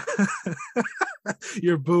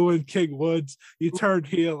 You're booing King Woods. You turned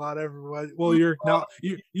heel on everyone. Well, you're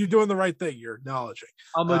doing the right thing. You're acknowledging.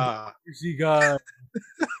 I'm a Jersey guy.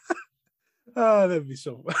 Oh, that'd be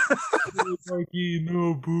so fun.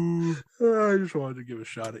 No boo. I just wanted to give a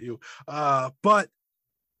shot at you. But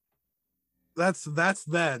that's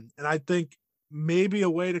then. And I think maybe a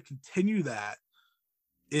way to continue that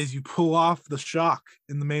is you pull off the shock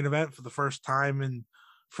in the main event for the first time in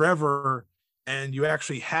forever, and you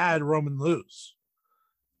actually had Roman lose.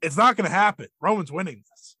 It's not going to happen. Roman's winning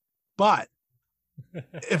this. But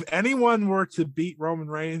if anyone were to beat Roman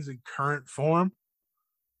Reigns in current form,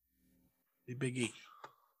 Big E.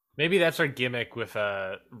 Maybe that's our gimmick with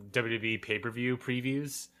WWE pay-per-view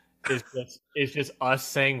previews. Is just us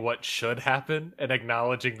saying what should happen and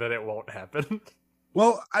acknowledging that it won't happen.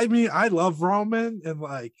 Well, I mean, I love Roman, and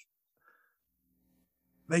like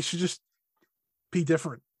they should just be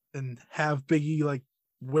different and have Big E like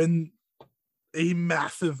win a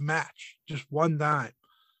massive match just one time.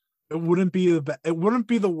 It wouldn't be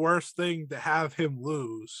the worst thing to have him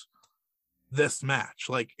lose this match.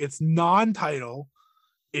 Like, it's non-title,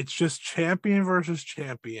 it's just champion versus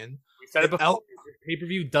champion. We said it before.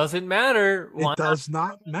 Pay-per-view doesn't matter. It does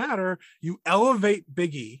not matter. You elevate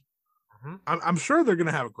Big E. Mm-hmm. I'm sure they're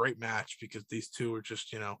gonna have a great match because these two are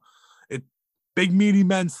just big meaty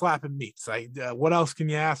men slapping meats. What else can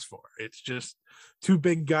you ask for? It's just two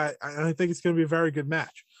big guys. I think it's gonna be a very good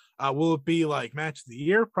match. Will it be like match of the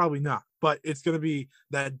year? Probably not, but it's gonna be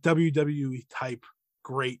that WWE type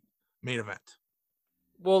great main event.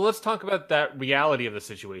 Well, let's talk about that reality of the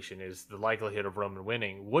situation is the likelihood of Roman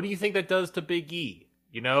winning. What do you think that does to Big E?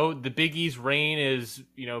 The Big E's reign is,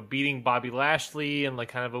 beating Bobby Lashley in like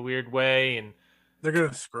kind of a weird way, and they're going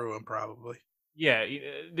to screw him probably. Yeah.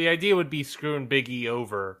 The idea would be screwing Big E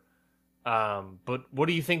over. But what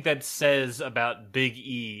do you think that says about Big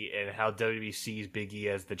E and how WWE sees Big E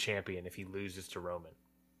as the champion if he loses to Roman?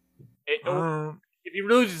 If he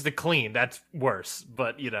loses to clean, that's worse.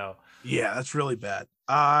 But yeah, that's really bad.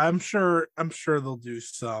 I'm sure they'll do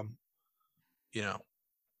some,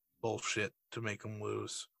 bullshit to make him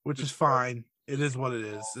lose, which is fine. It is what it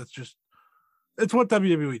is. It's what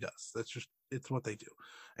WWE does. It's what they do.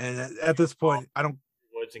 And at this point, I don't.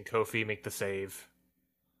 Woods and Kofi make the save.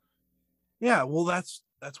 Yeah, well, that's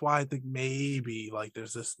why I think maybe like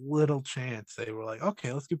there's this little chance they were like,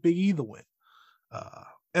 okay, let's get Big E the win.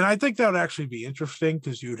 And I think that would actually be interesting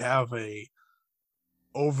because you'd have a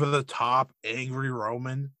over the top angry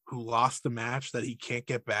Roman who lost the match that he can't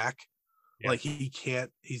get back. Yeah. Like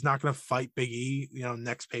he's not going to fight Big E,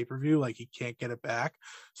 next pay-per-view. Like he can't get it back.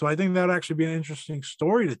 So I think that would actually be an interesting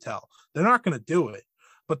story to tell. They're not going to do it,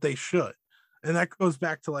 but they should. And that goes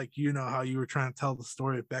back to how you were trying to tell the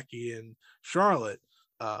story of Becky and Charlotte.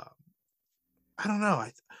 I don't know.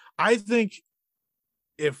 I think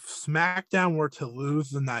if SmackDown were to lose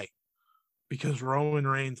the night because Roman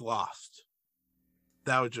Reigns lost,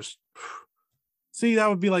 that would just that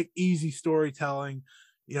would be like easy storytelling.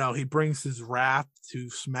 He brings his wrath to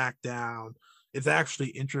SmackDown. It's actually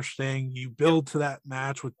interesting. You build to that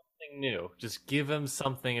match with something new. Just give him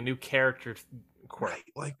something, a new character. Right.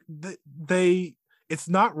 Like it's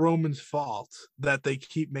not Roman's fault that they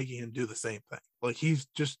keep making him do the same thing. Like he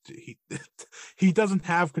doesn't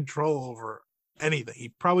have control over anything. He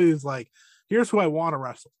probably is like, here's who I want to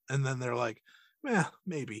wrestle. And then they're like,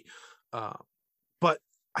 maybe. But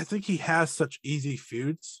I think he has such easy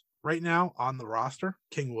feuds right now on the roster.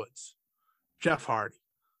 King Woods, Jeff Hardy,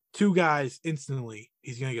 two guys instantly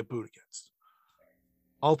he's going to get booed against.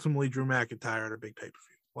 Ultimately, Drew McIntyre at a big pay-per-view.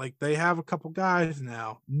 Like they have a couple guys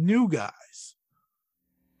now, new guys.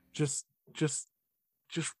 Just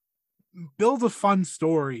build a fun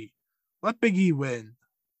story. Let Big E win.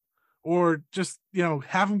 Or just,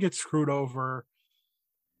 have him get screwed over.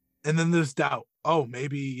 And then there's doubt. Oh,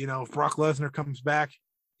 maybe, if Brock Lesnar comes back,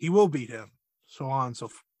 he will beat him. So on,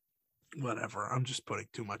 whatever. I'm just putting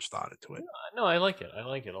too much thought into it. No, I like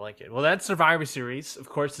it. Well, that Survivor Series, of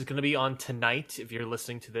course, is going to be on tonight. If you're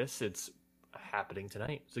listening to this, it's happening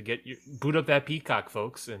tonight. So boot up that Peacock,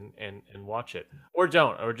 folks, and watch it. Or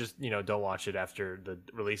don't. Or just, don't watch it after the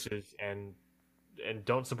releases and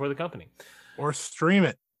don't support the company. Or stream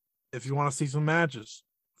it if you want to see some matches.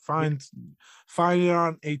 Find it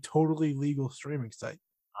on a totally legal streaming site.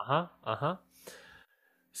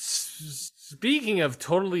 Speaking of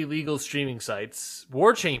totally legal streaming sites,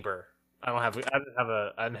 War Chamber. I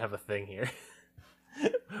don't have a thing here.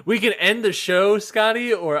 We can end the show,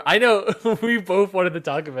 Scotty, or I know we both wanted to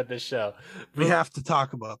talk about this show. We have to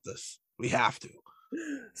talk about this. We have to.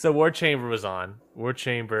 So War Chamber was on. War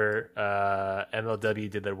Chamber, MLW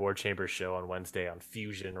did their War Chamber show on Wednesday on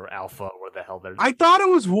Fusion or Alpha, where the hell they're. I thought it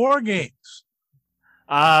was War Games.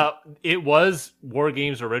 It was War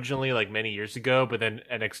Games originally, like many years ago, but then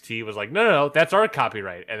NXT was like, no, that's our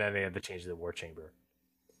copyright, and then they had to change it to War Chamber.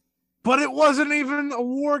 But it wasn't even a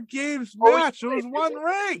War Games match. It was one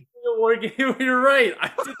ring. War Game. You're right. I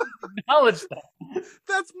didn't acknowledge that.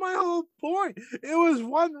 That's my whole point. It was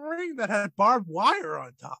one ring that had barbed wire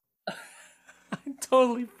on top. I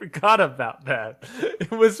totally forgot about that. It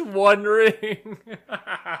was one ring.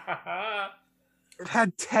 It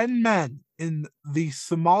had 10 men in the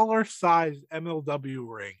smaller sized MLW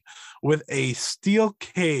ring with a steel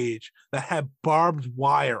cage that had barbed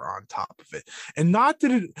wire on top of it. And not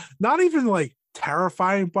even like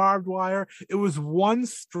terrifying barbed wire. It was one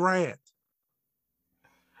strand.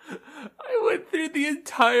 I went through the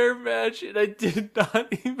entire match and I did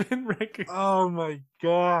not even recognize. Oh my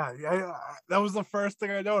God. That was the first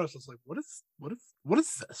thing I noticed. I was like, what is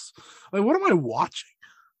this? Like, what am I watching?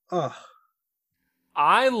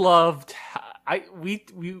 I loved. We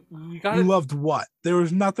got. You loved what? There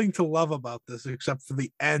was nothing to love about this except for the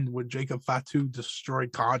end when Jacob Fatu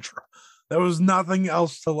destroyed Contra. There was nothing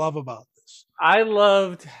else to love about this. I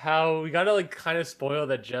loved how we got to kind of spoil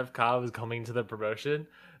that Jeff Cobb is coming to the promotion.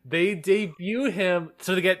 They debut him,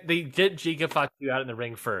 so they get Jacob Fatu out in the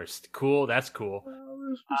ring first. Cool, that's cool.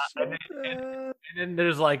 Oh, and then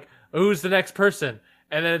there's who's the next person?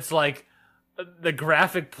 And then it's the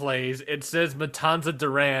graphic plays, it says Matanza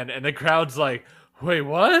Duran, and the crowd's like, wait,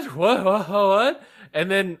 what?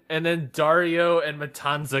 And then Dario and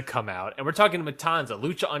Matanza come out, and we're talking Matanza,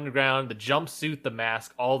 Lucha Underground, the jumpsuit, the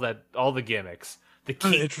mask, all the gimmicks. The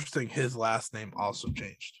key. Interesting. His last name also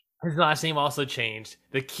changed.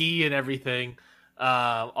 The key and everything.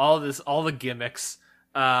 All the gimmicks.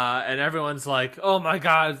 And everyone's like, oh my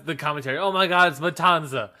God, the commentary. Oh my God, it's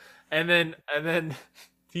Matanza. And then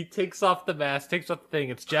he takes off the mask, takes off the thing.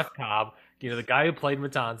 It's Jeff Cobb, the guy who played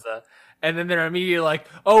Matanza. And then they're immediately like,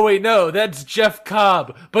 oh, wait, no, that's Jeff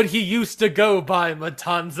Cobb, but he used to go by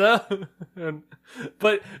Matanza.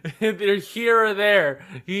 But they're here or there.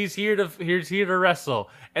 He's here to wrestle.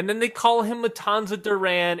 And then they call him Matanza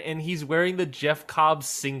Duran, and he's wearing the Jeff Cobb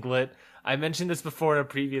singlet. I mentioned this before in a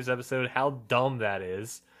previous episode, how dumb that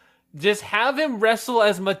is. Just have him wrestle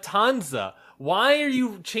as Matanza. Why are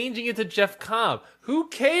you changing it to Jeff Cobb? Who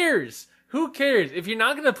cares? If you're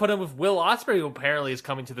not going to put him with Will Ospreay, who apparently is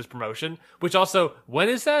coming to this promotion, which also, when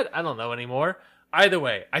is that? I don't know anymore. Either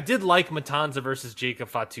way, I did like Matanza versus Jacob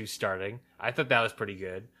Fatu starting. I thought that was pretty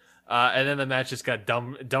good. And then the match just got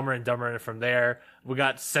dumber and dumber from there. We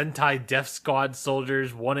got Sentai Death Squad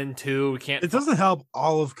Soldiers 1 and 2. We can't. It doesn't help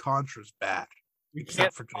all of Contra's bad.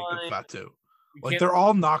 Except for Jacob Fatu. Like, they're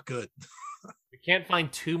all not good. We can't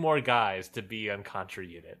find 2 more guys to be on Contra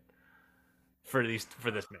unit for this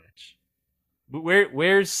match.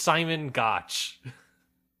 Where's Simon Gotch?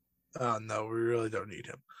 Oh no, we really don't need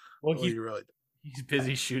him. Well, he's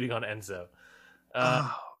busy shooting on Enzo.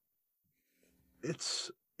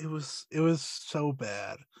 It was so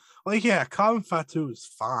bad. Like, yeah, Colin Fatu is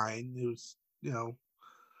fine. It was,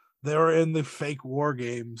 they were in the fake War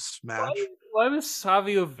Games match. Why was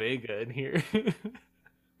Savio Vega in here?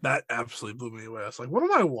 That absolutely blew me away. I was like, what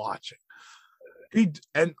am I watching?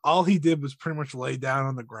 All he did was pretty much lay down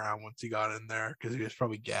on the ground once he got in there because he was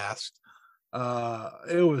probably gassed.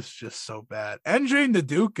 It was just so bad. NJ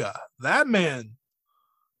Naduka, that man,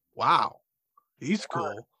 wow, he's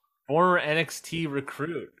cool. Former NXT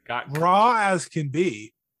recruit, got raw as can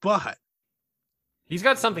be, but he's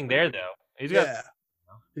got something there though. He got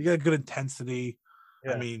good intensity.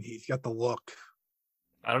 Yeah. I mean, he's got the look.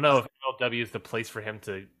 I don't know if MLW is the place for him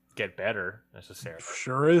to get better necessarily.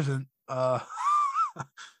 Sure isn't. I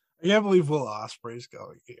can't believe Will Ospreay's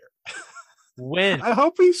going here. When? I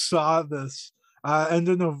hope he saw this. End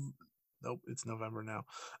of Nope, it's November now.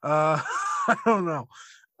 I don't know.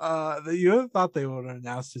 You would have thought they would have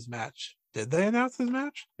announced his match. Did they announce his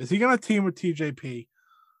match? Is he gonna team with TJP?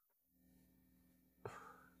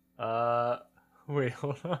 Wait,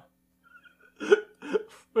 hold on.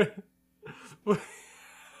 Wait.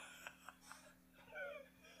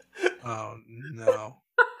 Oh no.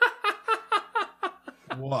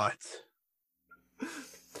 What?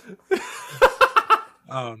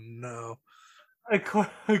 Oh no.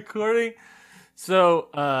 According, so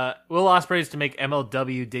Will Ospreay is to make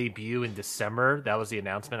MLW debut in December. That was the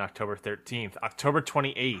announcement, October 13th. October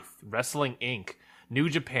 28th, Wrestling Inc., New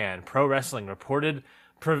Japan Pro Wrestling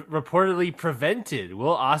reportedly prevented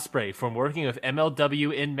Will Ospreay from working with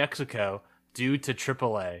MLW in Mexico due to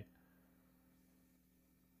AAA.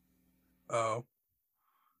 Oh.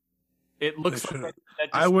 It looks like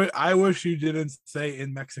I wish you didn't say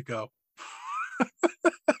in Mexico.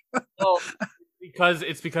 Well, because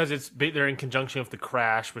they're in conjunction with the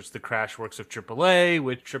Crash, which the Crash works with AAA,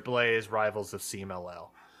 which AAA is rivals of CMLL.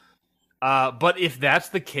 But if that's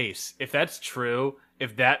the case, if that's true,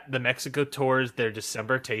 if the Mexico tour is their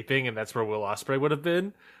December taping, and that's where Will Ospreay would have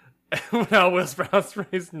been, now Will Ospreay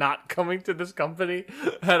is not coming to this company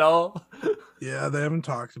at all. Yeah, they haven't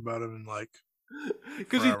talked about him in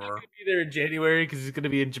because he's not going to be there in January because he's going to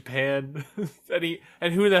be in Japan,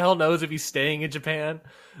 and who the hell knows if he's staying in Japan?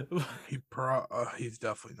 He's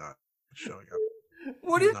definitely not showing up.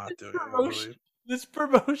 What is not doing promotion? This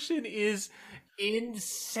promotion is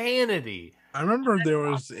insanity. I remember they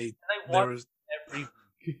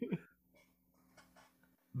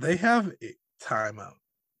have a timeout.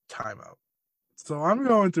 So I'm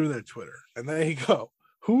going through their Twitter, and they go,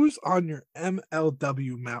 "Who's on your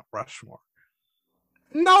MLW Mount Rushmore?"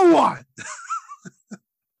 No one.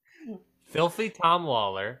 Filthy Tom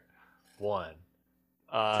Lawler, 1.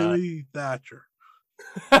 Timothy Thatcher.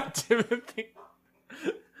 Timothy.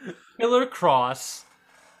 Killer Cross.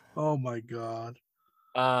 Oh my god.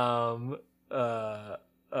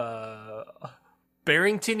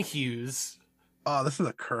 Barrington Hughes. Oh, this is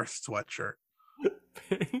a cursed sweatshirt.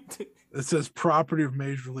 It says property of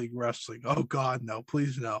Major League Wrestling. Oh god, no.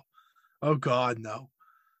 Please no. Oh god, no.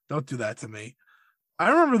 Don't do that to me. I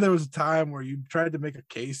remember there was a time where you tried to make a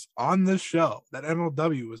case on this show that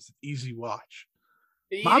MLW was an easy watch.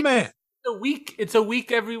 My man. It's a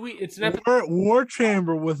week every week. It's an episode. War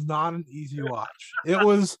Chamber was not an easy watch. It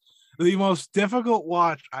was the most difficult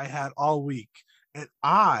watch I had all week. And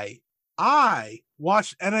I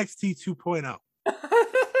watched NXT 2.0.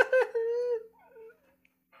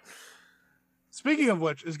 Speaking of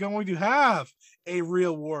which, is going to have a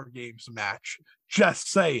real War Games match. Just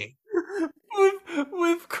saying.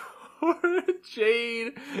 With Cora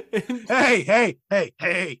Jade. And... Hey.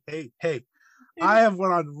 I have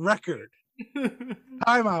one on record.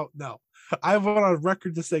 Time out. No. I have one on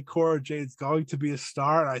record to say Cora Jade's going to be a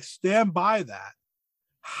star, and I stand by that.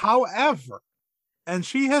 However, and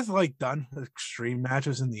she has done extreme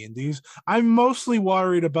matches in the indies, I'm mostly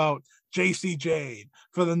worried about JC Jade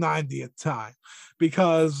for the 90th time.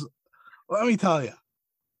 Because, let me tell you,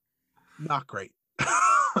 not great.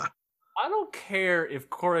 I don't care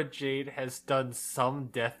if Cora Jade has done some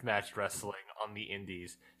deathmatch wrestling on the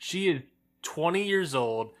indies. She is 20 years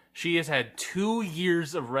old. She has had 2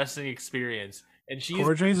 years of wrestling experience, And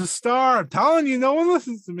Corjay's a star. I'm telling you, no one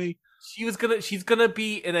listens to me. She's gonna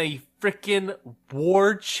be in a freaking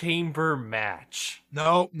War Chamber match.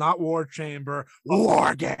 No, not War Chamber.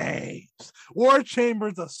 War Games. War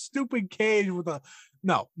Chamber's a stupid cage with a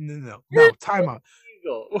no. Time out.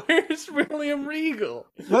 Where's William Regal?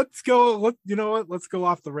 Let's go. You know what? Let's go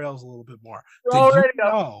off the rails a little bit more. Did you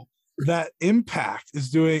know that Impact is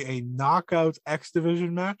doing a Knockouts X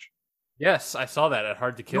Division match? Yes, I saw that at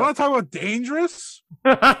Hard to Kill. You want to talk about dangerous?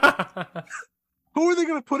 Who are they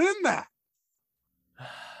going to put in that?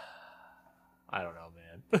 I don't know,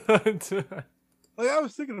 man. I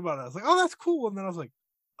was thinking about it. I was like, oh, that's cool. And then I was like,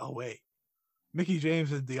 oh, wait. Mickie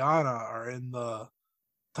James and Deonna are in the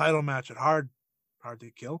title match at Hard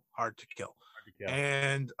to Kill.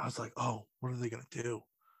 And I was like, oh, what are they going to do?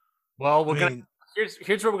 Well,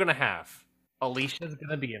 here's what we're going to have. Alicia's going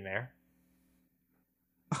to be in there.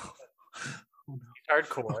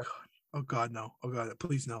 Hardcore. Oh God, no. Oh God,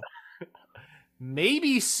 please no.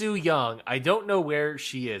 Maybe Su Yung. I don't know where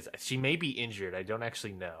she is. She may be injured. I don't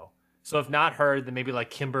actually know. So if not her, then maybe like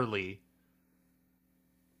Kimberly.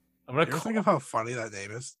 I'm gonna think of how funny that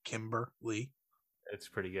name is, Kimberly. It's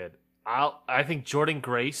pretty good. I think Jordan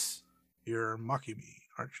Grace. You're mocking me,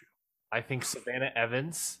 aren't you? I think Savannah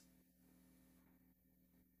Evans.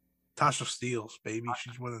 Tasha Steelz, baby,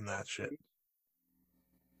 she's winning that shit.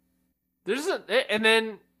 And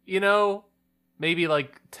then maybe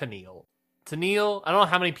like Tenille. I don't know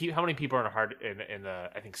how many people are in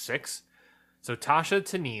the I think 6. So Tasha,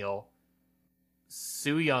 Tenille,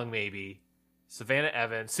 Su Yung maybe, Savannah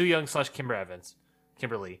Evans, Su Yung /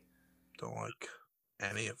 Kimberly. Don't like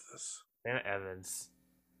any of this. Savannah Evans,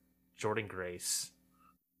 Jordan Grace,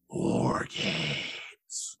 War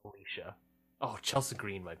Games, Alicia. Oh, Chelsea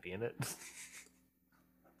Green might be in it.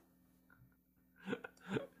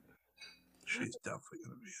 She's definitely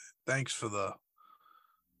going to be in it. Thanks for the...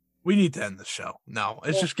 We need to end the show. No,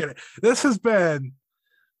 it's just kidding. This has been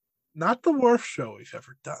not the worst show we've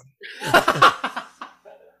ever done.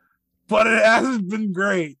 But it hasn't been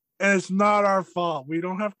great. And it's not our fault. We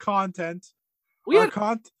don't have content. Our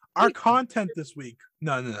content this week...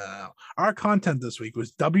 No. Our content this week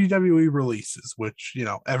was WWE releases, which,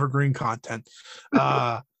 evergreen content.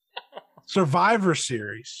 Survivor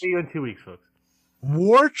Series. See you in 2 weeks, folks.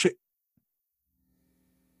 War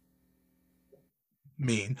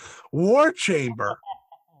Chamber.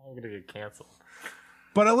 I'm gonna get canceled.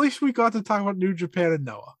 But at least we got to talk about New Japan and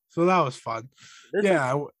Noah, so that was fun.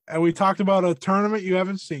 And we talked about a tournament you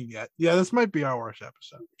haven't seen yet. Yeah, this might be our worst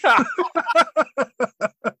episode.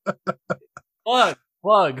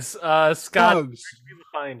 Plugs. Scott, where can people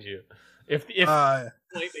find you? If that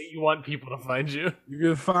you want people to find you, you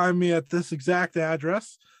can find me at this exact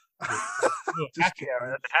address. Happy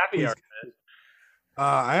hour.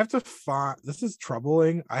 I have to find. This is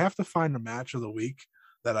troubling. I have to find a match of the week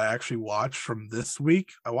that I actually watched from this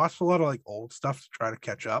week. I watched a lot of old stuff to try to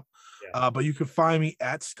catch up. Yeah. But you can find me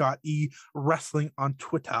at Scott E Wrestling on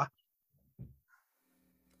Twitter.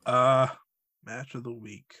 Match of the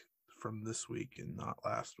week from this week and not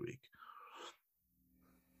last week.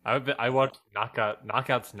 I watched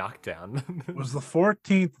Knockouts Knockdown. It was the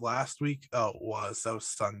 14th last week. Oh, it was. That was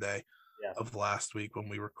Sunday of last week when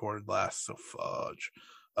we recorded last. So fudge.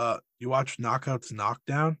 You watched Knockouts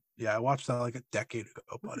Knockdown? Yeah, I watched that like a decade ago,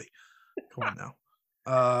 buddy. Come on now.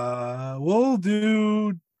 We'll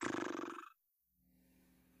do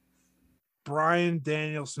Bryan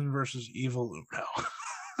Danielson versus Evil Uno.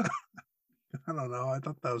 I don't know. I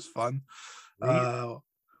thought that was fun.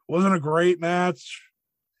 Wasn't a great match.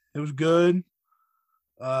 It was good.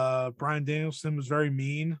 Bryan Danielson was very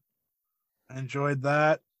mean. I enjoyed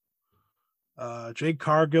that. Jade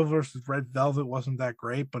Cargill versus Red Velvet wasn't that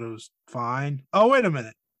great, but it was fine. Oh, wait a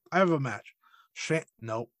minute. I have a match.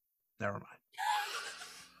 Nope. Never mind.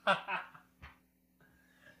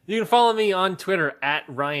 You can follow me on Twitter at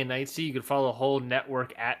Ryan Knightsey. You can follow the whole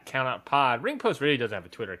network at CountOutPod. Ring Post really doesn't have a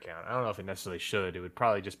Twitter account. I don't know if it necessarily should. It would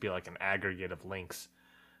probably just be like an aggregate of links.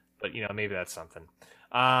 But, maybe that's something.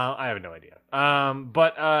 I have no idea.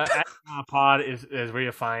 But at CountOutPod is where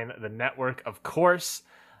you find the network, of course.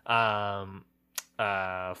 If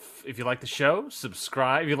you like the show,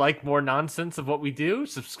 subscribe. If you like more nonsense of what we do,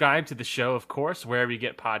 subscribe to the show, of course, wherever you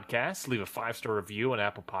get podcasts. Leave a 5-star review on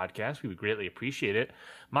Apple Podcasts. We would greatly appreciate it.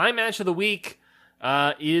 My match of the week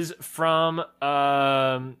is from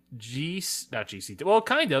not GCW. Well,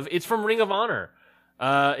 kind of. It's from Ring of Honor.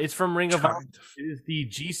 It's from Ring of Honor. It is the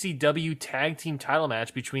GCW Tag Team title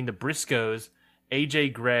match between the Briscoes,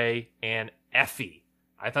 AJ Gray, and Effie.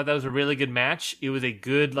 I thought that was a really good match. It was a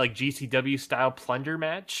good GCW style plunger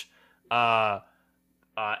match.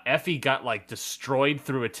 Effie got like destroyed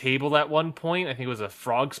through a table at one point. I think it was a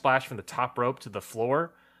frog splash from the top rope to the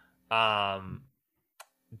floor.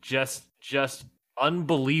 Just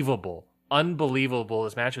unbelievable.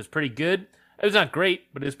 This match was pretty good. It was not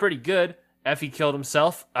great, but it was pretty good. Effie killed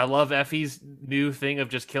himself. I love Effie's new thing of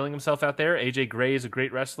just killing himself out there. AJ Gray is a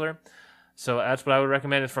great wrestler. So that's what I would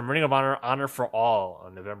recommend. It's from Ring of Honor, Honor for All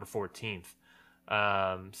on November 14th.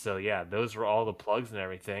 So yeah, those were all the plugs and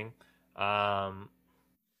everything. All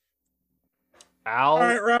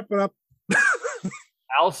right, wrap it up.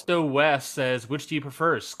 Alsto West says, which do you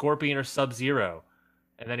prefer, Scorpion or Sub-Zero?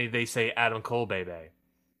 And then they say Adam Cole, baby.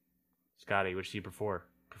 Scotty, which do you prefer?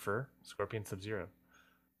 Scorpion, Sub-Zero.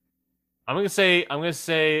 I'm gonna say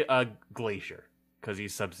Glacier because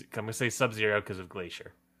he's I'm gonna say Sub-Zero because of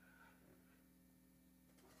Glacier.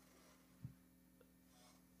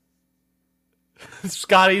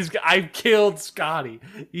 I've killed Scotty.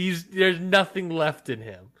 There's nothing left in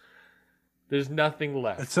him. There's nothing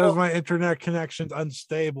left. It says my internet connection's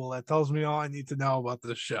unstable. That tells me all I need to know about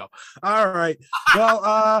this show. All right.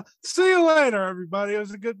 Well, see you later, everybody. It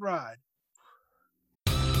was a good ride.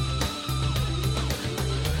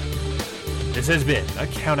 This has been a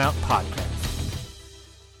Count Out Podcast.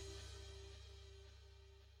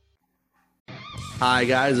 Hi,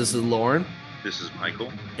 guys. This is Lauren. This is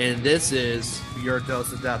Michael. And this is Your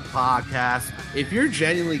Dose of Death Podcast. If you're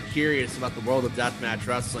genuinely curious about the world of deathmatch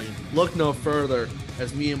wrestling, look no further,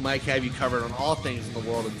 as me and Mike have you covered on all things in the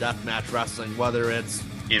world of deathmatch wrestling, whether it's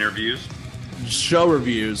interviews, show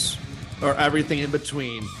reviews, or everything in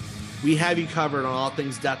between. We have you covered on all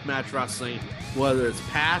things deathmatch wrestling, whether it's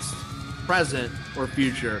past, present, or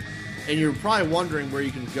future. And you're probably wondering where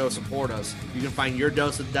you can go support us. You can find Your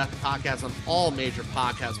Dose of Death podcast on all major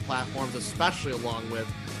podcast platforms, especially along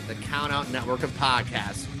with the Count Out network of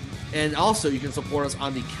podcasts. And also, you can support us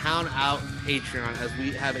on the Count Out Patreon, as we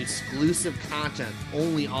have exclusive content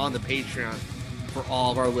only on the Patreon for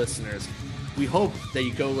all of our listeners. We hope that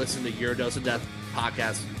you go listen to Your Dose of Death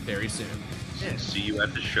podcast very soon. See you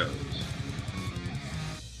at the shows.